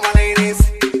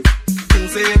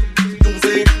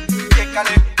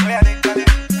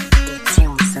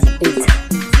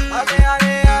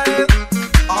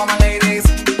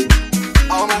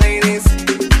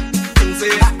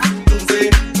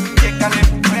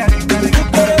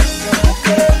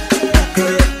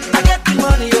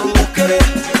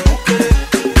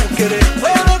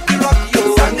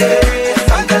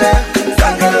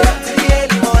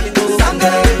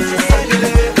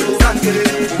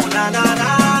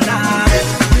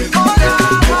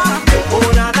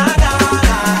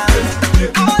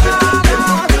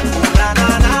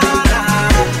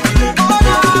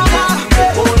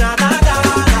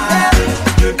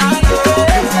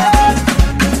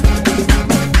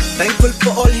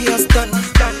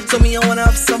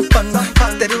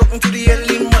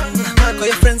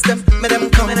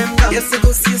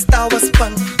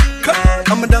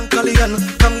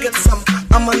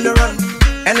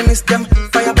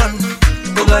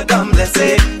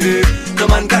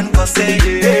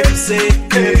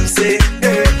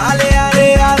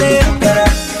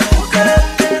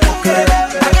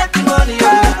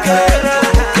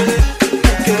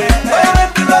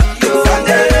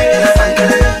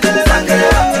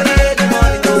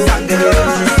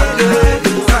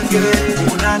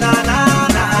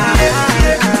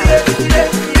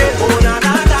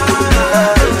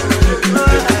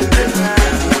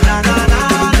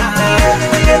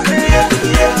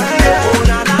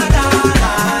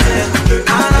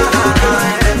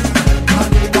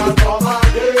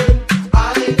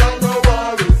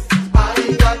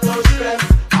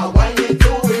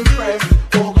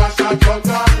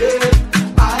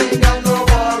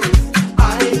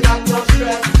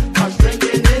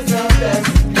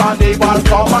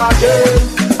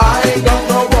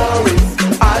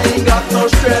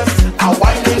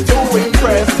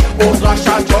 crash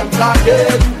and jump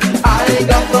again. I ain't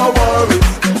got no worries,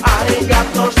 I ain't got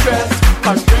no stress,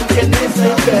 'cause drinking is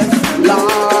the best.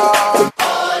 Lord.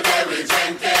 All day we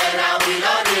drinking and we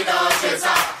don't need no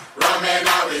chaser. Rum in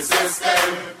our system,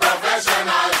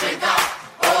 professional drinker.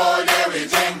 All day we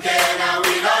drinking and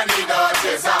we don't need no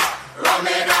chaser. Rum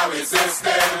in our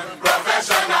system,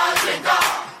 professional drinker.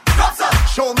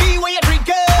 Show me where you're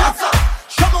drinking.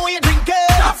 Show me where you're drinking.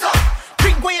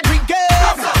 Drink where you're drinking.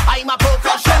 I'm a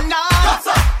professional.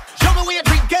 Show me where you're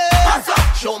drinking.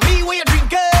 Show me where you're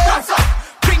drinking.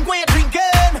 Drink where you're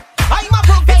drinking. I'm a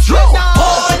professional.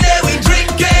 All day we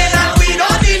drinking and we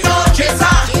don't need no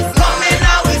chaser. Rum in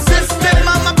our system,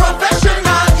 I'm a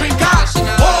professional drinker.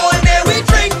 All day we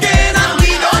drinking and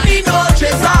we don't need no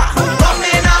chaser. Rum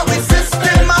in our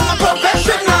system, I'm a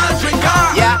professional drinker.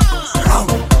 Yeah,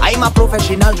 I'm a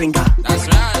professional drinker. That's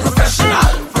right. Professional,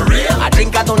 for real. I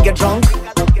drink, I don't get drunk.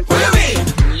 What do you mean?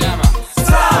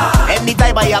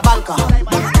 Anytime I have alcohol,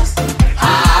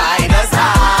 I just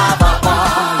have a ball.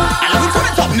 And let me turn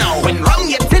it up now. When rum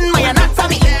gets in my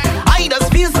anatomy, I just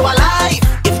feel so alive.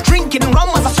 If drinking rum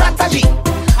was a strategy,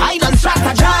 I don't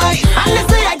strategize. And they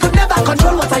say I could never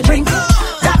control what I drink.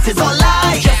 That is all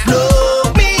lies. Just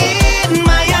look me in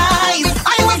my eyes.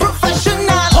 I'm a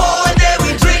professional. All day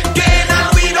we drinking and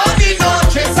we don't need no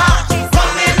chaser.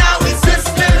 Rum in our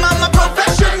system, I'm a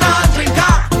professional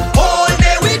drinker. All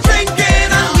day we drinking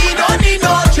and we don't need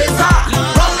no chaser.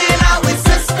 Rum in our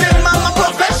system, I'm a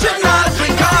professional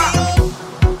drinker.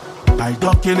 I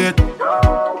ducking it,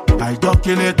 I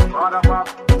ducking it,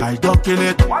 I ducking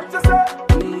it,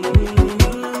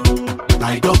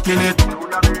 I ducking it,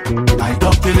 I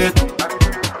ducking it.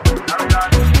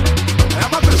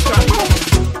 I'm a Christian.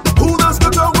 Who does go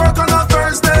to work on a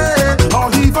Thursday or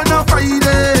even a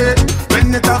Friday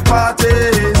when it have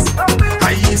parties?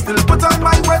 I still put on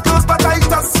my wet clothes, but I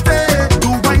just stay. Do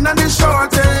wine and the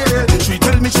shorty. She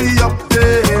tell me she up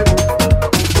there.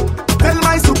 Tell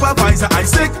my supervisor I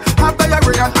sick, have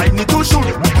diarrhea and I need to shoot.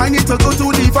 I need to go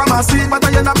to the pharmacy, but I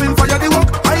end up in fire the walk.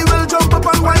 I will jump up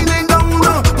and winding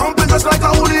down, pumping just like a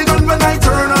hooligan when I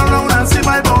turn around and see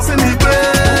my boss in the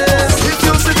place. If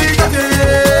you see me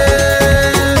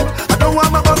again, I don't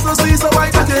want my boss to see, so I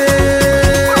take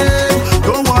it.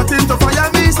 Don't want him to fire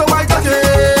me, so I take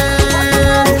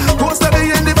it. Post me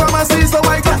in the pharmacy, so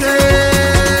I take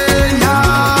it.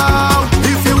 Now,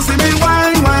 if you see me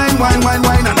wine,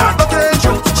 and I take it,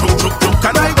 choke,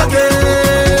 and I take it.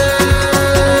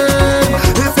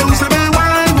 If you see me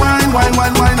wine,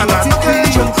 and I take it,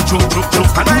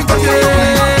 choke, and I take it.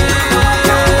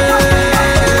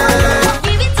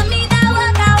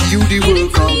 You the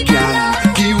workout, girl.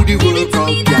 You the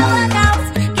workout, girl.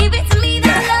 Give it to me,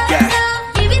 Yeah.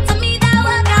 give it to me, that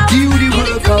workout. You the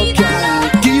workout, girl.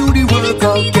 You the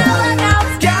workout, girl.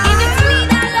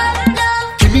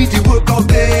 Give me the workout,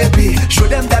 baby. Show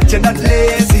them that you're not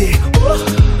lazy.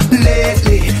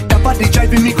 Lately, that body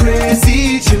driving me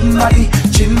crazy. Gym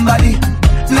body.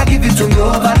 Now give it to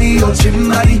nobody. Oh, gym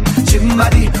body.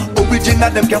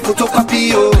 Original, them can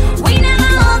photocopy, oh. We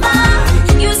never over.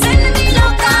 You sending me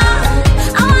loca.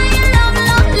 I want your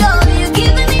love. You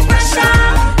giving me pressure.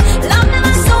 Love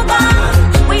never sober.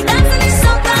 We dancing in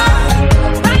soca.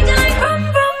 Riding like vroom,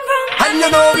 vroom, vroom. And you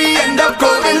know we end up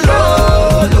going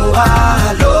low, lower,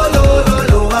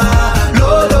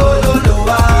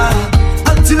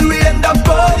 until we end up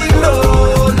going lower,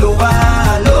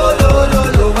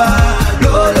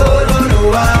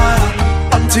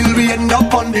 until we end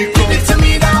up on the ground. Give it to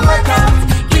me, that workout.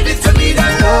 Give it to me,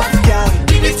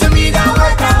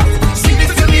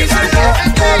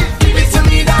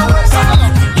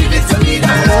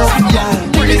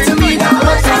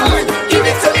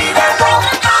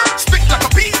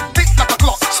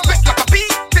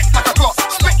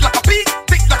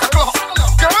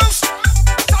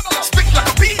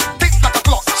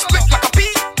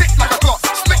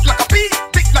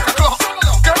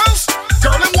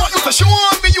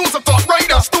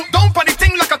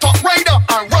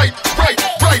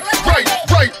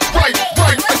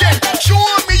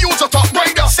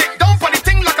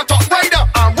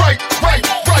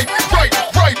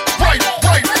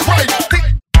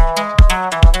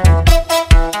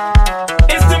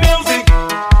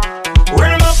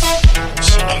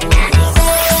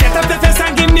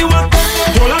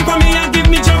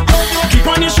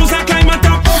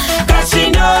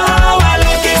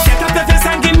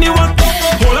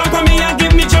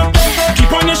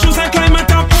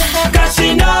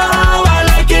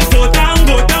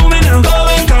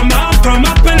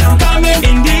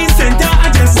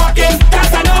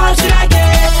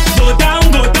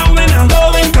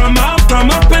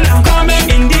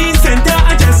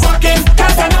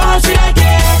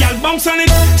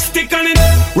 stick on it,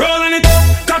 roll on it,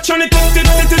 catch on it, tip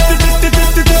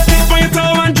on your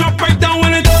toe and drop right down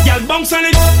on it. Y'all bounce on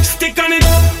it, stick on it,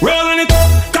 roll on it,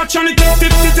 catch on it,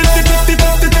 tip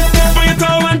on your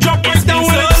toe and drop right down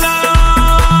on it.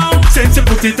 Since you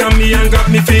put it on me and got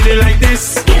me feeling like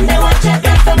this. Give me what you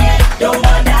got for me, don't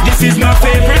bother. This is my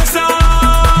favorite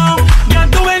song.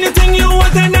 Can't do anything you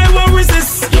want and I won't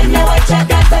resist. Give me what you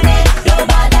got for me, don't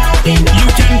bother. You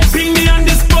can ping me on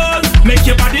this ball, make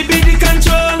your body be the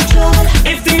control.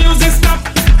 If the music stop,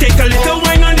 take a little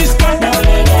wine on this spot.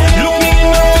 Look me in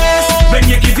my face when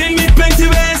you're giving me plenty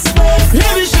ways.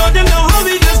 Let me show them now how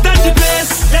we just start the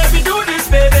place. Let me do this,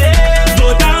 baby.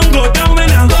 Go down when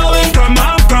I'm going. Come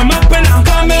up when I'm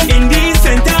coming. In the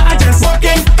center, I just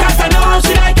walking. Cause I know how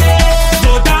she like it.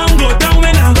 Go down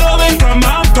when I'm going. Come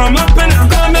up when I'm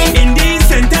coming. In the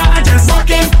center, I just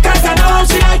walking. Cause I know how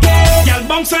she like it. Y'all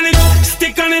bounce on it,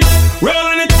 stick on it, roll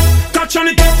on it, touch on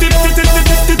it, tip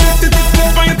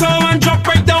on your toe and drop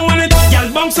right down on it. Y'all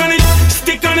bounce on it,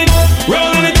 stick on it, roll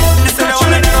on it, touch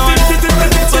on it, tip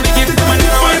on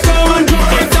your toe and drop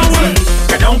right down on it.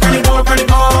 Get down on the board,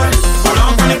 hold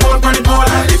on on the board,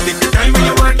 if the time when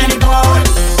you work any board,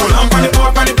 hold on on the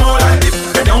board,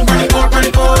 get down on the board,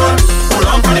 hold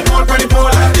on on the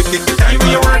board, if the time when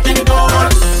you work any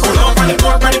board, hold on on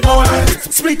the board,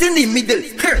 split in the middle.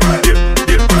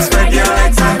 Spread your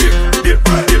legs and dip,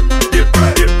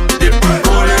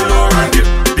 roll it low and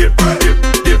dip,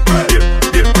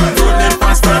 roll it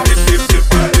faster, dip.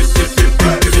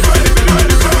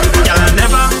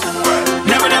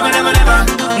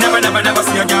 Y'all never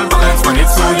see a girl balance when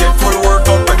it's so yet full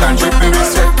workout, but can't trip in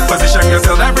respect. Position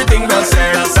yourself, everything well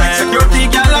said. Security,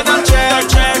 girl, I don't check.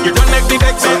 You don't make me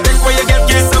vex, so take where you get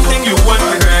something you want to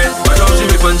regret. But how she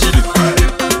whip and she dip,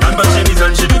 and but she needs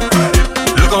and she dip.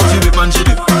 Look how she whip and she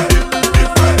dip.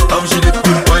 How she dip,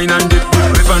 wine and dip,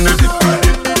 whip and dip.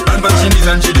 And but she needs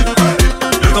and she dip.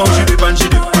 Look how she whip and she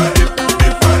dip.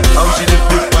 How she dip,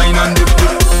 wine and dip.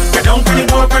 Get down on the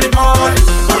board, hold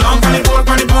on on the board,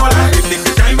 if the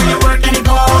time when you work in the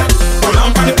board, hold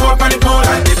on on the board, get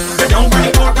down on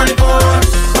the board,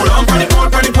 hold on on the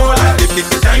board, if the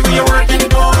time when you work in the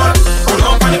board, hold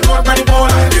on on the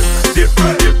board, dip,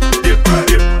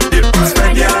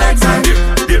 spread your legs and dip,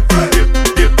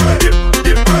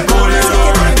 roll it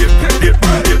low and dip,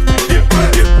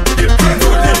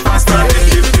 roll it faster,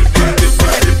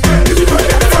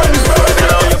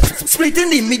 Split in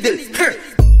the middle.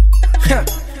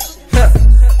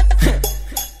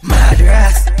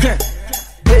 Madras.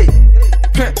 Hey.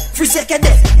 3 seconds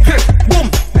there. Boom.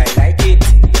 I like it.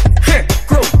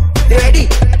 Crow. They ready?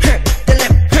 Tell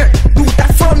them. Do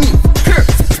that for me.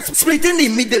 Split in the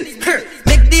middle.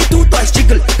 Make the two toys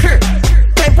jiggle.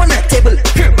 Climb on a table.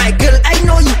 My girl, I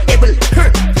know you able.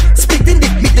 Split in the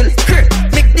middle.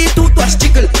 Make the two toys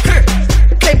jiggle.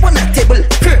 Climb on a table.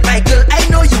 My girl, I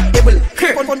know you able.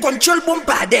 Control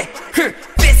bombade.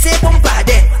 Face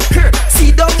bombade.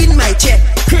 Sit down in my chair.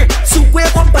 Sukwe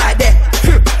bombade.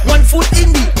 1 foot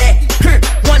in the air.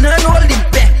 1 hand holding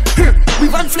back.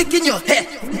 With 1 flick in your hair.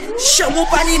 Shamu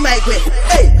pani my way.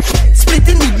 Hey, split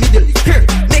in the middle.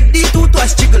 Make the two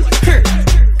toys jiggle.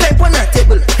 Climb on a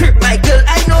table. My girl,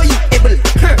 I know you able.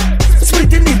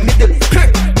 Split in the middle.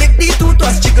 Make the two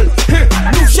toys jiggle.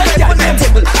 Climb on a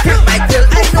table. My girl,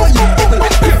 I know you able.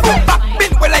 Back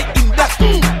bend well I in that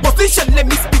position, let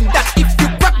me spin that. If you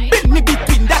back bend me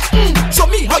between that, show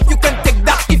me how you can take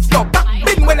that. If you're back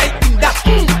bend when I in that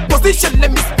position,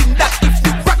 let me spin that. If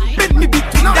you back bend me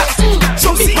between that,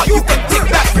 show me how you can take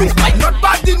that. I'm not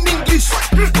bad in English,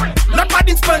 not bad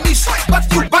in Spanish, but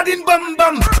you bad in bum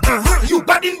bum. You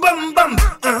bad in bum bum.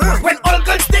 When all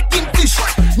girls taking fish,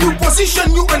 new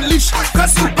position you unleash.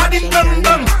 Cause you bad in bum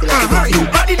bum. You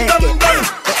bad in bum bum.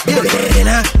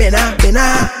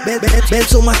 Bend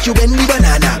so much you bend the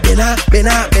banana.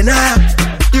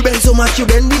 You bend so much you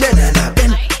bend the banana.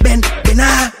 Bend.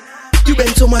 You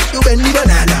bend so much you bend the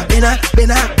banana.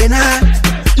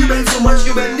 You bend so much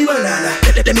you bend the banana.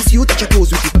 Let me see you touch your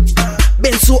toes with it.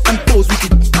 Bend so and pose with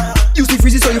it. Use the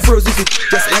freezy so you froze with it.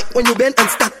 Just like when you bend and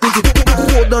stack with it.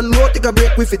 Hold on, roll, take a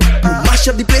break with it. You mash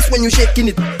up the place when you shaking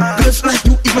it. Girls like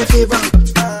you is my favorite.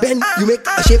 Bend, you make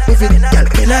a shape with it. Girl,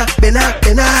 bena.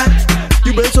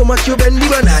 You bend so much you bend the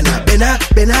banana. Bena.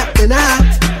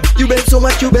 You bend so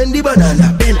much you bend the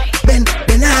banana. Bena.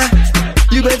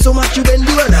 You bend so much you bend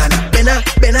the banana. Bena.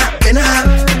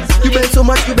 You bend so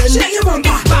much you bend the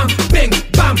banana. Bam, bang,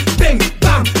 bam, bang,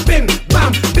 bam, bang,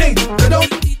 bam, bang.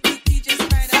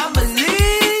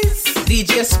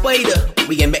 DJ Spider,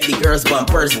 we can make the girls'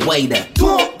 bumpers wider.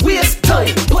 Don't waste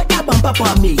time. Put that bump up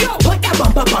on me. Put that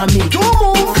bump up on me. Don't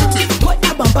move. Put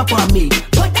that bump up on me.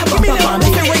 Put that bump up on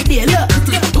me. Right there.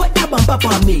 up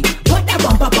on me. Put that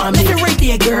bump up on me. Listen right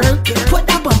there, girl. Put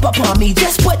that bump up on me.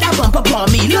 Just put that bump up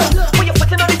on me. Look. When you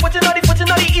putting on the ear. Putting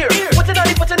on the ear.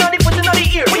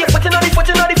 When you putting on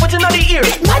the ear.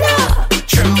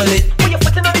 Tremble it. When you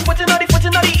putting on the ear.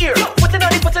 Putting on the ear.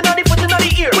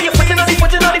 When you putting on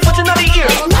the ear.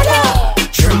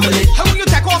 Tremble it. How will you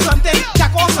take off something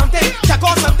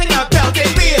and belt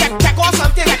it?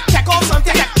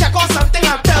 Take off something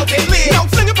and belt it. Now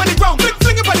fling it on the ground,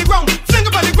 fling it on the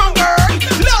ground, girl.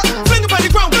 Look, fling it on the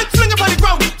ground, fling it on the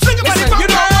ground. You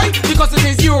know why? Because it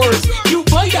is yours. You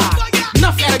buy that.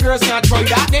 Enough other girls can't try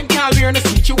that. Them can't wear in the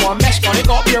seat. You want mesh on it,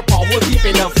 got your power deep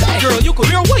enough. Girl, you could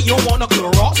wear what you want no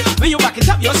Clorox. When you back it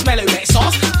up, you smell it like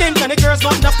sauce. Them kind of girls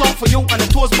not enough talk for you, and the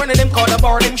toes burning them call the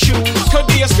bar them shoes. Could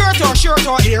be a skirt or shirt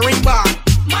or earring bar.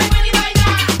 My money buy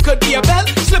that. Could be a belt,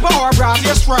 slipper or bra,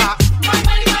 your strap. My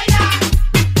money buy that.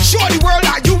 Show the world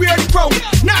that you wear the crown.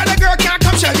 Now the girl can't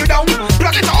come shut you down.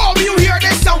 Plug it to all when you hear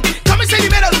this sound. Come inside the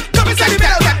middle.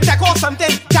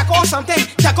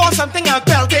 Take off something and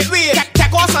belt it with.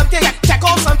 Take off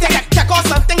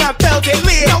something and belt it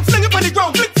with. Now fling it on the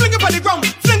ground, fling it on the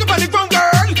ground,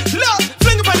 girl. Look,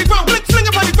 fling it on the ground, fling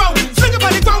it on the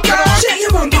ground, girl. Shake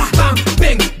your bumper. Bam,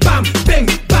 bing, bam, bing,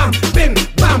 bam, bing,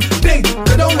 bam, bing.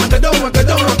 Go down,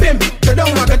 bim. Go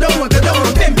down,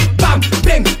 bim. Bam,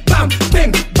 bing, bam,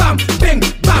 bing, bam, bing,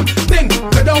 bam, bing.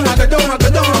 Go down, bim.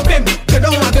 Go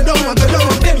down,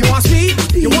 bim.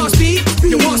 You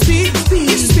want speed?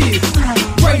 Speed.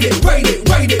 Ride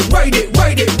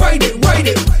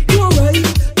it. You alright.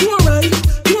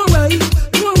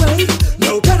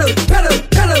 No pedal.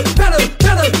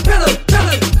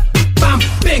 Bam,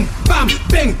 bing, bam,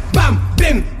 bing, bam,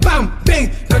 bing, bam,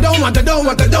 bing. Go down,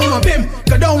 bim.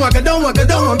 Go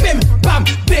down, bim. Bam,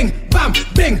 bing, bam,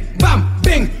 bing, bam,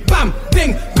 bing, bam,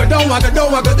 bing. Go down,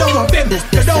 bim.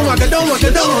 Go down,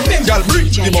 bim. Girl, bring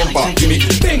the bumper, gimme.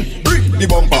 Bing, Bring the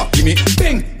bumper, gimme.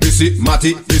 bing, Busy,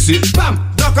 Matty, busy. bam,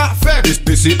 Knock a fair, this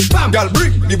busy. Bam. Girl,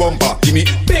 bring the bumper, gimme.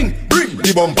 bing, Bring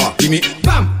the bumper, gimme.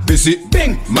 bam, Busy,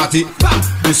 bing, Matty, bam,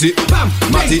 busy. bam,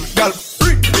 Matty, bing. girl,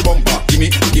 bring the bumper, gimme.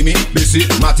 Busy,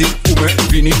 Matty, ume,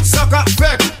 vini. Sucker,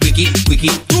 fair, Wiki.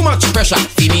 too much pressure.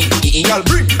 Fimi. Girl,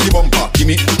 bring the bumper,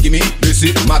 gimme.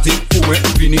 Busy, Matty, ume,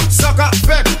 vini. Sucker,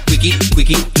 fair, Wiki.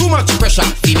 too much pressure.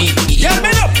 Fimi. Girl,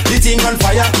 bend up, the thing on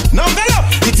fire. Now get up,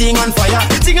 the thing on fire.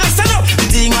 The thing on stand up, the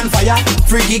thing on fire.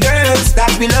 Freaky girls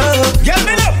that we love. Girl,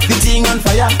 bend up, the thing on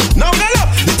fire. Now get up,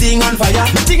 the thing on fire.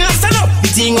 The thing on stand up, the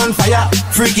thing on fire.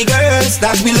 Freaky girls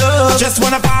that we love. Just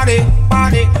wanna party.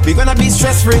 We gonna be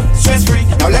stress free.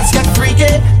 Now let's get freaky.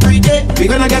 We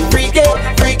gonna get freaky.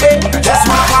 Just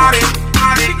wanna party.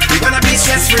 We gonna be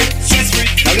stress free.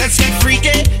 Now let's get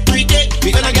freaky.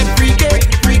 We gonna get freaky.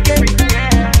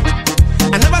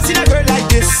 I never seen a girl like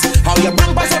this. How your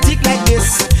bumper so thick like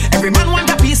this? Every man want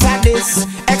a piece like this.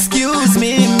 Excuse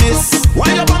me, miss.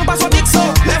 Why your bumper so thick so?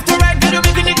 Left to right, girl, you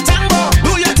making it tango.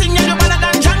 Do your thing, yeah, you better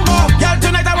than Django. Girl,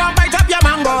 tonight I want bite up your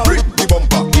mango. Bring the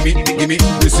bumper, gimme.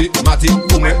 Busy, Matty,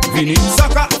 ume, vini.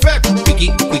 Sucker, fake,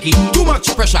 Wiki. too much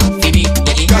pressure. Fimi.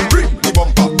 Girl, bring the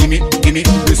bumper, gimme.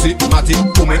 Busy, Matty,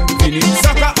 ume, vini.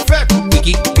 Sucker, fake,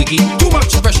 Wiki. too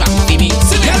much pressure. Fimi.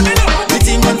 Girl, me know the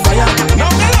thing on fire. Now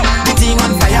get up, the thing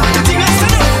on fire. The thing on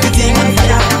stand up, the thing on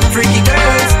fire. Freaky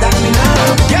girls that we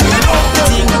love. Girl, me know the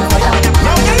thing on fire.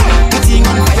 Now get up, the thing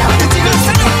on fire. The thing on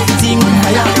stand up, the thing on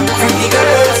fire. Freaky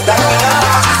girls that we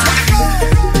love.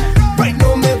 Right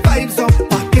now my vibes up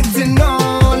are getting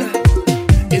on.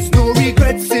 It's no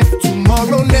regrets if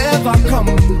tomorrow never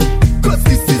come. Cause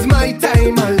this is my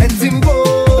time, I let him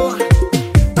go.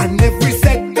 And every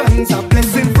second's a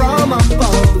blessing from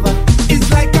above. It's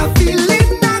like a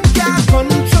feeling I can't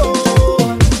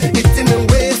control. It's in the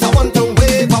ways I want to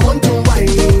wave, I want to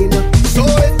whine. So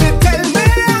if they tell me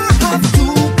I have to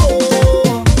go,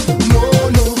 no,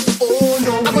 oh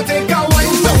no. I'm gonna take a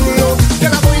wine down low,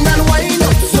 then I'm going and wine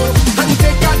up so, and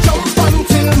take a jump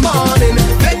until morning.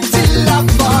 Let till I'm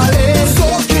falling,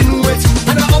 soaking wet,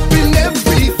 and I'm up in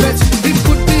every fet. It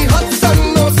could be hot sun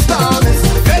or stormy.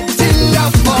 Let till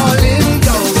I'm falling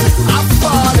down, so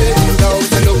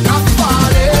look I'm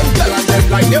falling. Girl, I'm dead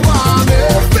like they want me.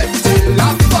 Let till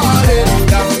I'm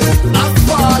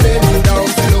falling down,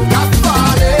 so look I'm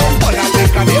falling. But I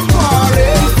think I'm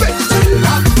falling. Let till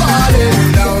I'm falling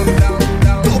down.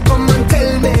 Don't come and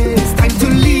tell me it's time to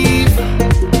leave.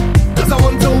 Cause I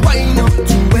want to wind up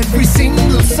to every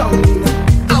single song.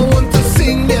 I want to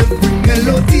sing every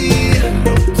melody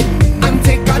and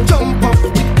take a jump up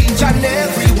with each and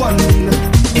every one.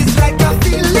 It's like a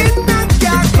feeling I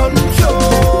can't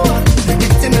control.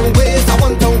 It's in the ways I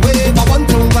want to wave, I want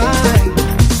to ride.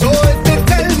 So if they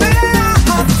tell me I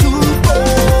have to go,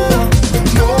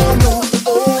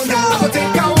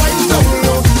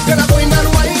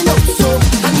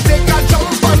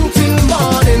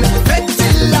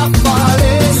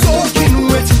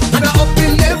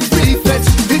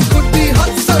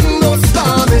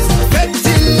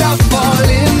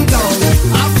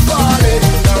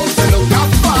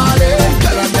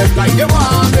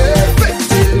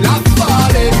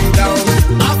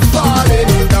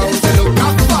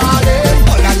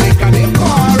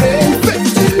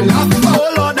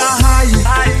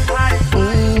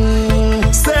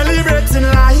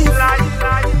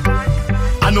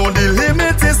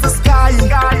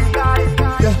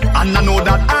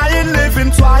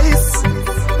 ice.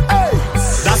 Hey.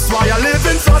 That's why I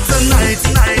living for tonight.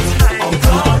 On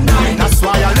cloud nine. That's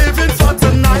why I living for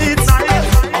tonight.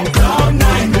 On cloud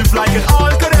nine. If like it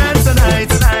all could end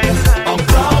tonight. On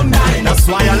cloud nine. That's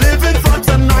why I living for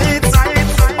tonight.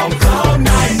 On cloud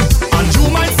nine. And you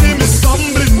might see me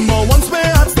stumbling, but once my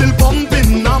heart still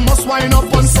pumping, I must wind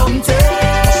up on something.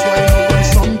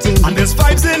 And there's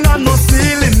vibes in and no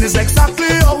ceiling. It's exactly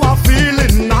how I'm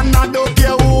feeling, and I don't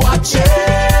care who watch it.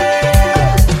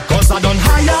 Cause I done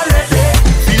high already.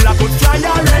 Feel I could fly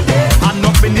already. I'm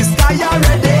up in the sky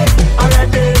already.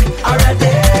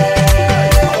 Already.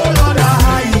 Oh Lord,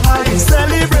 I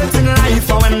celebrating life.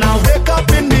 And when I wake up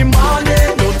in the morning,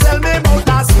 don't tell me about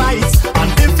last night.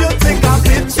 And if you take a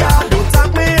picture, don't tag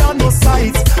me on no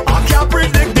sites. I can't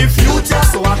predict the future,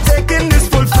 so I'm taking this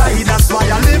full flight. That's why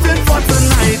I'm living for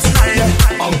tonight.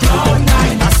 On cloud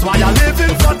nine. That's why I'm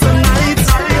living for tonight.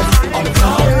 On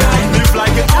cloud nine. Live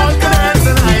like it all can end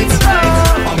tonight.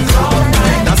 On cloud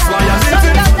nine. That's why I'm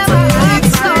living for tonight.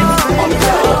 On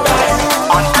cloud nine.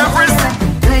 On everything.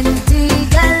 Plenty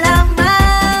gal of man,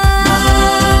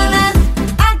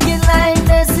 acting like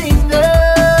they're single.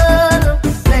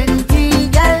 Plenty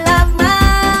gal of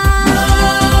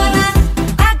man,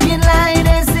 acting like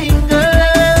they're single.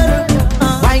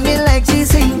 Whining like she's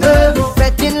single,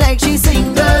 fretting like she's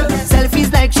single, selfies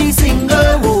like she's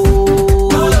single.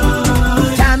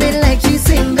 Charming like she's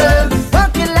single,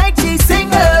 walking like she's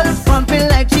single, pumping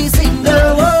like she's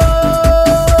single.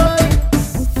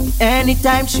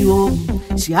 Anytime she home,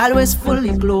 she always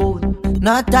fully clothed,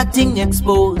 not a thing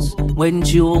exposed. When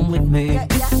she home with me,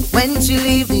 when she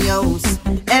leave the house,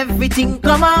 everything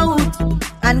come out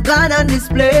and gone on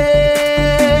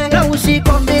display. Now she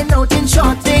coming out in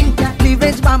short thing,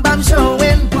 cleavage bam bam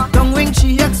showing, tongue ring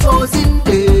she exposing.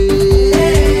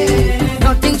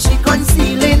 Nothing she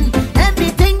concealing,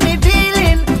 everything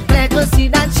revealing. Glad to see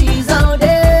that she's out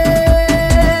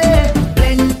there.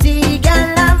 Plenty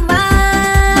gal of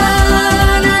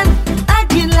man,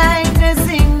 acting like a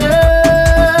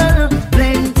single.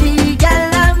 Plenty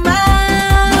gal of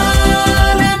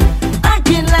man,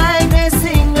 acting like a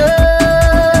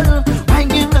single.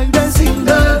 Whining like a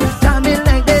single, charming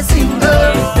like a single,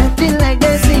 acting like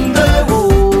a single.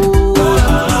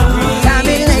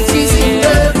 Charming like she's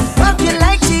single, walking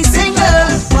like she's single,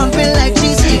 pumping like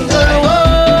she's single.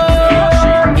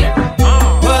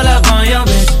 Pull up on your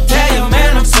bitch, tell your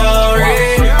man I'm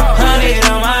sorry. 100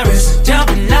 on my wrist,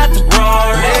 jumping out the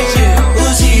Rory. Who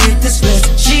she hit the split,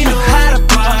 she know how to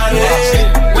party.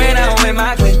 When I'm with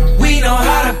my clique, we know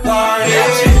how to party.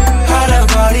 How to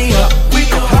party up, we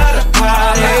know how to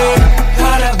party.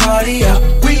 How to party up,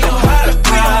 we know how to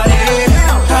party.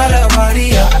 How to party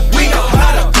up, we know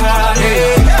how to party.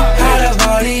 How to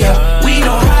party up, we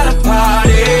know how to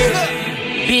party.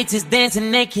 Bitches dancing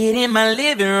naked in my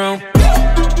living room.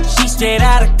 She straight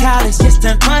out of college, just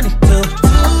turned 22.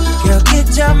 Girl,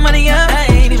 get your money up, I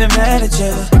ain't even mad at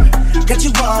you. Got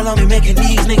you all on me, making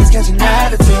these niggas catch an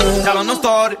attitude. Tell 'em I'm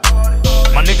started,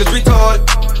 my niggas retarded.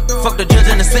 Fuck the judge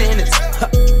and the sentence,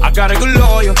 I got a good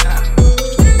lawyer.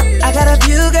 I got a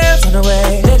few girls on the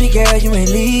way. Baby girl, you ain't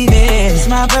leaving. It's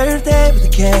my birthday with the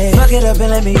cake. Fuck it up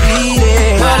and let me eat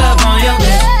it. Pull up on your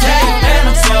bitch, tell you man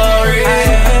I'm sorry.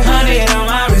 100 on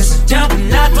my wrist,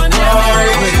 jumping out the Rory.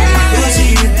 When she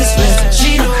hit the split,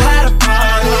 she know how to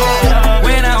party.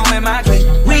 When I'm with my clique,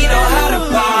 we know how to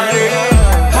party.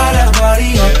 How to party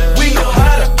up, we know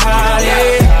how to party.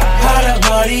 How to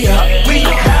party up, we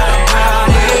know how to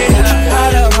party. How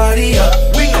to party up,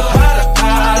 we know how to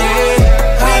party.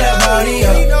 How to party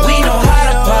up, we know how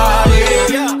to party.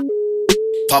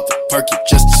 Pop it, perk it,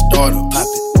 just to start up. Pop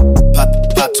it, pop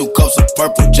it, pop 2 cups of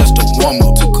purple just to warm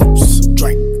up. 2 cups,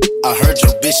 drink. I heard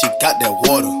your bitch, she got that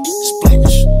water.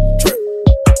 Splash, drip,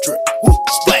 drip, woo,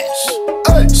 splash.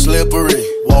 Hey. Slippery,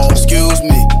 wall, excuse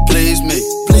me, please me.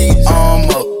 I'm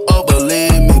up, oh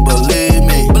believe me.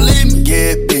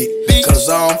 Get beat, cause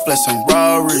I'm flexing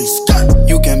Rarries.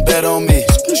 You can bet on me.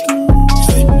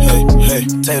 Hey,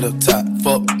 tater tot,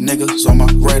 fuck niggas on my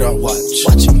radar watch.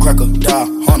 Crocodile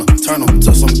hunter, turn 'em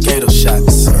to some gator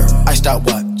shots. Iced out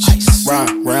watch,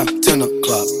 ride round 10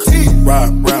 o'clock.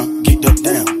 Ride round, get up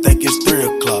down, think it's 3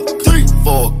 o'clock.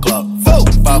 4 o'clock,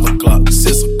 5 o'clock,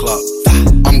 6 o'clock.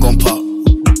 I'm gon' pop.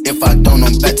 If I don't,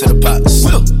 I'm back to the pots.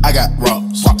 I got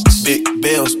rocks, big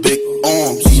bells, big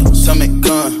arms, stomach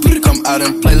gun. Come out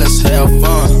and play, let's have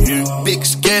fun. Big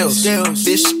scales,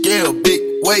 fish scale, big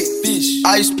weight, fish,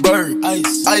 iceberg,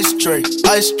 ice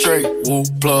tray, woo,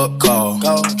 plug call.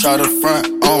 Try the front,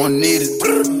 I don't need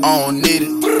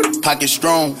it. Pocket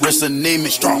strong, wrist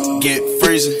anemic, get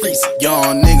freezing.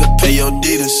 Young nigga, pay your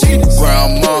deeders.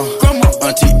 Grandma,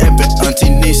 auntie, epic, Auntie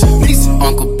Nisa,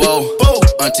 Uncle Bo,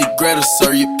 Auntie Greta,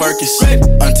 serve you Perkins.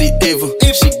 Auntie Eva,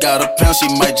 she got a pound, she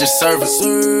might just serve us.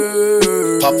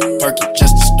 Pop a Perky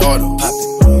just to start her.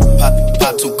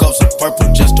 Pop 2 cups of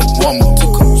purple just to warm up.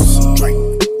 2 cups, drink.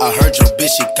 I heard your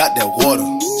bitch, she got that water.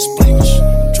 Splash,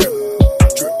 drip,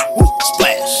 drip,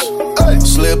 splash.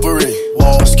 Slippery,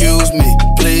 excuse me,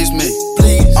 please me.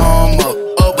 I'm up,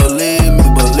 believe me.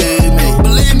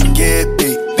 Get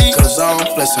beat, cause I'm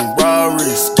flexing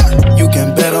Rarries. You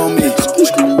can bet on me.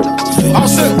 All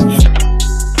set.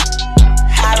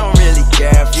 I don't really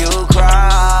care if you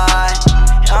cry.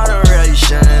 I don't really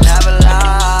shouldn't have a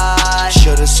lie.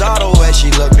 Should've saw the way she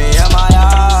looked me in my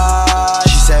eyes.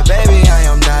 She said, baby, I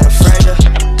am not afraid to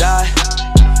die.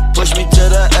 Push me to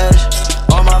the edge,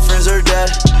 all my friends are dead.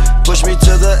 Push me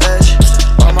to the edge,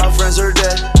 all my friends are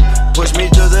dead. Push me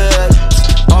to the edge,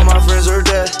 all my friends are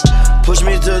dead. Push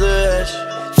me to the edge.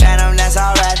 Phantom, that's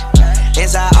alright.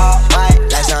 Inside all white,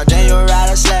 like something you ride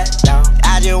a sled down.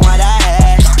 I just want that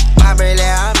head. My brilliant,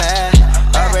 I'm mad.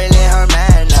 Her brilliant, her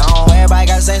man now. Everybody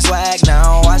got the same swag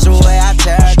now. Watch the way I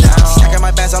tear it down. Stacking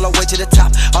my bands all the way to the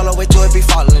top, all the way to it be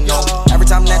falling on. Every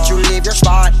time that you leave your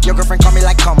spot, your girlfriend call me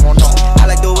like, come on, no. I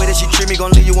like the way that she treat me,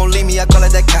 gon' leave you, won't leave me. I call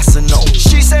it that Casino.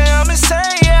 She say I'm insane,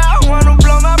 yeah. I wanna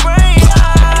blow my brain,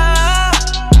 yeah.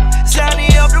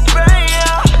 Johnny up the brain,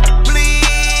 yeah.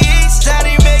 Please,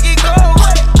 Johnny, make it go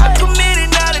away. I'm committed,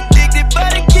 not addicted,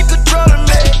 but it keep controlling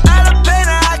me. Out of pain,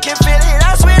 I can feel it.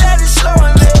 I swear that it's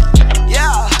slowing me.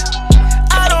 Yeah,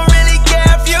 I don't really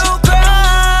care if you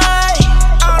cry.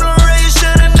 I don't really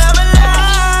should've never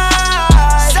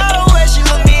lied. Saw the way she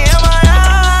looked me in my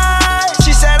eyes.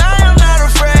 She said I am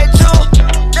not afraid to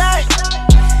die.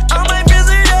 All my friends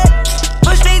are dead.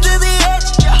 Push me to the edge.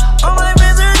 All my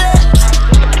friends are dead.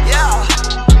 Yeah,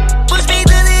 push me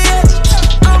to the edge.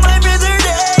 All my friends are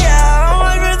dead. Yeah, all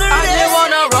my friends are dead. I just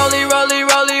wanna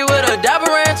rollie with a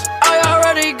dapper ranch. I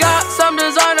already got some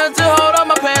designer to hold on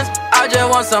my pants. I just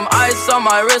want some ice on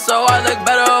my wrist so I look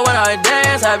better when I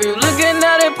dance. Have you looking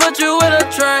at it, put you in a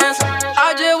trance.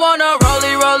 I just wanna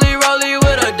rollie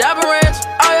with a dapper ranch.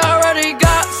 I already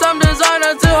got some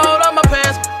designer to hold on my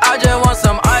pants. I just want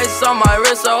some ice on my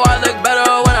wrist so I look better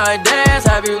when I dance.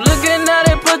 Have you looking at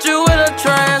it, put you in a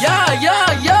trance. Yeah.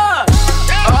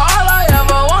 All I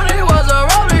ever wanted was a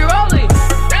rollie.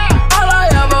 All I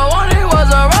ever wanted was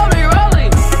a rollie.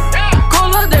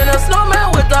 Cooler than a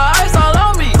snowman with the ice all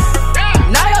on me.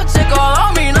 Now your chick all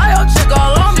on me.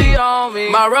 She on me.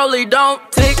 My rollie don't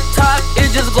tick tock,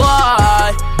 it just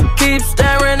glide. Keep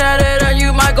staring at it and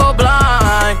you might go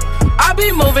blind. I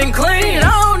be moving clean,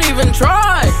 I don't even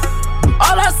try.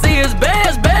 All I see is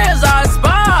bands, I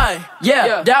spy.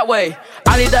 Yeah, that way.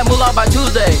 I need that moolah by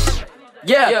Tuesday.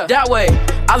 Yeah, that way.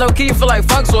 I low key feel like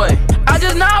funk sway. I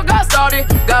just now got started.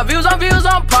 Got views,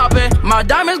 I'm popping. My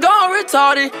diamonds gone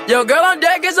retarded. Your girl on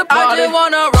deck is a party. I just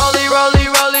wanna rollie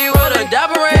with a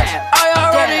dapper ranch. I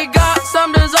already got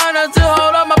some designer to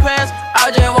hold up my pants.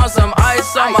 I just want some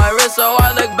ice on my wrist so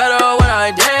I look better when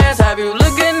I dance. Have you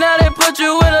looking at it, put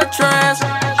you in a trance.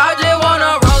 I just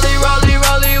wanna rollie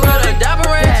with a dapper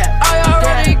ranch. I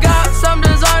already got some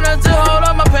designer to hold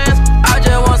up my pants. I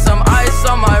just want some ice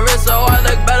on my wrist so I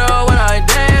look better when I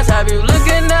dance. Have you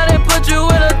looking at it, put you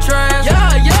in a trance. Yeah.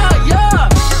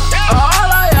 All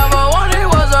I ever wanted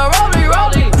was a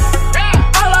rollie.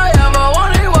 All I ever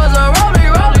wanted was a rollie.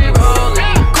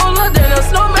 Cooler than a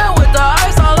snowman with the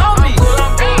ice all on me.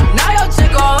 Now your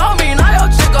chick all on me.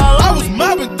 I was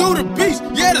mobbing through the beach,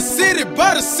 yeah, the city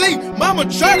by the sea. Mama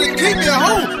tried to keep me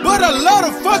home, but I love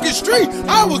the fucking street.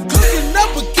 I was cooking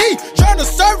up a key, trying to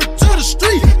serve it to the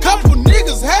street. Couple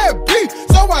niggas had beef,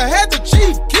 so I had the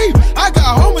chief keep. I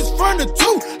got homies from the 2,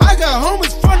 I got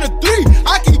homies from the 3.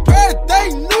 I keep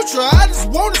everything neutral, I just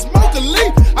wanna smoke a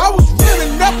leaf. I was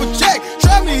running up a check,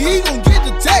 try me, he gon' get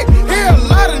the tech. Hear a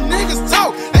lot of niggas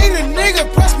talk, ain't a nigga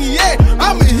press me yet.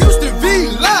 I'm in Houston V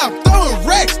live, throwing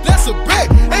racks, that's a bet.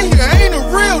 And you ain't a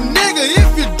real nigga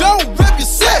if you don't rep your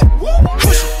set.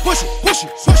 Push it.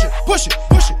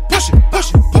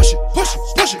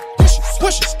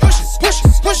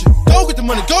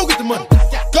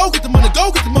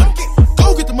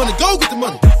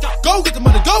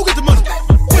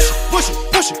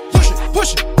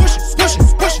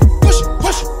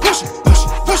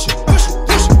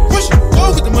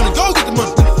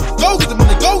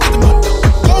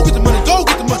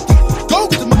 Go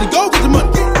get the money. Go get the money.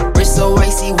 Wrist so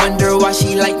icy, wonder why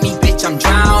she like me, bitch. I'm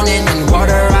drowning in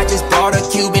water. I just bought a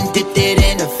cube and dipped it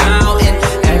in a fountain.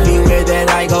 Everywhere that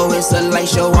I go, it's a light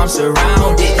show. I'm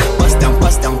surrounded. Bust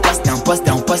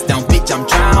down, bitch. I'm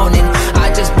drowning.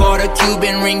 I just bought a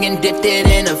Cuban ring and dipped it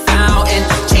in a fountain.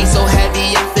 Chain so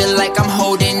heavy, I feel like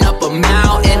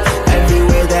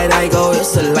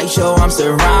show, I'm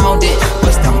surrounded.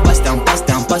 Bust down, bust down, bust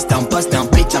down, bust down, bust down,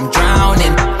 bitch, I'm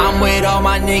drowning. I'm with all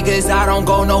my niggas, I don't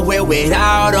go nowhere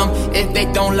without them. If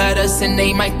they don't let us in,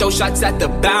 they might throw shots at the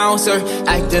bouncer.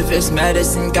 Activist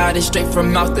medicine, got it straight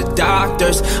from out the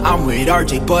doctors. I'm with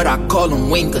RJ, but I call him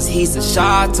Wayne, cause he's a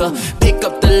shotter. Pick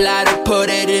up the ladder, put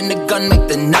it in the gun, make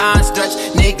the nine stretch.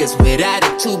 Niggas with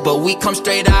attitude, but we come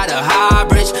straight out of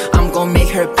Highbridge. I'm gon' make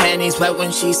her panties wet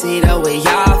when she see the way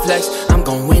y'all flex. I'm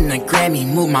gon' win the Grammy,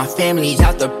 move my family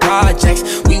out the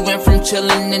projects. We went from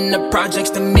chillin' in the projects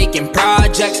to making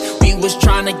projects. We was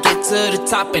tryna get to the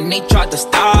top and they tried to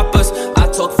stop us.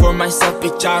 I talk for myself,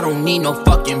 bitch, I don't need no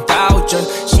fucking voucher.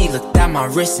 She looked at my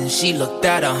wrist and she looked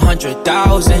at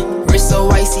 100,000. Wrist so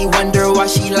icy, wonder why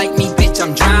she like me, bitch,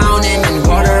 I'm drowning in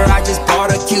water. I just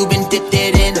bought a cube and dipped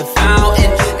it in the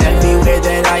fountain. Everywhere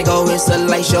that I go, it's a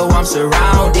light show, I'm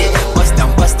surrounded. Bust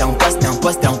down, bust down, bust down,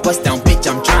 bust down, bust down, bitch,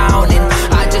 I'm drowning.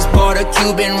 I just bought a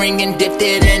Cuban ring and dipped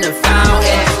it in the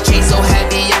fountain. Chain so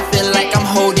heavy, I feel like I'm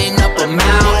holding up a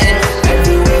mountain.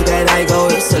 Everywhere that I go,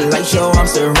 it's a light show, I'm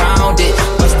surrounded.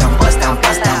 Bust down, bust down,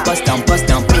 bust down, bust down, bust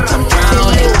down, bitch, I'm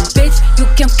drowning. Bitch, you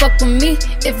can fuck with me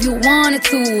if you wanted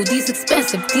to. These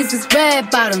expensive, these is red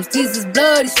bottoms, these is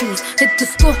bloody shoes. Hit the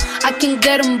school, I can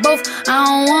get them both, I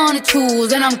don't wanna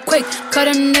choose. And I'm quick, cut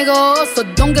a nigga off, so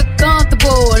don't get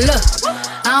comfortable. Look,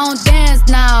 I don't dance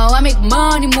now, I make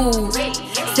money move.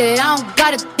 Said I don't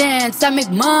gotta dance, I make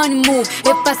money move.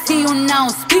 If I see you now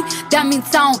speak, that means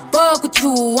I don't fuck with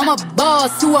you. I'm a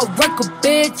boss, you a worker,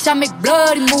 bitch, I make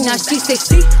bloody moves. Now she say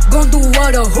she gon' do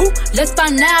what or who? Let's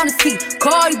find out and see.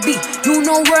 Cardi B, you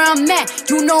know where I'm at,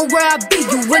 you know where I be.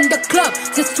 You in the club,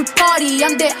 just to party,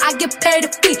 I'm there, I get paid a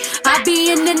fee. I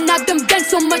be in and out them bands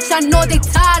so much, I know they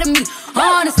tired of me.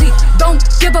 Honestly, don't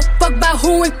give a fuck about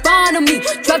who in front of me.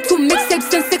 Drop 2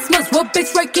 mixtapes in 6 months, what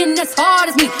bitch working as hard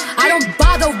as me? I don't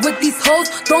bother with these hoes,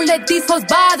 don't let these hoes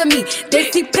bother me. They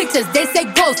see pictures, they say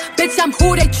ghosts, bitch, I'm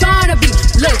who they tryna be.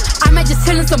 Look, I might just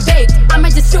chill in some babe, I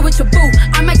might just chill with your boo,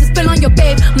 I might just spill on your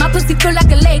babe. My pussy feel like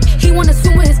a lake, he wanna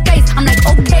swim with his face. I'm like,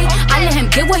 okay, I let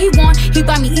him get what he want. He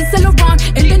buy me East Saint Laurent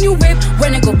in the new whip,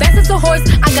 when it go fast as a horse.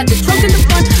 I got the trunk in the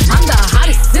front, I'm the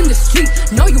hottest in the street.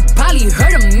 Know you probably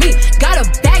heard of me. Got a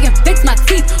bag and fix my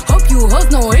teeth. Hope you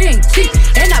hoes know it ain't cheap.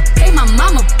 And I pay my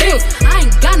mama bills. I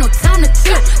ain't got no time to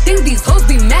chill. Think these hoes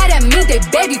be mad at me. They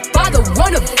baby father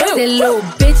wanna bill. Say little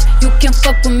bitch, you can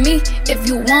fuck with me if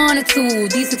you wanted to.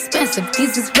 These expensive,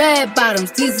 these is red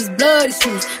bottoms, these is bloody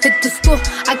shoes. Hit the school,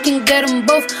 I can get them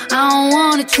both, I don't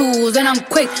wanna choose. And I'm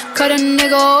quick, cut a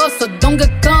nigga off, so don't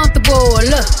get comfortable.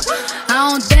 Look,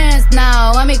 I don't dance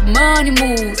now, I make money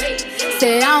moves.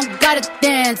 Say I don't gotta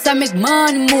dance, I make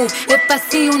money move. If I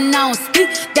see you now speak,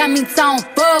 that means I don't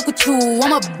fuck with you.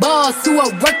 I'm a boss, you a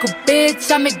worker, bitch,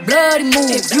 I make bloody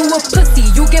moves. If you a pussy,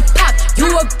 you get popped. You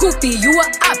a goofy, you a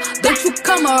op. Don't you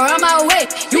come around my way,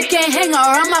 you can't hang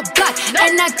around my block.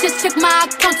 And I just check my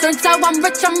account, turns out I'm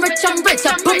rich, I'm rich, I'm rich.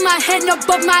 I put my hand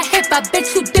above my hip, I bet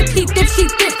you dip, he dip, she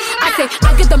dip. I say,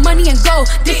 I get the money and go,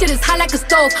 this shit is hot like a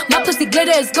stove. My pussy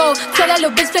glitter is gold, tell that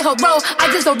little bitch play her role. I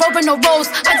just a rope and no rolls,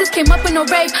 I just came up in a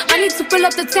rave. I need to fill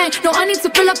up the tank, no, I need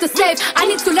to fill up the safe. I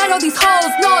need to let all these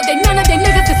hoes know they none of they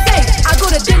niggas is safe. I go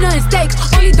to dinner and steak,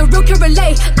 only the real can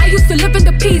relate. I used to live in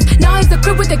the peace, now it's the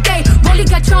crib with the gay. Rolly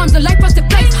got charms, the life runs the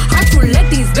place. Hard to let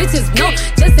these bitches know,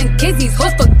 just in case these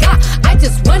hoes forgot. I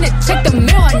just wanna check the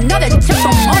mail, another check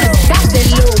from all the stop. That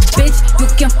little bitch, you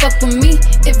can fuck with me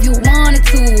if you wanted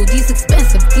to. These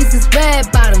expensive, these is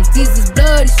red bottoms, these is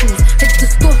bloody shoes. Hit the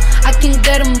school, I can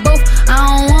get them both, I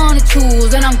don't wanna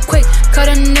choose. And I'm quick, cut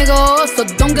a nigga off, so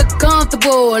don't get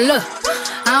comfortable. Look,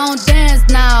 I don't dance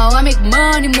now, I make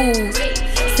money move.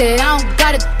 Say I don't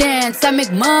gotta dance, I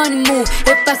make money move.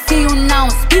 If I see you now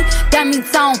speak, that means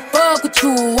I don't fuck with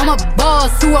you. I'm a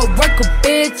boss, you a worker,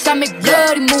 bitch, I make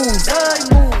bloody moves.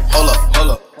 Hold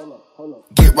up.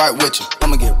 Get right with you,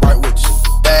 I'ma get right with you.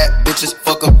 Bad bitches,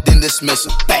 fuck up, then dismiss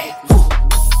them. Bad. Woo.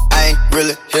 I ain't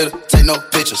really here to take no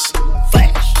pictures.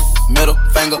 Flash. Middle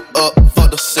finger up for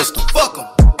the system. Fuck 'em.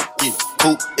 Yeah.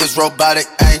 Who is robotic,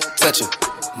 I ain't touching.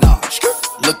 Nah.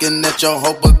 Looking at your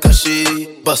hoe because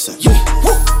she bustin'. Yeah.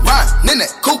 Woo. Riding in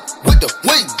that coupe with the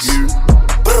wings. Yeah.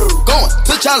 Going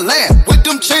to your land with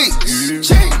them chains.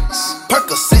 Yeah.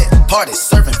 Percocet, party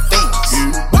serving fiends.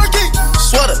 Yeah.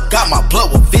 Sweater got my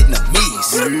blood with Vietnamese.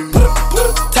 Yeah.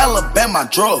 Taliban my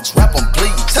drugs, rap 'em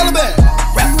please. Taliban,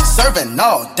 rap serving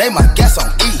all day, my gas on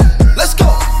E. Let's go.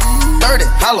 30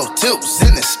 hollow tips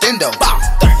in the stendo.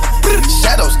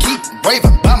 Shadows keep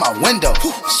braving by my window.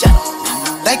 Shadow.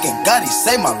 Thanking God he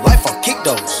saved my life on kick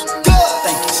those.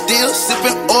 Thank you. Still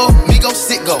sipping oil, me go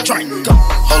sit go. Drink.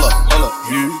 Hold up.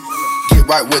 Yeah. Get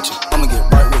right with you, I'ma get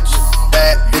right with you.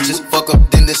 bad bitches, fuck up,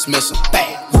 then dismiss them.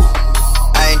 Bang.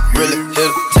 I ain't really here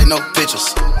to take no pictures.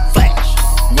 Flash.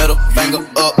 Middle finger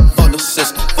up for the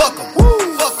system. Fuck em.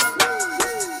 Fuck em.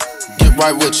 Get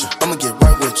right with you. I'ma get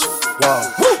right with you. Wow.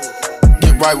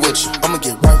 Get right with you. I'ma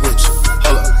get right with you.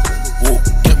 Hold up. Woo.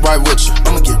 Get right with you.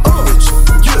 I'ma get right with you.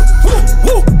 Yeah.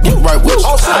 Woo. Get right with you.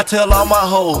 I tell all my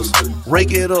hoes,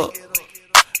 rake it up,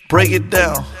 break it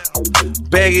down,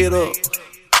 bag it up.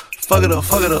 Fuck it up,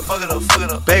 fuck it up, fuck it up, fuck it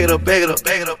up. Bag it up, bag it up,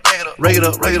 bag it up, bag it up. Rake it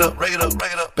up, rake it up, rake it up,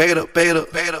 rake it up. Bag it up, bag it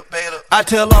up, bag it up, bag it up. I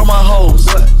tell all my hoes,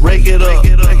 rake it up,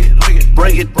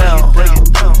 break it down, bag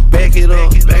it up, bag it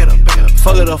up, bag it up.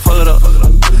 Fuck it up, fuck it up, fuck it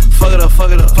up. Fuck it up,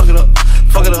 fuck it up, fuck it up.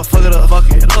 Fuck it up, fuck it up, fuck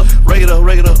it up. Rake it up,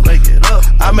 rake it up, rake it up.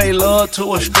 I made love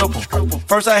to a stripper.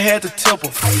 First I had to tip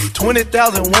her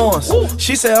 20,000 once.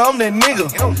 She said I'm that nigga.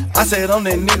 I said I'm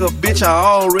that nigga, bitch. I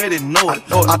already know it.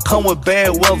 I come with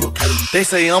bad weather. They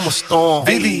say I'm a storm.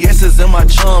 VVS is in my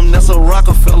chum. That's a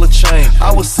Rockefeller chain.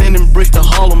 I was sending bricks to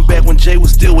Harlem back when Jay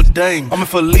was still with Dame. I'm in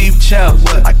for leave child.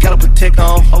 I gotta protect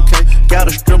on. Okay, got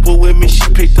a stripper with me. She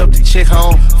picked up the check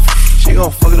home. She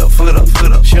gon' fuck it up, fuck it up, fuck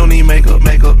it up. She don't need makeup,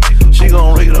 makeup. She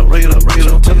gon' rake it up, rake it up, rake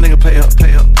it up. Tell the nigga pay up,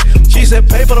 pay up. She said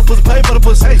pay for the pussy, pay for the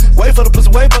pussy. Hey, wait for the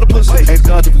pussy, wait for the pussy. Ask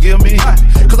God to forgive me,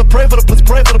 cause I pray for the pussy,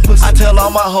 pray for the pussy. I tell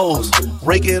all my hoes,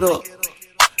 rake it up,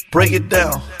 break it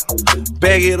down,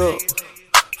 bag it up.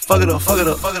 Fuck it up, fuck it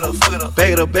up, fuck it up, fuck it up.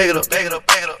 Bag it up, bag it up, bag it up,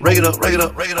 bag it up. Rake it up, rake it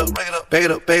up, rake it up, rake it up. Bag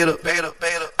it up, bag it up, bag it up,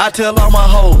 bag it up. I tell all my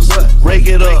hoes, rake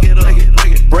it up,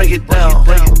 break it down,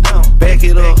 bag it up, bag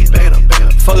it up, bag it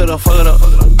up. Fuck it up, fuck it up,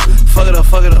 fuck it up. Fuck it up,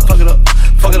 fuck it up, fuck it up.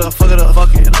 Fuck it up, fuck it up,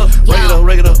 fuck it up. Rake it up,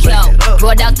 rake it up, rake it up.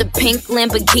 Brought out the pink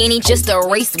Lamborghini just a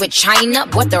race with China.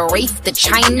 What the race to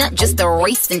China? Just a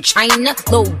race in China.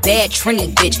 Little bad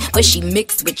Trini bitch, but she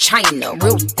mixed with China.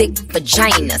 Real thick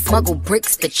vagina, smuggle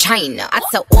bricks to China. I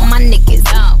tell all my niggas,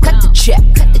 cut the check,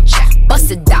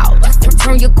 bust it out,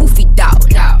 turn your goofy down.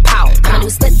 Pow, I'ma do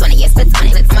splits on it, yeah, splits on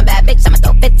it. I'm a bad bitch, I'ma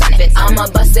throw fits on it. I'ma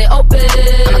bust it open,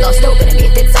 I'ma go stupid and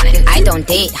get fits on it. I don't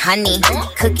date honey,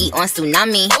 cookie on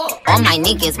tsunami. All my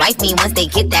niggas wife me once they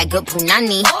get that good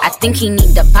punani. I think he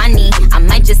need the bunny, I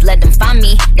might just let them find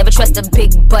me. Never trust a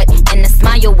big butt and a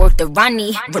smile worth the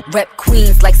Ronnie. Rep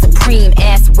queens like Supreme,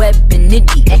 ass web and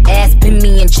nitty. Ass been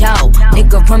me and Joe,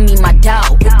 nigga run me my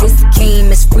dough. This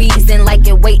game is freezing like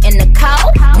it waiting the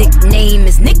cow. Nickname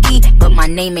is Nikki, but my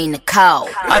name ain't a cow.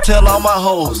 I tell all my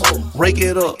hoes, rake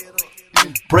it up,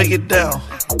 break it down,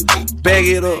 bag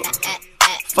it up.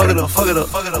 Fuck it up, fuck it up,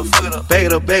 fuck it up, fuck it up. Bag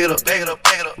it up, bag it up, bag it up,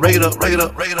 bag it up. Rake it up, rake it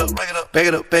up, rake it up, rake it up. Bag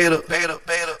it up, bag it up, bag it up,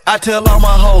 bag it up. I tell all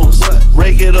my hoes,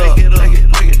 rake it up,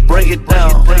 break it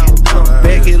down, bag it up,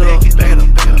 bag it up.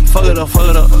 Fuck it up, fuck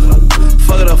it up,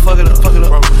 fuck it up, fuck it up, fuck it up,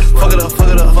 fuck it up, fuck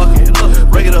it up, fuck it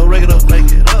up. Rake it up, rake it up,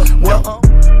 rake it up. Well,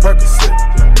 Percocet,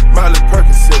 Miley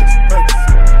Percocet,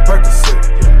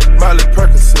 Percocet, Miley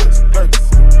Percocet,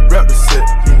 rep the set,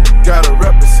 gotta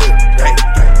represent,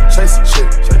 chase a chick,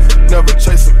 never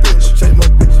chase a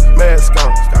bitch, mask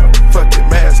on, fuck it,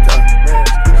 mask on,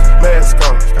 mask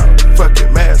on, fuck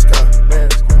it, mask on,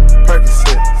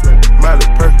 Percocet, Miley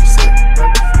Percocet,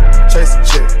 chase a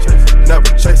chick,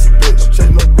 never chase a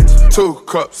bitch, 2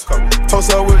 cups,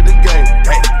 toast up with the gang,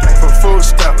 from food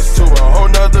stamps to a whole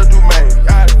nother domain,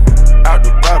 out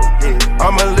the bottle,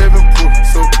 I'm a living proof,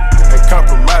 ain't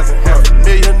compromising,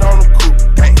 $500,000 on the coupe,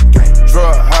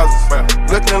 drug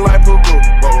houses, looking like Peru,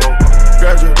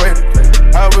 graduated,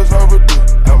 I was overdue,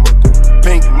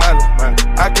 pink Miley,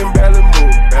 I can barely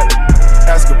move,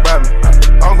 ask about me,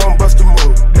 I'm gon' bust a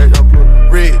move,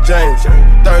 Red James,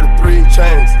 33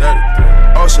 chains,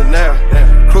 Ocean now,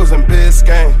 cruising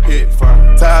Biscayne,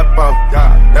 top off,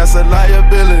 that's a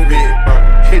liability,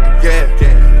 hit the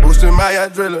gas, boosting my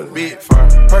adrenaline,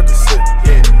 Percocet,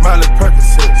 Miley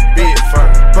Percocet,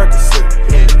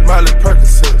 Percocet, Miley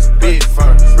Percocet,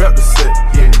 rep the set,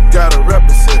 gotta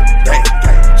represent,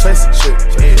 chase a chick,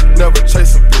 never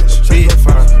chase a bitch,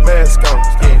 mask on,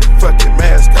 fuck it,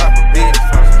 mask on,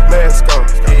 mask on,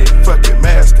 fuck it,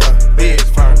 mask on,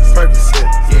 Percocet,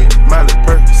 Miley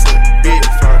Percocet,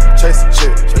 chase a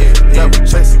chick, never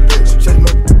chase a bitch.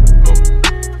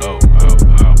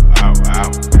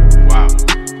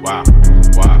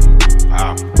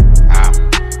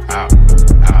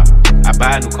 I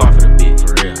buy a new car for the bitch,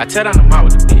 for real. I tear down the mall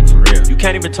with the bitch, for real. You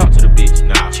can't even talk to the bitch,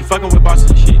 nah. She fucking with bosses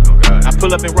and shit, oh God. I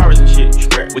pull up in Rarers and shit,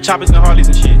 straight. With choppers and Harleys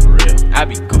and shit, for real. I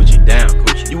be Gucci down,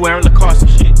 Gucci. You wearing Lacoste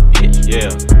and shit, bitch, yeah.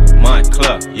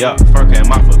 Montclair, yeah. Fur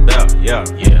came off a belt, yeah.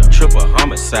 Triple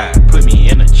homicide, put me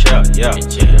in a chair, yeah.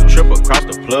 Triple across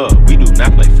the plug, we do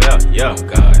not play fair, yeah.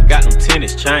 Got them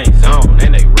tennis chains on,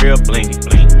 and they real blingy.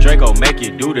 Draco make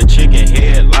you do the chicken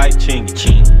head like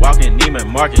chingy. Walking Neiman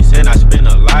Marcus, and I spend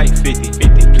a life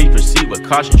 50-50. Please proceed with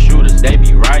caution, shooters, they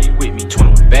be right with me.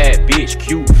 21 bad bitch,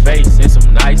 cute face, and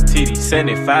some nice titties.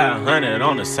 7500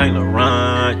 on the Saint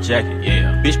Laurent jacket,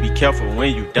 yeah. Bitch, be careful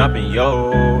when you dumping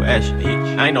your action,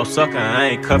 bitch. I ain't no sucker, I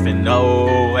ain't cuffing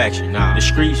no action. Nah. The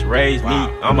streets raised me,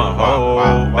 I'm a whole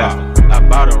bastard. I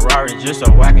bought a Rari just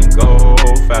so I can go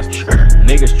faster.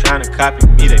 Niggas tryna copy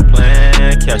me, they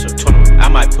plan catch up. 21. I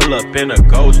might pull up in a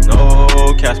ghost, no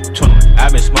Casper. 21. I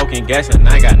been smoking gas and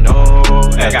I got no.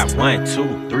 I got 1,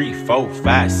 2, 3, 4,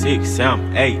 5, 6,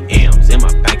 7, 8 M's in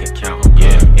my bank account.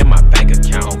 Yeah, in my bank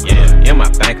account. Yeah, in my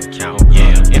bank account.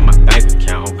 Yeah, in my bank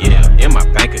account. Yeah, in my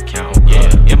bank account.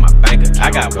 Yeah, in my bank account.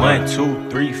 I got 1, 2,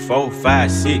 3, 4,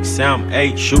 5, 6, 7,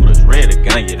 8 shooters ready to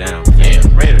gun you down. Yeah,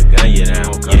 ready to gun you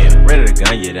down. Yeah, ready to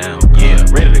gun you down. Yeah,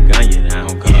 ready to gun you down.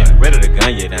 Yeah, ready to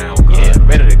gun you down. Yeah,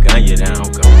 ready to gun you down.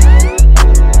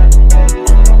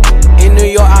 In New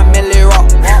York, I merely rock.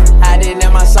 Hiding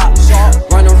in my socks.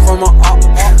 Running from a up.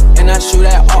 And I shoot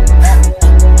that up.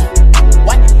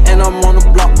 And I'm on the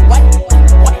block.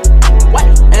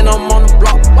 And I'm on the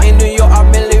block. In New York, I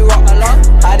merely rock a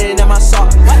lot. Hiding in my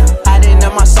sock. Hiding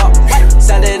in my sock.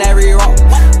 Selling every rock.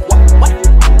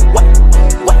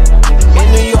 In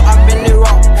New York, I merely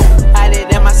rock. Hiding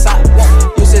in my sock.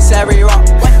 Uses every rock.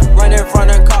 Running from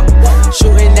the cop.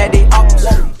 Shooting at the ops.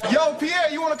 Yo, Pierre,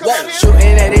 you wanna come out here?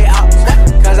 Shooting at the ops.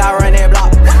 Cause I run that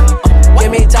block.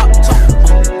 Give me top.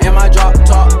 In my drop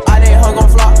top. I didn't hug on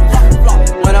flop.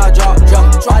 When I drop.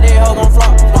 Try they hug on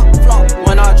flop.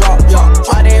 When I drop.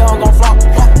 Try they hug on flop.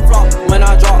 When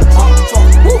I drop.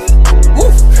 Woof,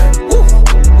 woof, woof,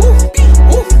 woof,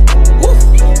 woof, woof,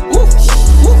 woof,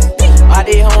 woof. I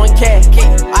did her on cat.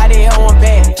 I did her on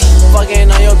bad.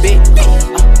 Fucking on your bitch.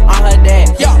 I'm her dad.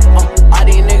 All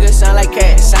these niggas sound like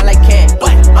cat.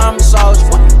 I'm a soldier.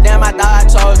 Damn, I thought I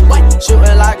told you.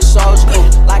 Shooting like a soldier.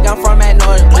 Like I'm from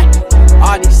Magnolia.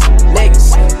 All these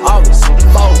niggas always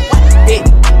fold. Hit,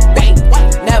 bang,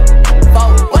 never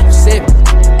fold. Sip,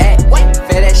 act,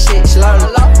 feel that shit slowly.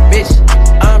 Bitch,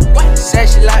 I'm said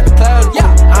she like the club.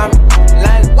 I'm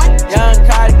lying, young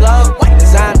Cardi Glove.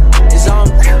 Design is on,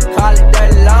 call it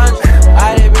dirty laundry.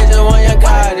 All these bitches want young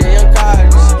Cardi.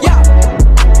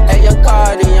 Hey, young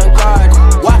Cardi.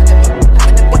 What?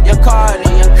 Young Cardi.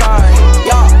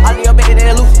 All of your bitches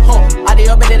they loose, all of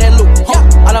your bitches they loose,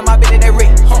 all of my bitches they rich,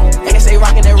 and they say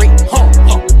rockin' that rich, what,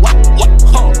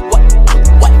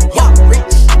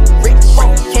 rich,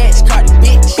 cash Cardi,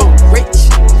 bitch,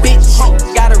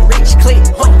 got a rich click,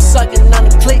 sucking on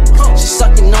the click, she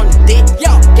sucking on the dick,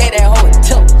 gave that hoe a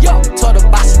tip, told her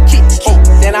boss a kick,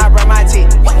 then I run my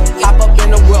teeth, hop up in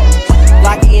the world,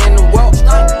 like he in the world,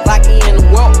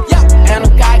 and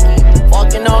I'm cocky,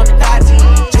 fucking on the dotty,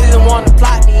 just wanna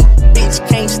plot me.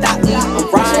 Can't stop me, I'm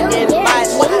riding in my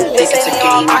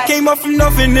I came up from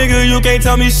nothing, nigga, you can't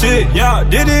tell me shit, yeah.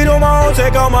 Did it on my own,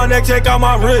 check out my neck, check out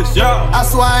my wrist, yeah. I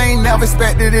swear I ain't never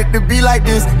expected it to be like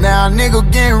this. Now a nigga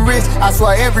getting rich, I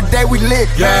swear every day we lit,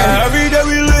 yeah. Every day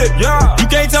we lit, yeah. You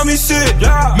can't tell me shit,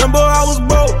 yeah. Remember I was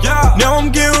broke, yeah. Now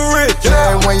I'm getting rich,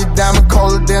 yeah. When you diamond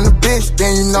colder than a bitch,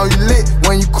 then you know you lit.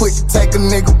 When you quit to take a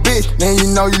nigga bitch, then you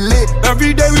know you lit.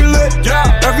 Every day we lit,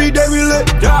 yeah. Every day we lit,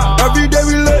 yeah. Every day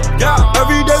we lit, yeah.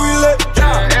 Every day we lit,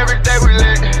 yeah. Every day we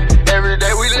lit. Every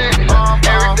day we lit.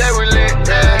 Every day we lit.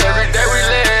 Every day we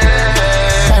lit.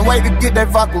 Can't wait to get that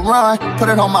vodka run. Put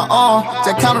it on my arm.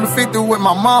 Just counted the 50 with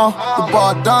my mom. The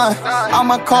ball done. All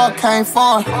my car came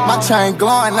from. My chain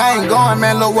glowing. I ain't going,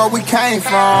 man. Look where we came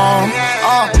from.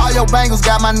 All your bangles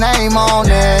got my name on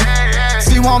it.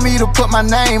 She want me to put my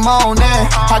name on it.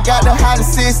 I got the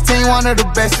hottest 16, one of the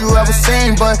best you ever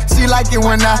seen. But she like it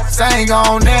when I sing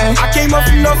on it. I came up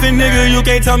from nothing, nigga, you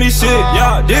can't tell me shit,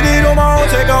 yeah. Did it on my own,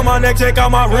 check out my neck, check out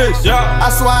my wrist, yeah.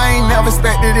 I swear I ain't never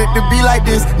expected it to be like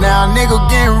this. Now a nigga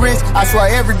getting rich, I swear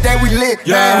every day we lit,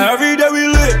 yeah. Man. Every day we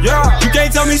lit, yeah. You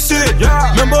can't tell me shit,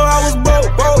 yeah. Remember I was broke,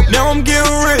 now I'm getting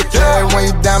rich, yeah. When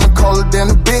you diamond colder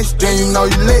than a bitch, then you know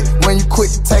you lit. When you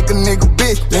quit to take a nigga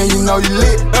bitch, then you know you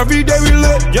lit. Every day we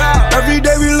lit, yeah. Every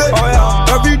day we lit, oh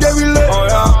yeah. Every day we lit, oh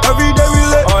yeah. Every day we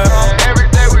lit, oh yeah. Every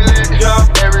day we lit,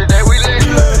 yeah. Every day we lit,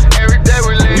 every day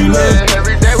we lit,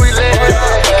 every day we lit.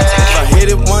 If I hit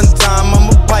it one time, I'm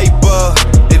a piper.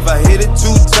 If I hit it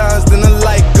 2 times, then I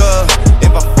like her.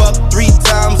 If I fuck 3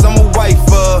 times, I'm a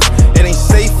wifer. It ain't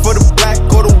safe for the black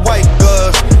or the white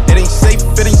girl. It ain't safe,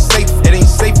 it ain't safe, it ain't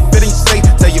safe, it ain't safe.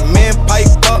 Tell your man pipe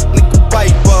up, nigga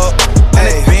pipe up. And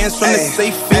advance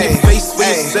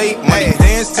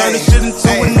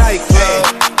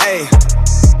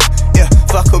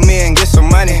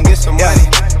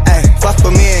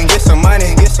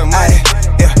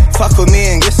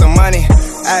some money.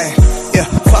 Ayy, yeah,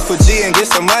 fuck with G and get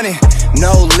some money.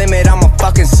 No limit, I'm a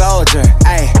fucking soldier.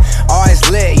 Ayy, always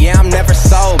lit, yeah, I'm never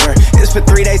sober. It's for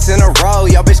 3 days in a row,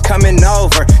 yo bitch coming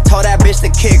over. Told that bitch to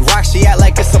kick rock, she act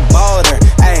like it's a boulder.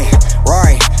 Ayy,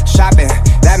 Rory, shopping,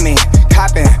 that mean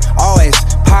copping. Always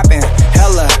popping,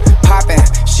 hella popping.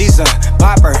 She's a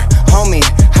bopper, homie,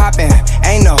 hopping.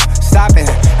 Ain't no stopping,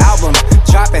 album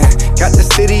dropping. Got the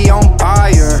city on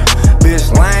fire. Bitch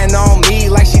lying on me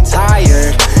like she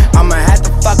tired. I'ma have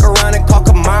to fuck around and call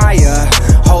Kamaya.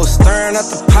 Whole stirring up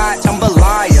the pot,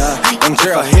 jambalaya. And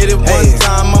girl, if I hit it one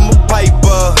time, I'm a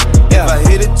piper. If I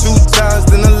hit it 2 times,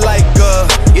 then I like her.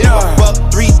 If I fuck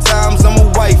 3 times, I'm a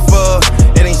wifer.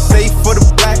 It ain't safe for the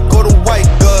black or the white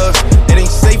girls. It ain't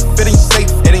safe, it ain't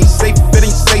safe, it ain't safe, it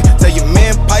ain't safe. Tell your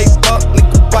man pipe up,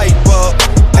 nigga pipe up.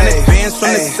 And advance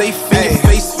from the safe in your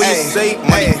face where you say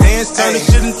money dance, turn the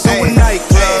shit into a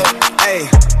nightclub.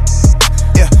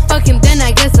 Fuck him, then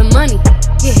I get some money.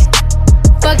 Yeah.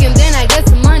 Fuck him, then I get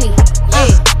some money.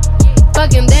 Yeah.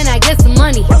 Fuck him, then I get some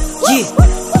money. Yeah.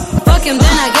 Fuck him,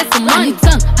 then I get some money. I need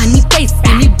tongue, I need face,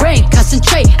 I need brain,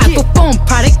 concentrate. I perform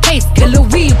product case, killer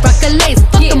weed, rock a lace.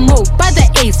 Fuck the move, buy the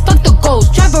ace, fuck the goals,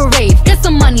 drive a rave. Get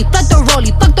some money, fuck the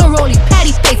rollie,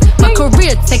 patty face. My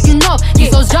career taking off,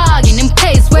 these hoes jogging in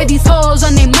pace. Where these hoes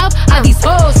on their mouth, are these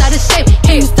hoes out of shape?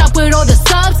 Can you stop with all the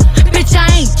subs? Bitch, I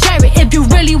ain't Jared. If you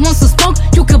really want some smoke,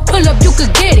 you could pull up, you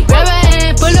could get it. Grab a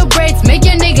hand full of braids, make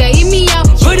your nigga eat me out.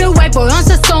 Put a white boy on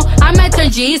the song, I might turn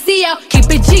GEC out. Keep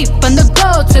it G from the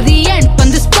go to the end, from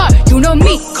the start. You know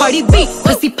me, Cardi B,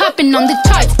 pussy popping on the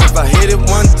charts. If I hit it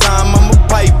one time, I'm a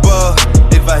piper.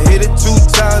 If I hit it 2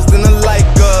 times, then I like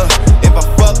her. If I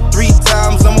fuck 3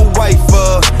 times, I'm a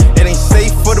wifer. It ain't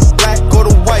safe for the black or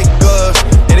the white girls.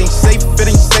 It ain't safe, it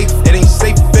ain't safe, it ain't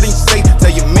safe, it ain't safe.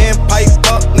 Tell your man pipe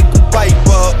up, nigga pipe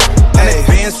up. And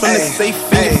advance from the safe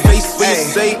in your face where you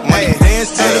say money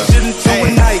dance, turn the shit into a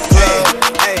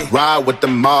nightclub. Ride with the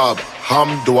mob,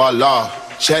 hamdulillah.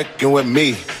 Check in with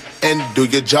me and do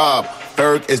your job.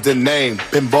 Berg is the name,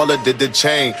 Pinballer did the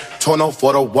chain. Tono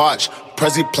for the watch,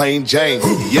 Prezi plain Jane.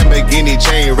 Yamagini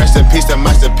chain, rest in peace to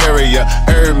my superior.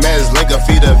 Hermes Linka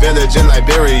feed a village in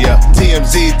Liberia.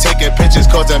 TMZ taking pictures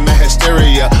causing my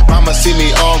hysteria. Mama see me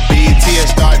on BET and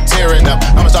start tearing up.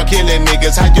 I'ma start killing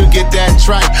niggas, how you get that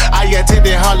tripe? I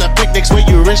attended Harlem picnics where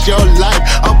you risk your life.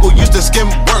 Uncle used to skim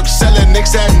work, selling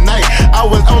nicks at night. I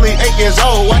was only 8 years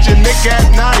old, watching Nick at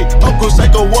night. Uncle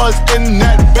Psycho was in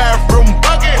that bathroom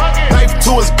bucket. Knife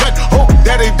to his gut, hope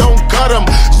that they don't cut him.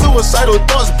 Suicidal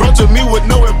thoughts brought to me with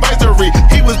no advisory.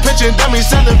 He was pitching dummies,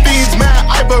 selling beads, mad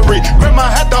ivory. Grandma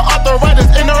had the arthritis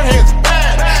in her hands,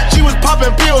 bad. She was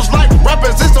popping pills like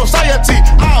rappers in society.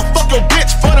 I'll fuck your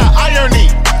bitch for the irony.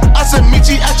 I said meet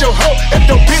you at your hoe if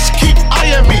your bitch keep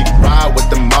eyeing me. Ride with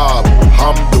the mob,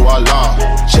 hamdulillah.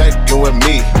 Check in with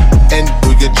me and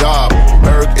do your job.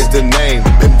 Berg is the name,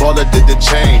 Pinballer did the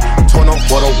chain. Tono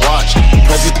for the watch,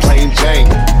 Prezi plain Jane.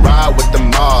 Ride with the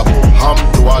mob,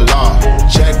 hamdulillah.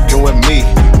 Check in with me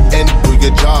and do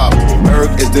your job.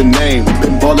 Berg is the name,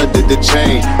 Pinballer did the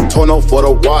chain. Tono for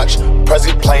the watch,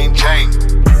 Prezi plain Jane.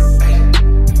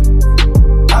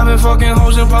 I've been fucking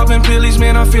hoes and popping pillies,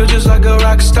 man, I feel just like a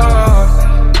rock star.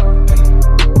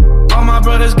 All my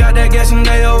brothers got that gas and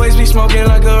they always be smoking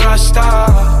like a rock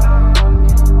star.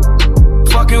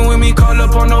 Fucking with me, call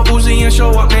up on the Uzi and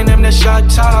show up, man, them the shot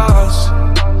toss.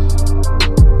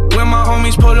 When my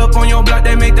homies pull up on your block,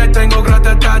 they make that thing go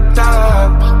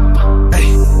grata-ta-ta.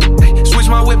 Ay, switch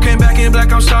my whip, came back in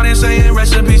black, I'm starting saying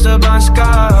rest in peace to Bon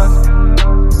Scott.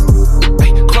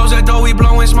 Close that door, we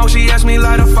blowing smoke. She asked me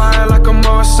light a fire like a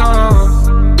Marsan.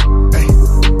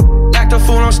 Act a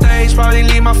fool on stage, probably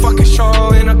leave my fucking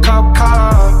show in a cop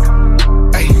car.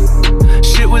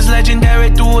 Shit was legendary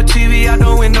through a TV out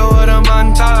the window of the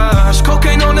montage.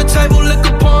 Cocaine on the table,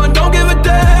 liquor porn, don't give a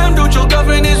damn. Dude, your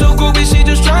girlfriend is a groupie, she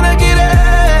just tryna get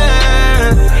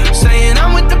in. Saying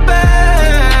I'm with the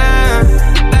band.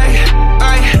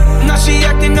 Now she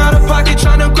acting out of pocket,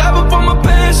 tryna grab up on my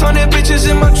pants. 100 bitches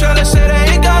in my trailer, say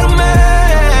they ain't got a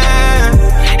man.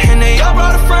 And they all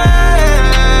brought a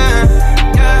friend.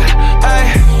 Yeah, ay.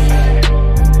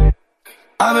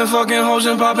 I've been fucking hoes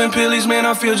and popping pillies, man,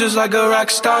 I feel just like a rock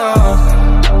star.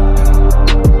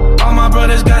 All my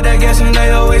brothers got that gas and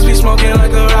they always be smoking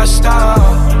like a rock star.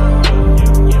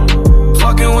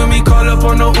 Fucking with me, call up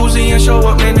on the Uzi and show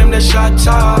up, man, them the shot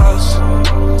toss.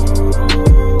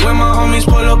 When my homies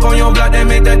pull up on your block, they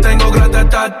make that thing go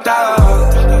grata-ta-ta.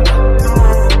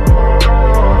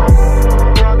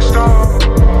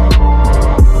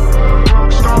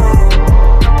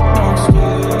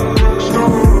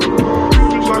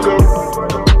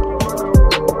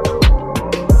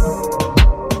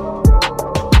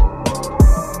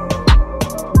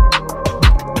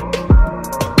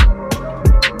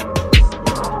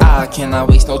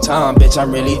 time, bitch,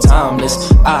 I'm really timeless.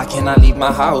 I cannot leave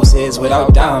my houses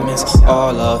without diamonds.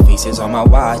 All the faces on my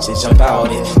watches jump out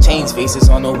it. Chains faces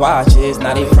on the watches,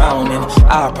 now they frowning.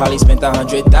 I probably spent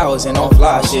 100,000 on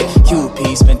fly shit.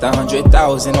 QP spent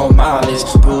 100,000 on mileage.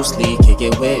 Bruce Lee, kick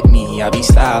it with me, I be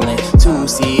styling.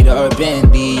 2-seater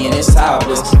Bentley and it's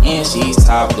topless, and she's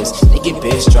topless. Naked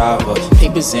bitch driver,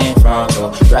 papers in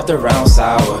frontal, wrapped around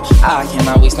sour. I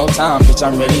cannot waste no time, bitch,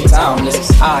 I'm really timeless.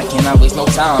 I cannot waste no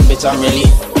time, bitch,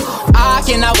 I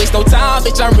cannot waste no time,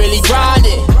 bitch, I'm really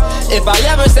grinding. If I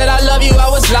ever said I love you, I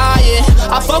was lying.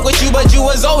 I fuck with you, but you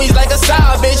was always like a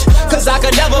side bitch, cause I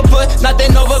could never put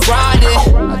nothing over grinding.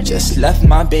 I just left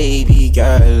my baby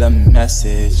girl a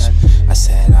message. I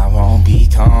said I won't be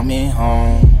coming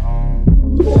home.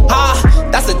 Ha,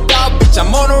 that's a dub, bitch,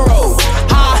 I'm on the road.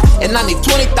 Ha, and I need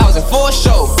 20,000 for a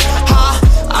show. Ha,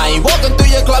 I ain't walking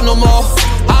through your club no more.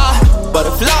 Ha, but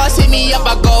if flaws hit me up,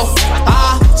 I go.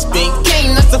 Ah, spin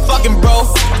king, that's a fucking bro.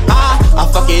 Ah, I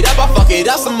fuck it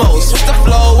up some more. Switch the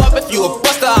flow up, if you a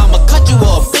buster, I'ma cut you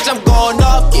off. Bitch, I'm going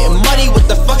up, getting money with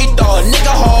the fucking dog.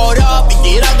 Nigga, hold up, and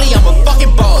get ugly, I'm a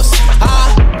fucking boss.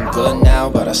 Ah, I'm good now,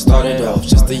 but I started off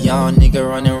just a young nigga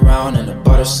running around in a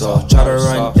butter sauce. Try to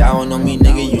run down on me,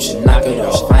 nigga, you should knock it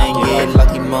off. I ain't get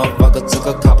lucky, motherfucker, took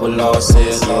a couple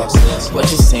losses. What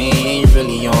you saying ain't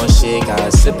really on shit.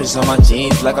 Got slippers on my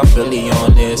jeans like I'm Billy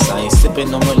on this. I ain't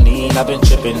sipping on my lean, I've been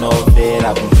tripping over it.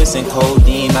 I've been pissing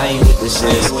codeine, I ain't with the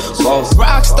shit.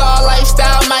 Rockstar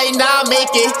lifestyle might not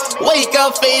make it. Wake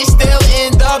up faded, still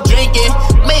end up drinking.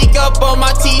 Makeup on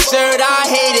my t-shirt, I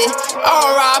hate it.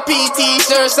 R.I.P.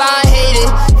 t-shirts, I hate it.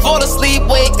 Fall asleep,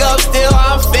 wake up, still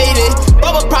I'm faded.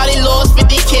 Bubba probably lost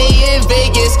 50K in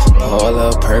Vegas. Pour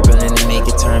up purple and make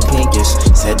it turn pinkish.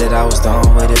 Said that I was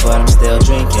done with it, but I'm still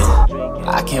drinking.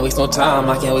 I can't waste no time,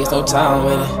 I can't waste no time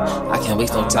with it. I can't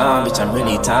waste no time, bitch, I'm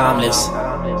really timeless.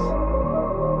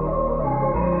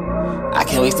 I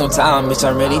can't waste no time, bitch,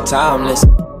 I'm really timeless.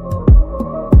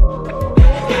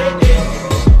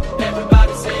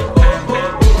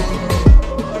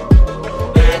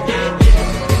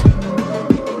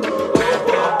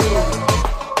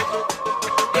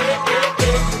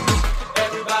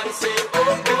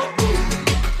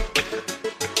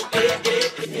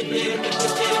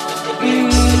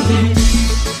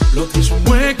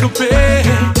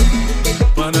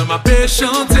 Pendant ma paix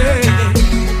chanter,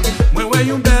 moi ouais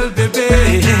un bel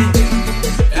bébé.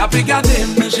 Et après garder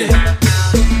manger,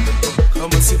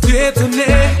 comment c'est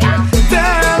étonné,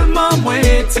 tellement moins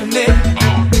étonné.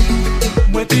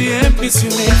 Moi t'es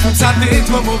impressionné, comme ça t'es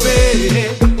trop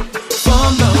mauvais.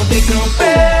 Pendant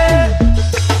décampé,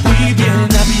 oui bien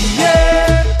habillé,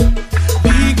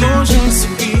 oui quand j'en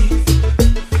souris,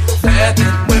 faites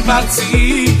moi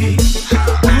parti,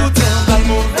 pourtant pas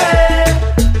mauvais.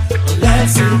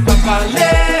 Laissez pas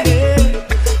parler,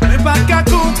 mais pas qu'à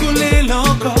contrôler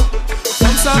l'encore.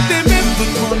 Comme ça t'es même tout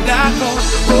le monde d'accord.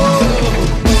 Oh,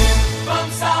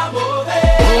 comme ça mauvais,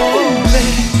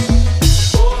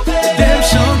 t'aimes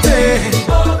chanter,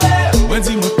 moi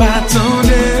dis-moi pas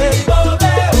attendre.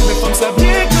 Mais comme ça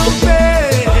bien campé,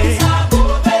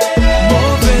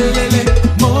 mauvais lélé,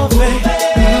 mauvais,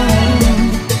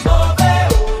 mauvais,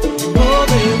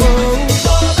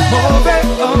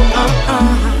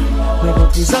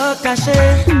 Trésor caché,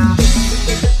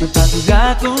 ne pas tout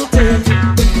raconter.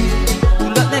 Tout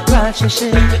l'autre n'est pas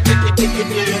chercher.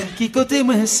 Qui côté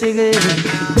moins serré.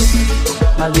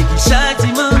 Malgré qui chaque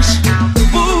dimanche,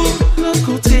 pour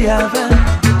rencontrer avant.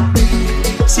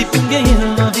 Si pour gagner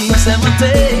l'envie, c'est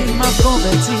monter, m'a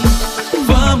converti.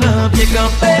 Femme bien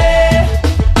campée,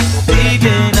 puis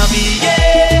bien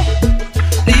habillée,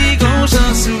 les grands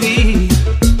gens sourient.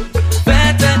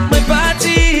 Peut-être moins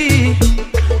parti.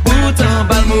 Pourtant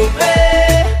pas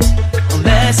mauvais, on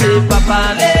laisse pas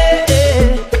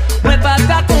parler. Moi pas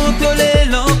qu'à contrôler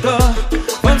l'encore.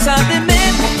 Comme ça t'es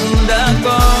même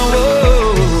d'accord.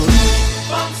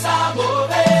 Comme ça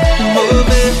mauvais,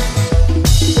 mauvais.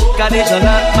 Car déjà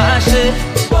là marché,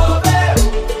 mauvais.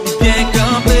 Bien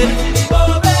campé,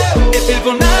 mauvais. Et puis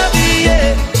qu'on a habillé.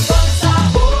 Comme ça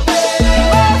mauvais,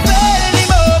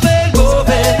 mauvais,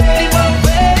 mauvais,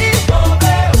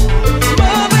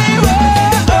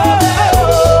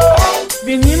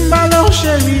 Vini m'ballon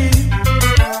chéri,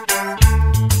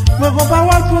 me bon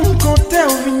parole pour m'compter.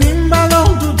 Vini m'ballon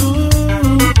doudou,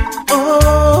 oh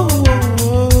oh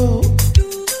oh.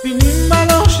 Vini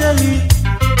m'ballon chéri,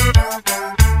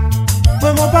 me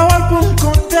bon parole pour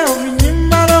m'compter. Vini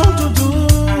m'ballon doudou,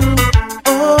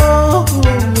 oh oh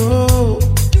oh.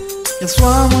 Hier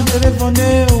soir mon téléphone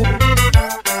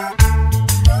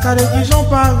car les gens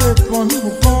pas répondre,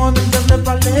 vous qu'on ne devrait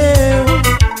parler.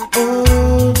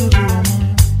 Oh doudou.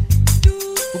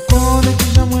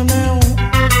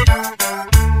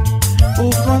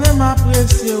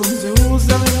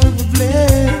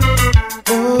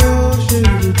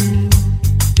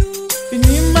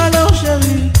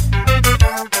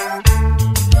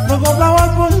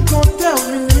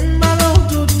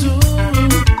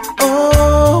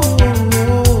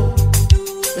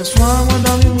 Mwen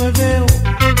dormi mwen veyo.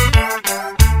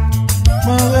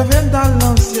 Mwen rêve dans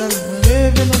l'ancien, mwen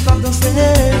rêve nous tap danser.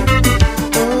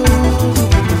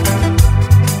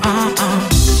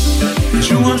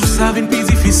 Jou anjou sa vin pi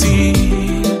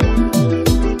difficile.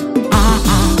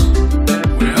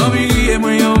 Mwen anvi riye,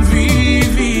 mwen anvi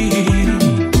vivi.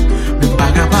 Mwen pa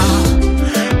kapab,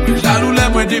 mwen jalou le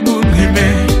mwen di moun rime.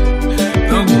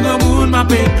 Nan moun ma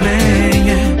pe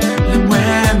plenye. Le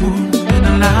mwen moun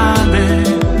nan la men.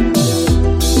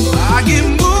 Agi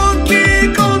moun ki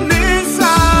kone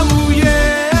sa mouye.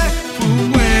 Pou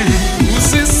mwen, ou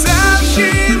se sap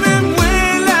chive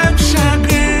mwen lep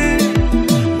chagrin.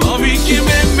 M'envie qui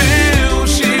m'aime, oh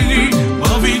chérie,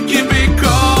 m'envie qui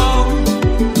m'école,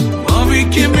 m'envie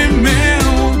qui m'aime,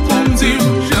 oh pour me dire,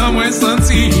 j'aimerais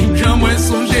sentir, j'aimerais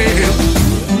songer.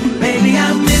 Baby,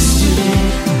 I missed you.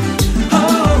 Oh,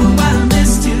 I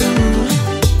missed you.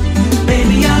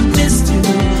 Baby, I missed you.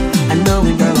 I know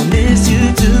it, girl, I missed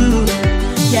you too.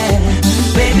 Yeah,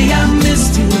 baby, I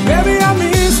missed you. Baby, I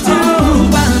missed you. Oh,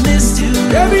 I missed you.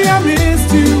 Baby, I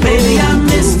missed you. Baby, I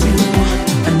missed you.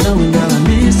 I know it, girl, I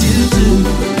missed you too.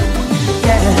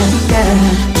 Yeah, yeah.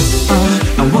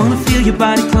 I wanna feel your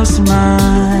body close to mine.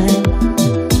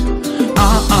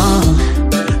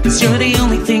 'Cause you're the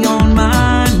only thing on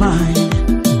my mind.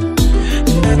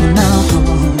 No,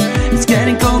 it's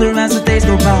getting colder as the days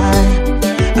go by.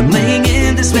 I'm laying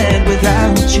in this bed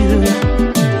without you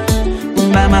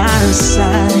by my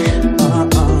side.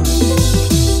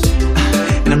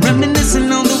 And I'm reminiscing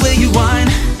on the way you whine,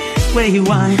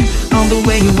 on the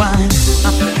way you whine.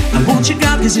 I want you,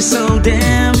 girl, 'cause you're so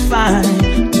damn fine.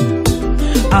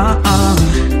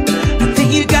 I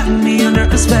think you got me under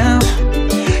a spell.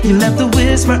 You left the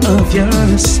whisper of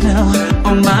your smell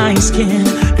on my skin.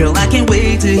 Girl, I can't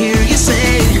wait to hear you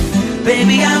say,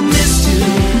 baby, I missed you.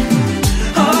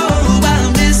 Oh, I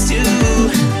missed you.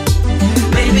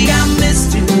 Baby, I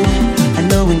missed you. I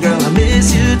know it, girl, I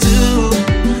miss you too.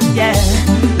 Yeah,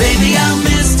 baby, I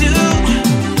missed you.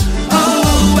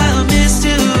 Oh, I missed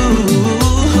you.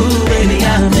 Baby, I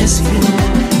miss you.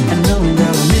 I know it,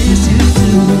 girl, I miss you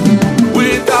too.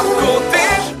 Without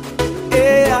protege,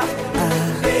 yeah.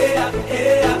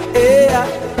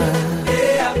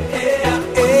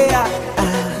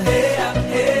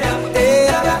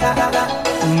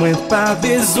 Mwen pa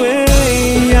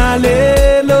bezwen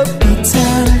ale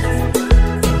l'hôpital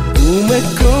pou mwen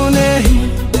kone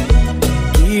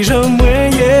ki jan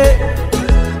mwen ye.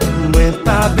 Mwen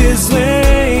pa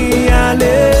bezwen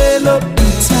ale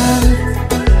l'hôpital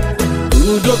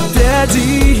pou dokter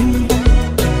di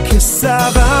ke sa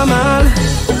va mal.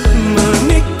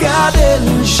 Mwen gade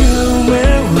l'jou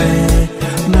mwen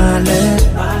male.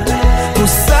 Pou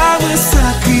sa mwen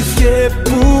sakrifye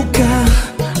pou ka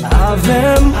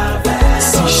avem.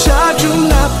 Si chaque jour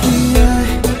la prière,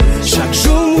 chaque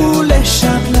jour roule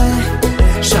chapelet,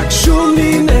 chaque jour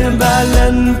mi men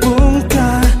baleine pour m'ka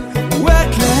ouais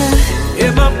clair.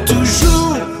 Et m'ap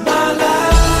toujours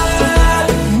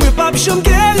malade. Mwen pa b'jom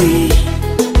guéri.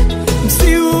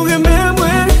 Si ou reme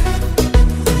mwen,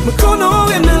 mwen konon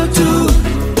remel tout.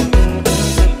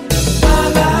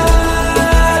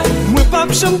 Malade. Mwen pa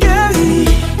b'jom guéri.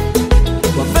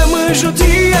 Mwen fè mwen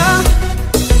jodi ya.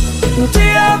 On t'y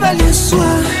avait le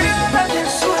soir,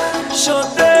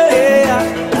 chanter.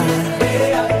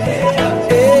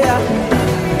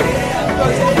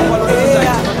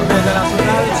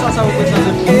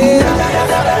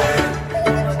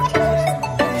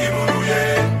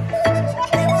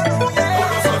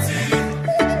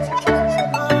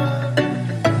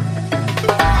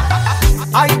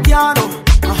 Haïtiano,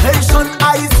 Haitian,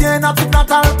 Haïtien, a tout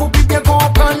natal pour bien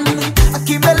comprendre.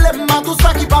 Qui veut les mains, tout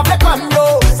ça qui va avec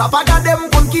yo. Ça va garder mon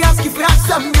compte qui a ce qui fait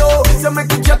accent yo. C'est moi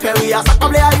qui j'ai péria, ça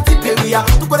comme les Haïti péria.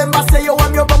 Tout le monde passe yo,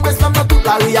 on yo bon presque dans toute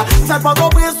la ria. Ça va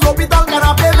compris sur l'hôpital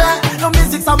canapé vert. La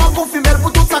musique ça m'a confirmé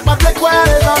pour tout ça que les quoi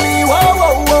les amis. Wow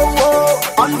wow wow wow.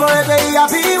 On veut réveiller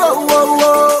happy wow wow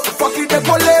wow. Faut qu'il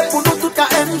décolle pour nous tout qu'à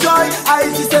enjoy.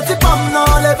 Haïti c'est type am non,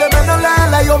 levez maintenant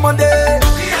là yo mandé.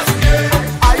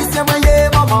 Haïtien moyen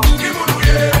maman.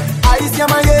 Haïtien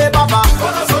moyen papa.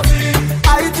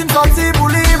 Haïtien sorti pour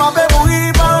lui, ma bébé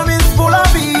mourir par mis pour la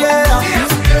vie.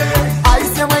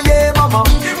 Haïtien moyen maman.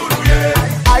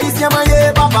 Haïtien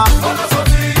moyen papa.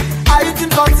 Haïtien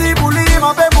sorti pour lui,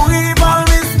 ma bébé mourir par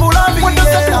mis pour la vie. Moi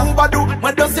danser Kumbadou,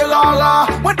 moi danser Rara,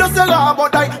 moi danser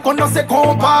Rabodaï, qu'on danser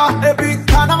compas. Et puis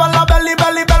carnaval la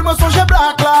belle, moi songe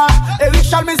black là. Et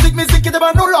Richard musique qui te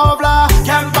ban nou love la.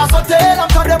 Ken pa sote,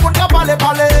 l'encore de moun ka pale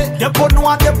pale. De pou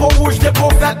noir, de pou rouge, de pou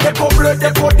vert, de pou bleu, de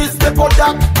pou dis, de pou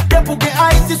dat. De pou gen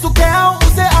Haïti sou ken ou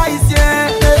se haïtien.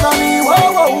 Les amis, wow,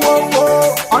 wow, wow,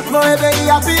 wow. Entre nous et pays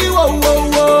happy, wow, wow,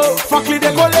 wow. Fuck li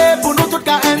décolle, pour nous tout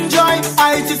ka enjoy.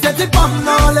 Haïti c'est ti pam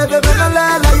nan, les bébés nan lè,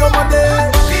 la yo mande.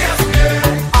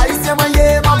 Haïtien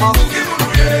manye maman,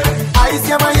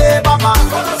 Haïtien manye papa.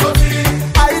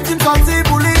 Haïti m'sorti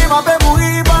pour li, ma pe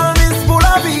mouri, balmis pour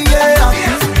la vie.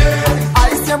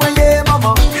 Haïtien manye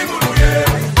maman,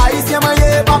 Haïtien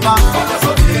manye papa.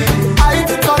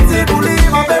 Haïti m'sorti pour li,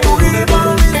 ma pe mouri,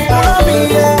 balmis pour la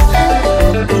vie.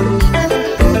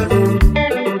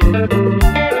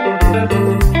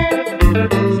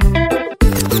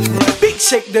 Big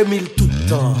Shake 2000 tout le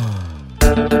temps.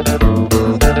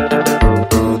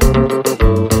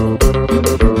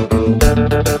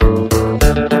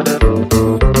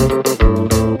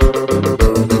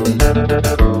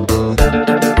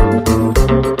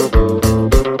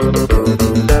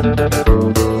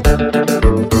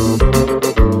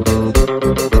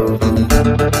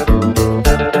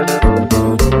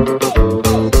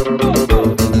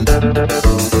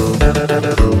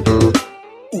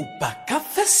 Ou pas qu'à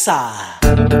faire ça.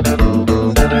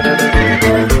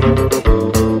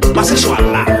 Mas choix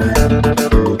là.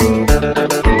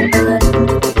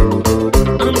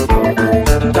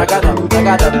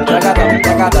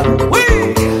 Tagada. Oui.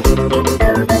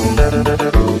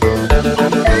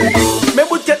 Mais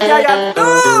bout de tête yaya.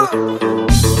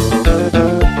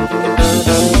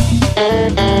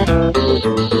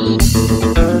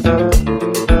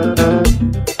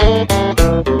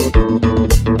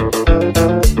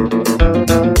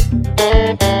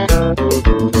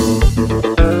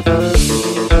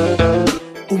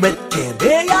 Ou met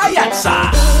kende yaya ça.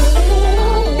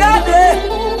 Gade.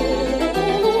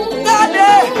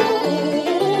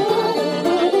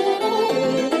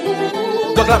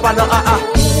 Donc la pas dans AA.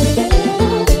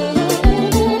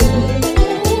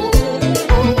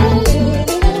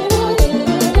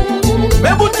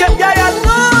 Mais bout de tête yaya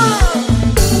non.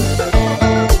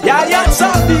 Yaya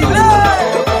ça vile.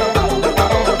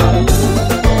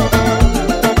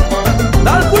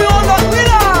 Dans le bouillon l'autre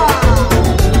là.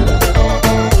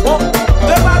 Oh,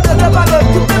 deux balles, tout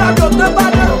le l'avion, deux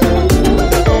balles.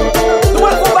 Tout le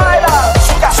monde va là.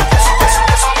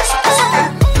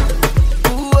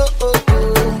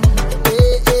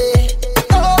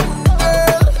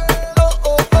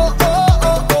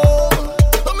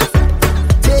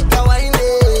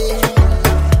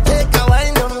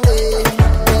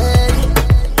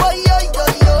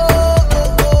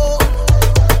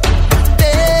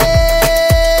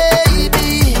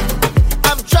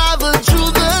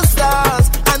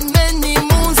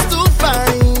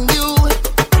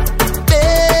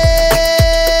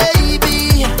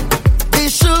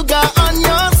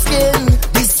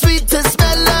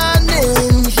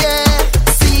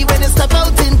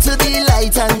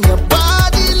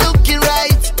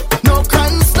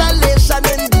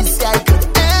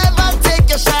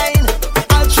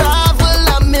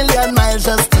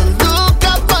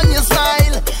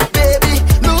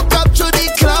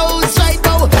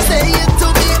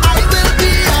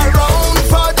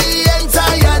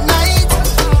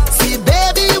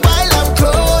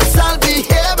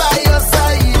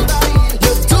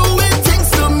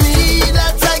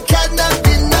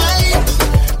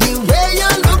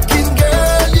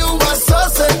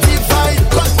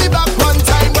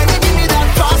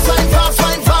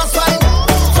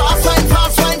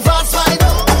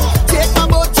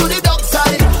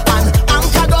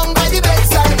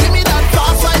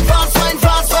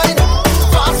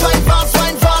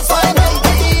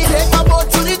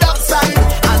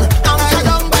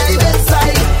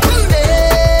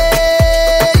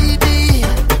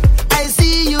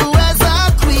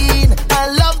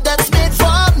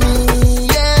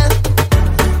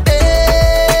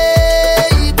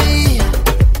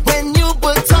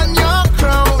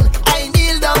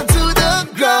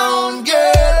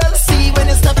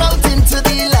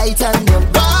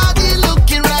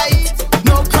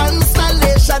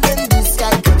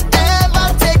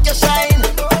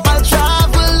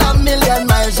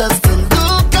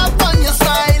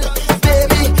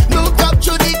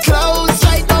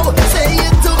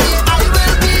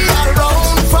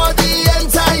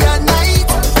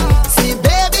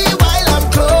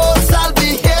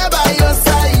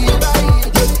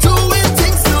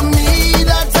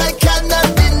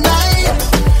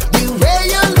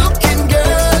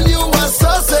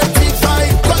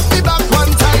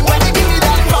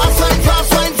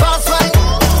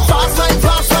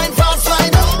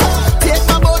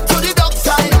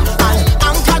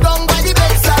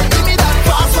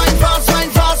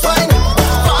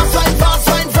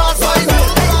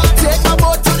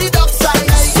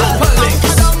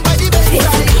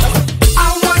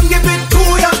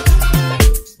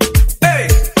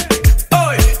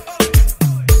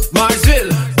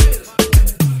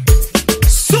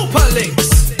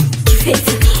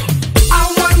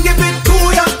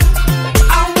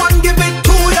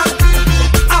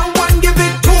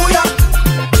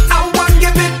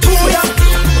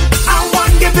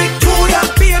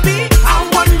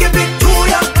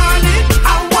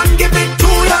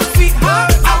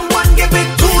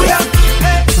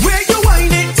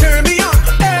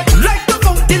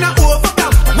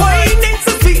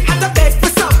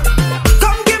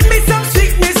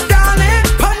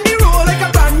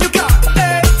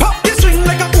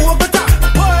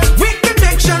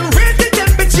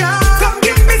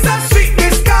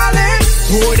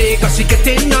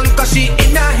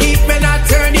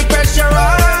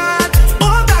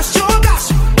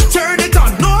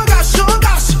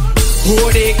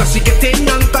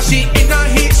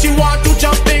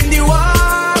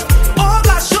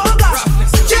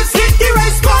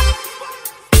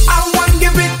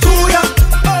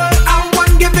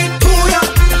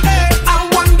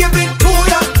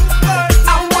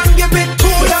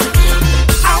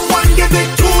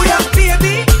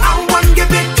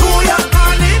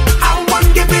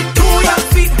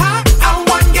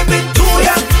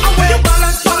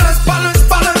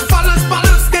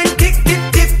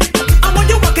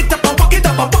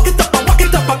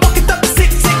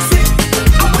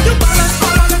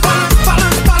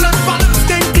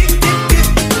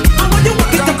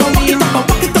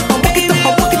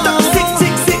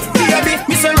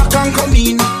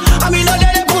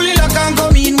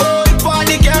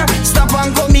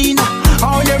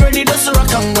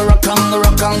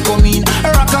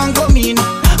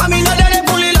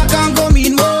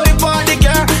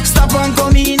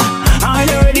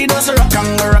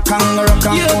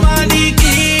 rock and You are the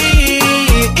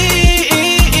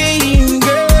king,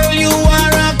 girl, you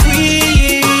are a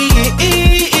queen.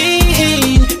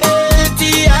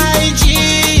 L-T-I-G,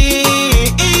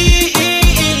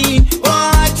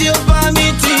 want you for me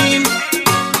team.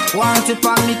 Want it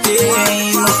for me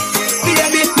team.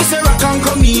 Baby, me say rock and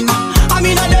come in. I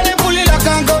mean, I don't pull it lock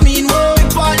and come in. Whoa, we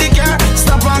party car,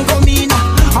 stop and come in.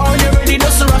 How you ready?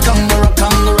 Just rock and come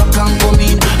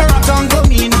in. Rock and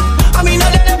come in. I mean,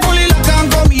 I don't pull it lock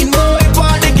and come in. Whoa, we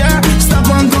party car, stop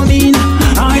and come in.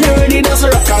 How you ready? Just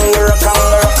rock and come in.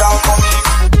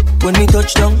 When me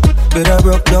touch down, bed I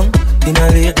broke down. In a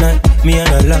late night, me and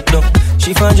her locked up.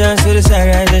 She found John to the side,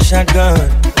 ride the shotgun.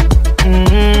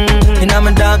 In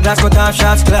my dark glass, cut off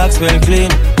shots, clocks well clean.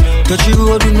 Touch the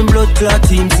road with me blood clot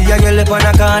team. See a girl up on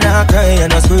a corner, cry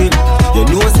and a scream. You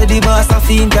know say the boss have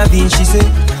to intervene. She say,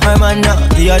 my man now,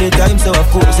 give her the time. So of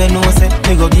course I know say,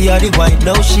 me go give her the wine.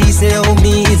 Now she say, oh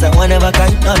me is a one of a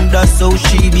kind. And that's how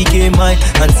she became mine.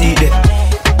 And see that,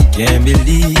 can't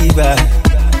believe I,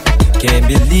 can't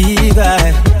believe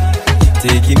I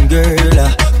taking girl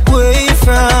away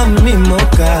from me, my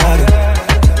God.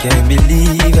 Can't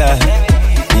believe I,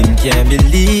 him can't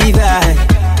believe I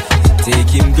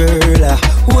take him girl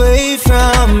away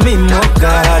from me, my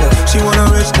God. She want a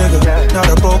rich nigga, not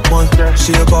a broke one.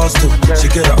 She a boss too, she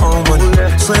get her own money.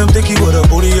 Slim thicky with a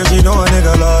booty, yeah, she know a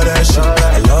nigga love that shit.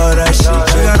 I love that shit.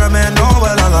 She got a man, no,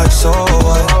 well, I'm like, so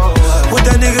what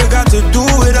that nigga got to do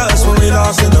with us when we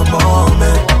lost in the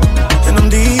moment? And I'm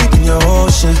deep in your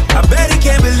ocean. I bet he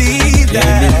can't believe that.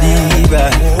 Can't believe I,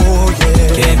 oh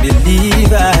yeah. Can't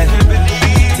believe I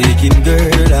taking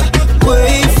girl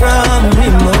away from me,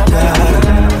 my God.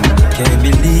 Can't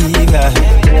believe I,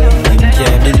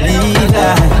 can't believe I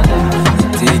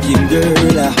taking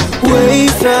girl away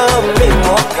from me,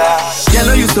 my God.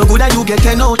 Yellow, you so good that you get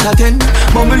 10 out of 10.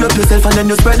 Bumble up yourself and then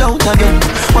you spread out again.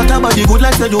 What about the good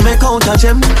life that you make out of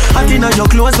gem? I think your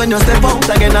clothes when you step out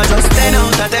again. I just 10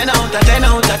 out of 10 out of 10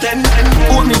 out of 10.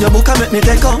 Put me your book and make me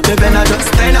take out the pen. I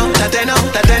just 10 out of 10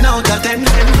 out of 10 out of 10.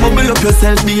 Bumble up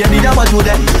yourself, baby, that what you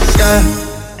then. Yeah.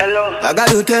 Hello. I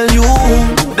gotta tell you,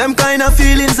 them kind of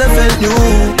feelings I felt new.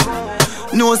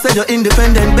 No, say you're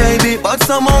independent, baby, but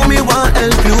somehow me want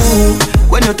help you.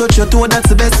 When you touch your toe, that's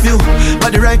the best view.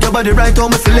 Body right, your body right, how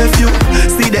me feel left you.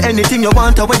 See the anything you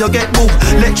want, or where you get boo.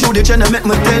 Let you the channel, make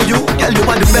me tell you, girl, you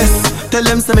are the best. Tell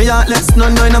them, say me heartless,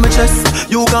 none in my chest.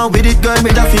 You gone with it, girl,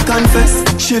 me that fi confess.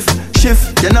 Shift,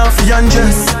 you're not fi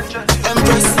undress.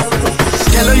 Empress.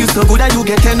 Girl, you so good that you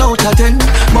get 10 out of 10.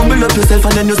 Mumble up yourself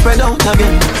and then you spread out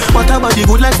again. What about the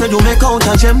good life that you make out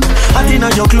of gem? I think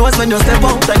of your clothes when you step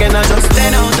out again. I just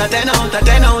 10 out of 10 out of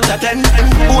 10 out of 10.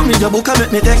 Put me your book and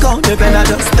make me take out the pen. I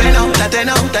just 10 out of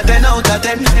 10 out of 10 out of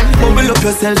 10. Mumble up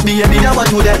yourself, baby, that what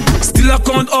you then. Still I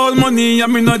count all money, I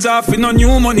mean no job for no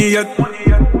new money yet.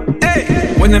 Hey,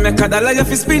 when you make a dollar, you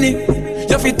fi spin it.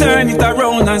 You fi turn it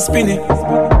around and spin it.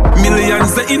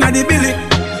 Millions they inna the billy.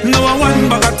 No one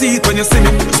bag of teeth when you see me.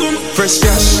 Zoom. Fresh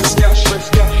cash,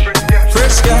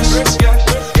 fresh cash,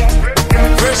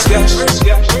 fresh cash.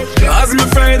 As me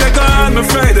Friday gone, me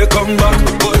Friday come back.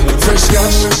 Fresh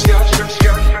cash,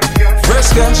 fresh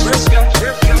cash.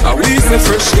 I we say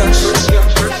fresh cash.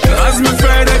 As me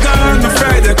Friday gone, me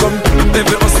Friday come.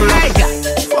 Every hustle.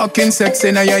 Fucking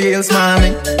sexy now your heels,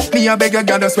 mommy. Me a beg your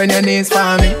goddess when your knees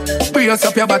for me. Brace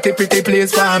up your body, pretty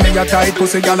please for me. Your tight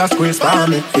pussy, girl, a squeeze for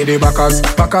me. Hit the backers,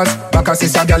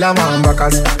 is a girl a man.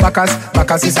 Backers,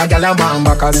 is a girl a man.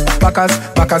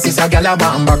 Backers, is a girl a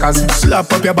man. Backers,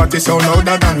 slap up your body so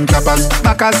louder than clappers.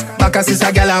 Backers, is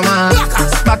a girl a man.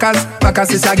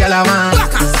 Backers, is a girl a man.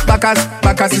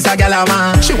 Backers, is a girl a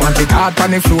man. She want it hard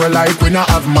on the floor like we not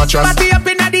have mattress. Body up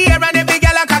inna the air and every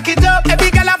girl a cock it up.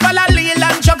 Every girl a follow lean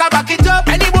and chuck a back it up.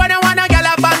 Any boy that want a girl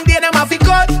a bang, they them a fi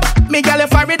cut. Me girl a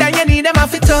forehead and you need them a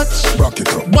fi touch. Rock it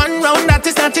up. One round that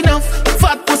is not enough.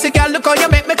 Fat pussy girl, look how you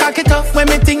make me cock it up. When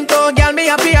me think oh girl, me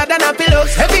happier than a pillow.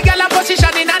 Every girl a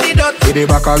position inna the dot. Hit the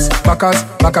backers,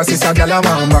 is a girl a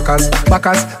man. Backers,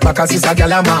 is a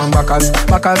girl a man. Backers,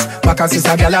 is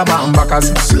a girl a man. Backers,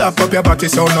 slap up your body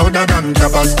so louder than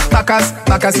clappers.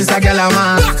 Backers, is a girl a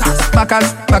man.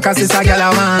 Backers, is a girl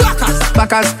a man.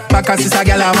 Backers, is a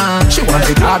girl a man. She want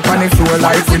it hard on the floor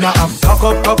like we not have.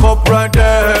 Cock up right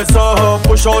there, so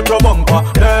push out your bumper,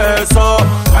 there, so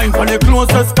time for the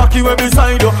closest cocky way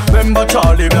beside you. Remember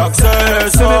Charlie Black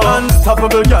says so.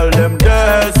 Unstoppable girl, them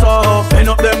there, so pin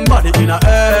up them body in a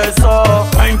air, so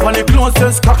time for the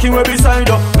closest cocky way beside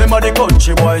you. Remember the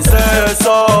country boy says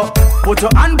so. Put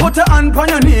your hand on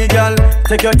your knee, girl.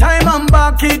 Take your time and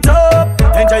back it up.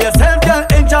 Enjoy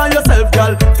yourself,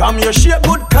 girl. From your shape,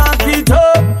 good cock it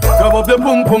up. Grab up the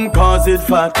pum pum cause it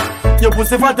fat. Your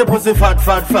pussy fat,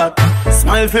 fat.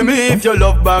 Smile for me if you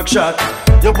love back shot.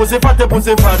 Your pussy fat,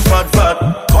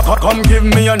 fat. Come give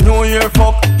me a New Year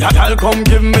fuck. Y'all come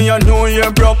give me a New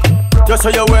Year broke. Just so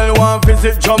you well want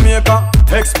visit Jamaica.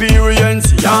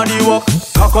 Experience yardy walk.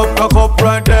 Cock up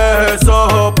right there,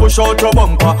 so push out your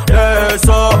bumper, there,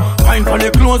 so find for the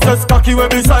closest cocky way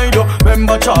beside you.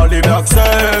 Remember Charlie Black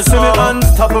says so. See me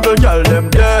unstoppable girl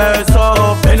them there,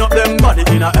 so bend up them body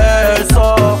in a air,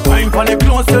 so find for the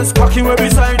closest cocky way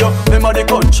beside you. Remember the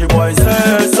country boys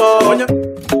say so.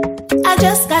 I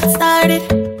just got started.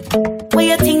 What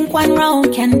you think one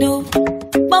round can do?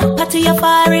 Bumper to your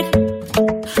forehead.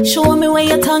 Show me what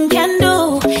your tongue can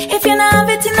do. If you not have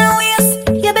it in a waist,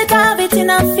 you better have it in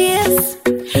a face.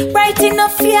 Bright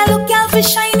enough for you, look out for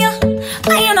shine you.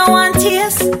 And you don't want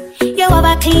tears. You have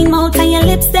a clean mouth and your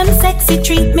lips them sexy.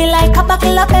 Treat me like a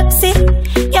bottle of Pepsi.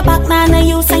 Your back man a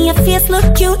use and your face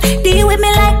look cute. Deal with me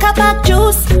like a back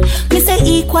juice. Me say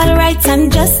equal rights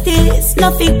and justice.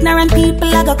 No ignorant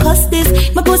people I go cuss this.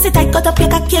 My pussy tight cut up your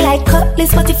cocky like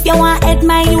cutlass. But if you want head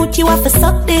my youth you have to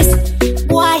suck this.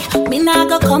 Why? Me nah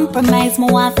go compromise. Me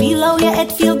want feel how your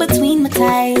head feel between my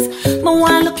thighs. Me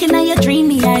want looking at your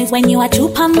dreamy eyes. When you a chew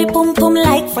on me pum pum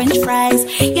like French fries.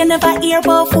 You never hear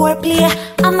about foreplay.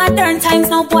 I'm modern times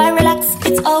now boy relax,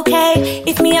 it's okay.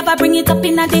 If me ever bring it up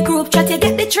in a the group chat, you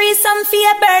get the threesome for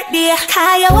your birthday.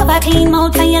 Cause you have a clean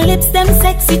mouth and your lips them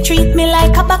sexy. Treat me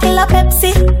like a bottle of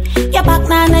Pepsi. Your back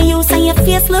man a use and your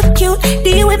face look cute.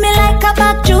 Deal with me like a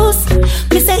back juice.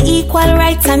 Me say equal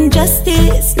rights and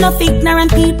justice. No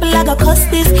ignorant people I go cuss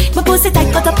this. My pussy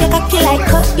tight cut up your cocky like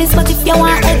cutlass. But if you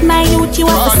want head my youth you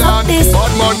have to suck this.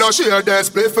 Bad man no share this,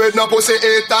 play with no pussy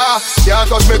eater. Can't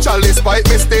touch me chalice, pipe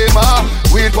me steamer.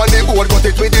 Weed on the board, cut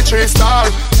it with the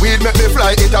 3-star. Weed make me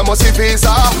fly, it a must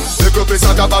visa. The group is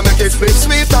a gaba, make it split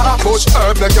sweeter. Push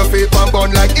herb, make your feet pan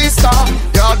bun like Easter.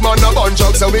 Yard man no bun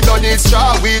jug, so we don't need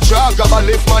straw. We drag, gaba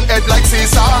lift man head like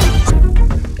Caesar.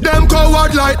 Them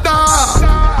coward like that,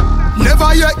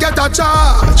 never yet get a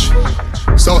charge.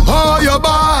 So hold your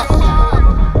bar,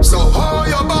 so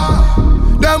hold your bar.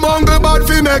 Them hungry bad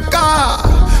fi make car,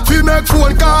 fi make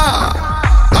phone car.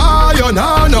 Iron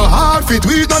no hard fit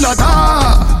we done a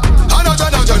tar.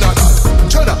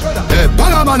 Chana, hey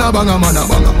banga mana banga mana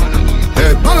banga.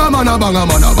 Hey banga mana banga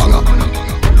mana banga.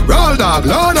 Roll dog,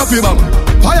 load up your banga.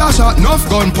 Fire shot, enough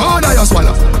gun, powder your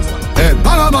swallow. Hey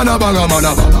banga mana banga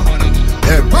mana banga.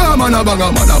 Hey banga mana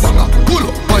banga mana banga. Pull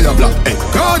up, fire black, hey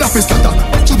God of his starter.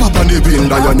 Chop up on the beam,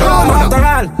 that you know man. After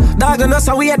all, dog and us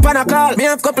a wait pan a call. Me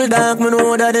have couple dog, me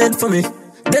know that it for me.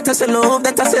 That I say love,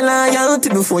 that I say loyalty.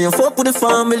 Before you fuck with the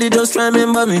family, just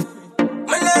remember me.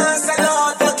 I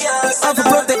have to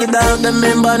protect the dog, them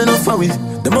member enough for we.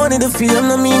 The money, the fame,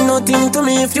 no mean nothing to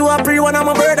me. If you are pre one, I'm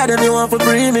a brother, then you want to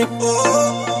free me.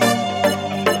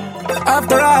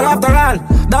 After all,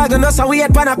 dog and us a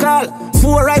wait pan a call.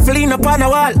 4 rifle in upon a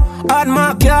wall. Hard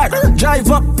mark yard,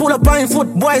 drive up, pull up on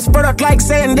foot. Boys spread out like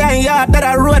saying damn yard. That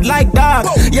a road like dog.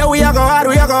 Yeah, we a go hard.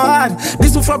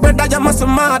 This is for bread that you must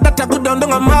mad. That a good down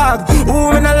a mag.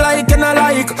 Who me not like and I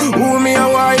like. Who me a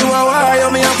why, you a why.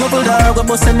 You me a couple dog, go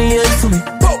bust any head for me.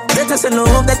 That I say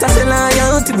love, that I say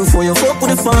loyalty. Before you fuck with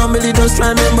the family, just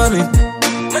remember me.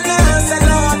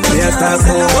 Yeah, talk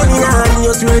about money and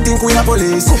you still think we a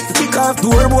police. Kick off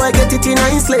door, boy, get it in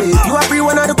a slave. You a free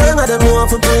one of the gang of them, you want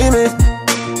to pay me.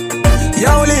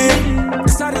 Yo, Lee,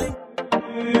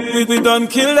 we done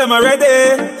kill them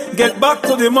already. Get back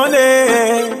to the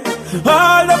money.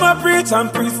 All them a preach and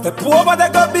preach. The poor but they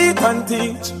go beat and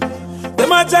teach.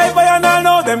 Them a jive by and all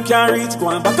know them can't reach. Go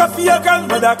on back a fear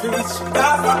grandmother preach.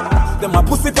 Them a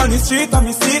pussy on the street and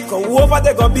me see. Go over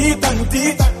they go beat and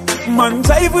teach. Man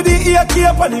drive with the ear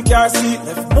cape and the car seat.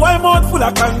 Left boy mouth full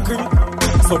of concrete.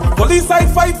 So the police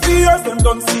side fight for years, them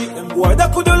don't see. Them boy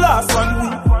that could the last 1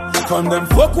 week. Come them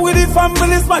fuck with the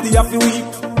families, man, they have to weep.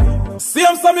 See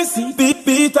them so me see.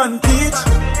 Beat and teach.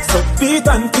 So beat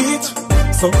and teach.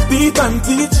 So beat and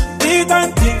teach. Beat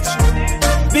and teach.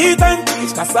 Beat and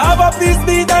teach. Cassava please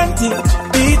beat and teach.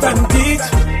 Beat and teach.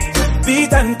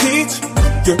 Beat and teach.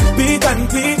 You beat and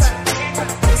teach.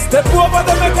 Step over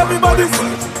them make everybody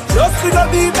see. Just with a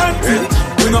beat and teach.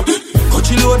 Bring up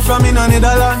Coachy load from in a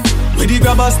Netherland. Where the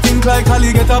grabbers think like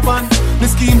Ali get up on. The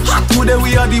scheme hot today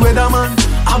we are the weatherman.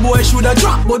 A boy shoulda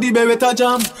drop but the beretta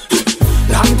jam.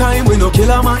 Long time we no kill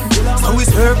a man. So we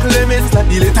circle elements like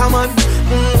the little man.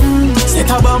 Set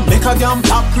a bomb, make a damn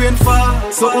black rain fall.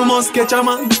 So we must catch a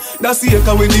man. That's the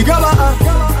echo when the grabber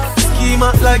scheme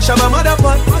out like Shabba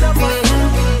Motherfuck.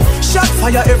 Shot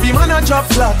fire, every man a drop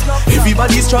flat.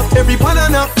 Everybody's trapped, every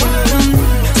banana.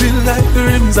 Feel like the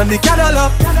rims and the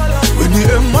Cadillac. When the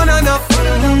M1 and up.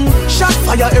 Shot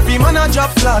fire, every man a drop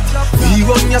flat. We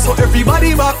run ya so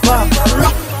everybody back.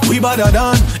 We badder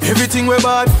than everything we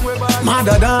bad.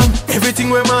 Madder than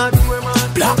everything we mad.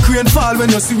 Black rain fall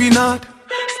when you see we not.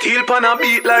 Steel pan a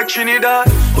beat like Trinidad.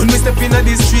 When we step in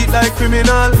the street like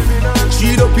criminal.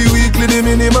 Cheat up you weekly the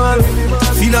minimal.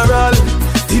 Funeral,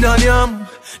 dinner yam.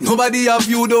 Nobody have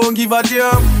you, don't give a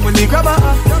damn. When they grab a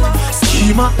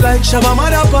schema like Shabba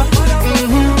Madapa.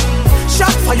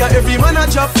 Shot fire, every man a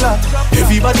drop flat.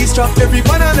 Everybody strap, every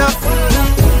banana.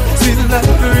 Till like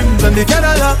the rims and the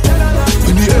Cadillac.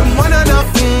 When the M1 and up.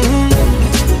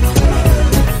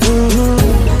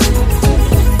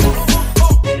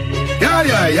 Yeah,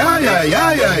 yeah, yeah, yeah,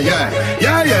 yeah, yeah, yeah.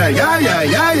 Yeah, yeah, yeah, yeah,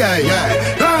 yeah, yeah, yeah.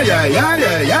 Yeah, yeah, yeah,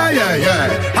 yeah, yeah, yeah,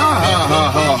 yeah. Ha, ha, ha,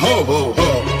 ha, ho, ho, ho.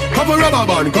 Couple rubber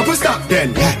band, couple stop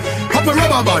then, yeah. Couple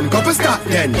rubber band, couple stop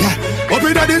then, yeah. Up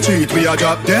in the street, we a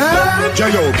drop dead.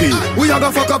 J.O.P. We a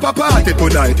go fuck up a party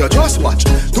tonight, you just watch.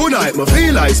 Tonight, me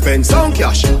feel I spend some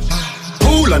cash.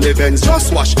 Cool on the Benz,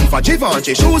 just wash. If a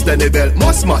Givenchy shoes, then the belt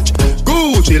must match.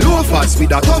 Gucci loafers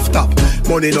with a tough top.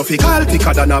 Money no fi call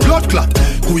thicker than a blood clot.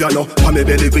 Who ya know, on me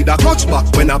belly with a clutch back.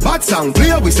 When a bad sound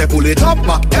clear, we say pull it up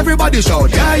back. Everybody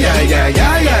shout, yeah, yeah, yeah,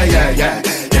 yeah, yeah, yeah, yeah.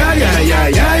 Yeah, yeah, yeah,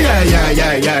 yeah, yeah, yeah,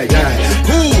 yeah, yeah, yeah.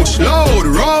 Push, load,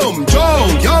 rum,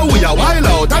 jump. Yo, we a wild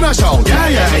out and a shout. Yeah,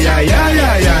 yeah, yeah, yeah,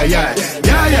 yeah, yeah, yeah.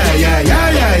 Yeah, yeah, yeah, yeah,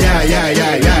 yeah, yeah, yeah,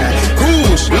 yeah, yeah.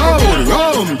 Push, load,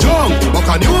 rum, jump. Buck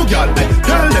a new girl,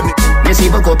 tell them. Me see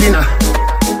Bokopina.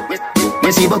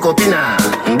 Me see Bokopina.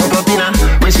 Bokopina.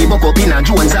 Me see Bokopina.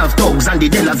 Jones have thugs and the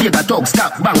De La Vega thugs.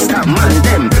 Stop, bang, stop, man,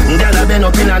 them. Girl a been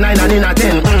up in a 9 and in a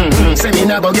 10. Say me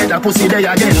never get a pussy day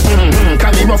again.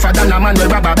 Can me rougher than a man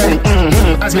with rubber band.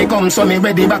 As me come, so me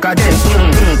ready back again.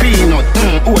 Peanut,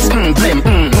 oats, blem.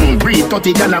 Breed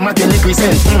 30 gal a matin liquid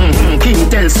scent. King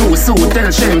tell Sue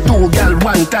tell Shem. 2 gal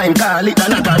one time, call it a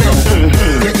knocker them.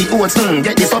 Get the oats,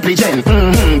 get the supplement.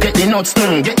 Get the nuts,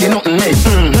 get the nothing made.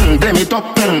 Blem it up,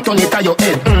 turn it to your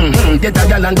head. Get a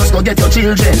gal and just go get your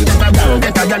children.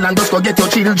 Get a gal and just go get your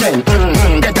children.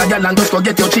 Get a gal and just go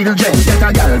get your children.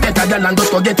 Get a gal and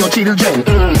just go get your children.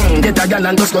 Get a gal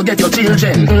and just go get your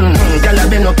children. Gal a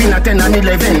been up in a 10 and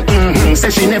 11. Say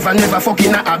she never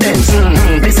fucking a Benz.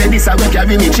 Me say this a way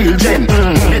carry me children.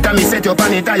 Better me set up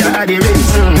on it higher at the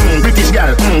rings. British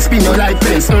gal, spin your like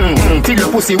prince. Till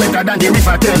your pussy wetter than the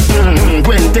river Thames.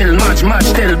 Gwen tell match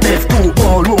tell Beth. 2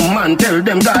 old woman tell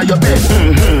them guy your bed.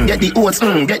 Get the oats,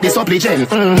 get the supplement.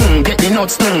 Get the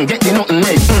nuts, get the nothing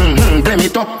made. Blame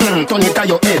it up, turn it to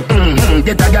your head.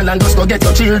 Get a gal and just go get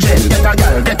your children.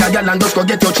 Get a gal and just go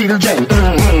get your children.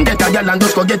 Get a gal and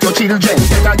just go get your children.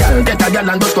 Get a gal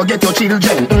and just go get your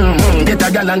children. Get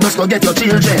a gal and just go get your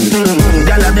children.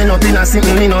 Gal a been up in a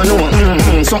something me no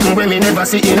know. Something where me never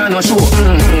see in a no show.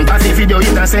 Pass the video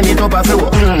it and send it up a flow.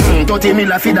 30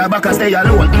 mil a feed her back and stay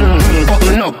alone.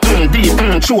 Button up, deep,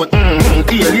 short.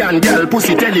 Alien gal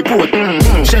pussy teleport.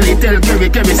 Shelly tell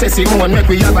Kerry say she own. Make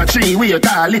we have a 3-way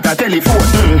call it a telephone.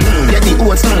 Get the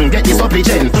oats, get the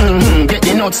supplement. Get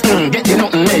the nuts, get the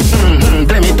nothing made.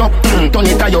 Blame it up, turn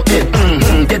it to your head.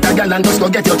 Get a gal and just go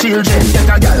get your children.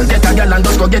 Get a gal and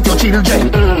just go get your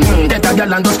children. Get a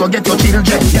gal and just go get your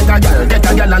children. Get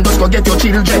a gal and just go get your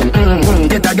children.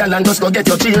 Get a gal and just go get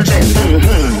your children.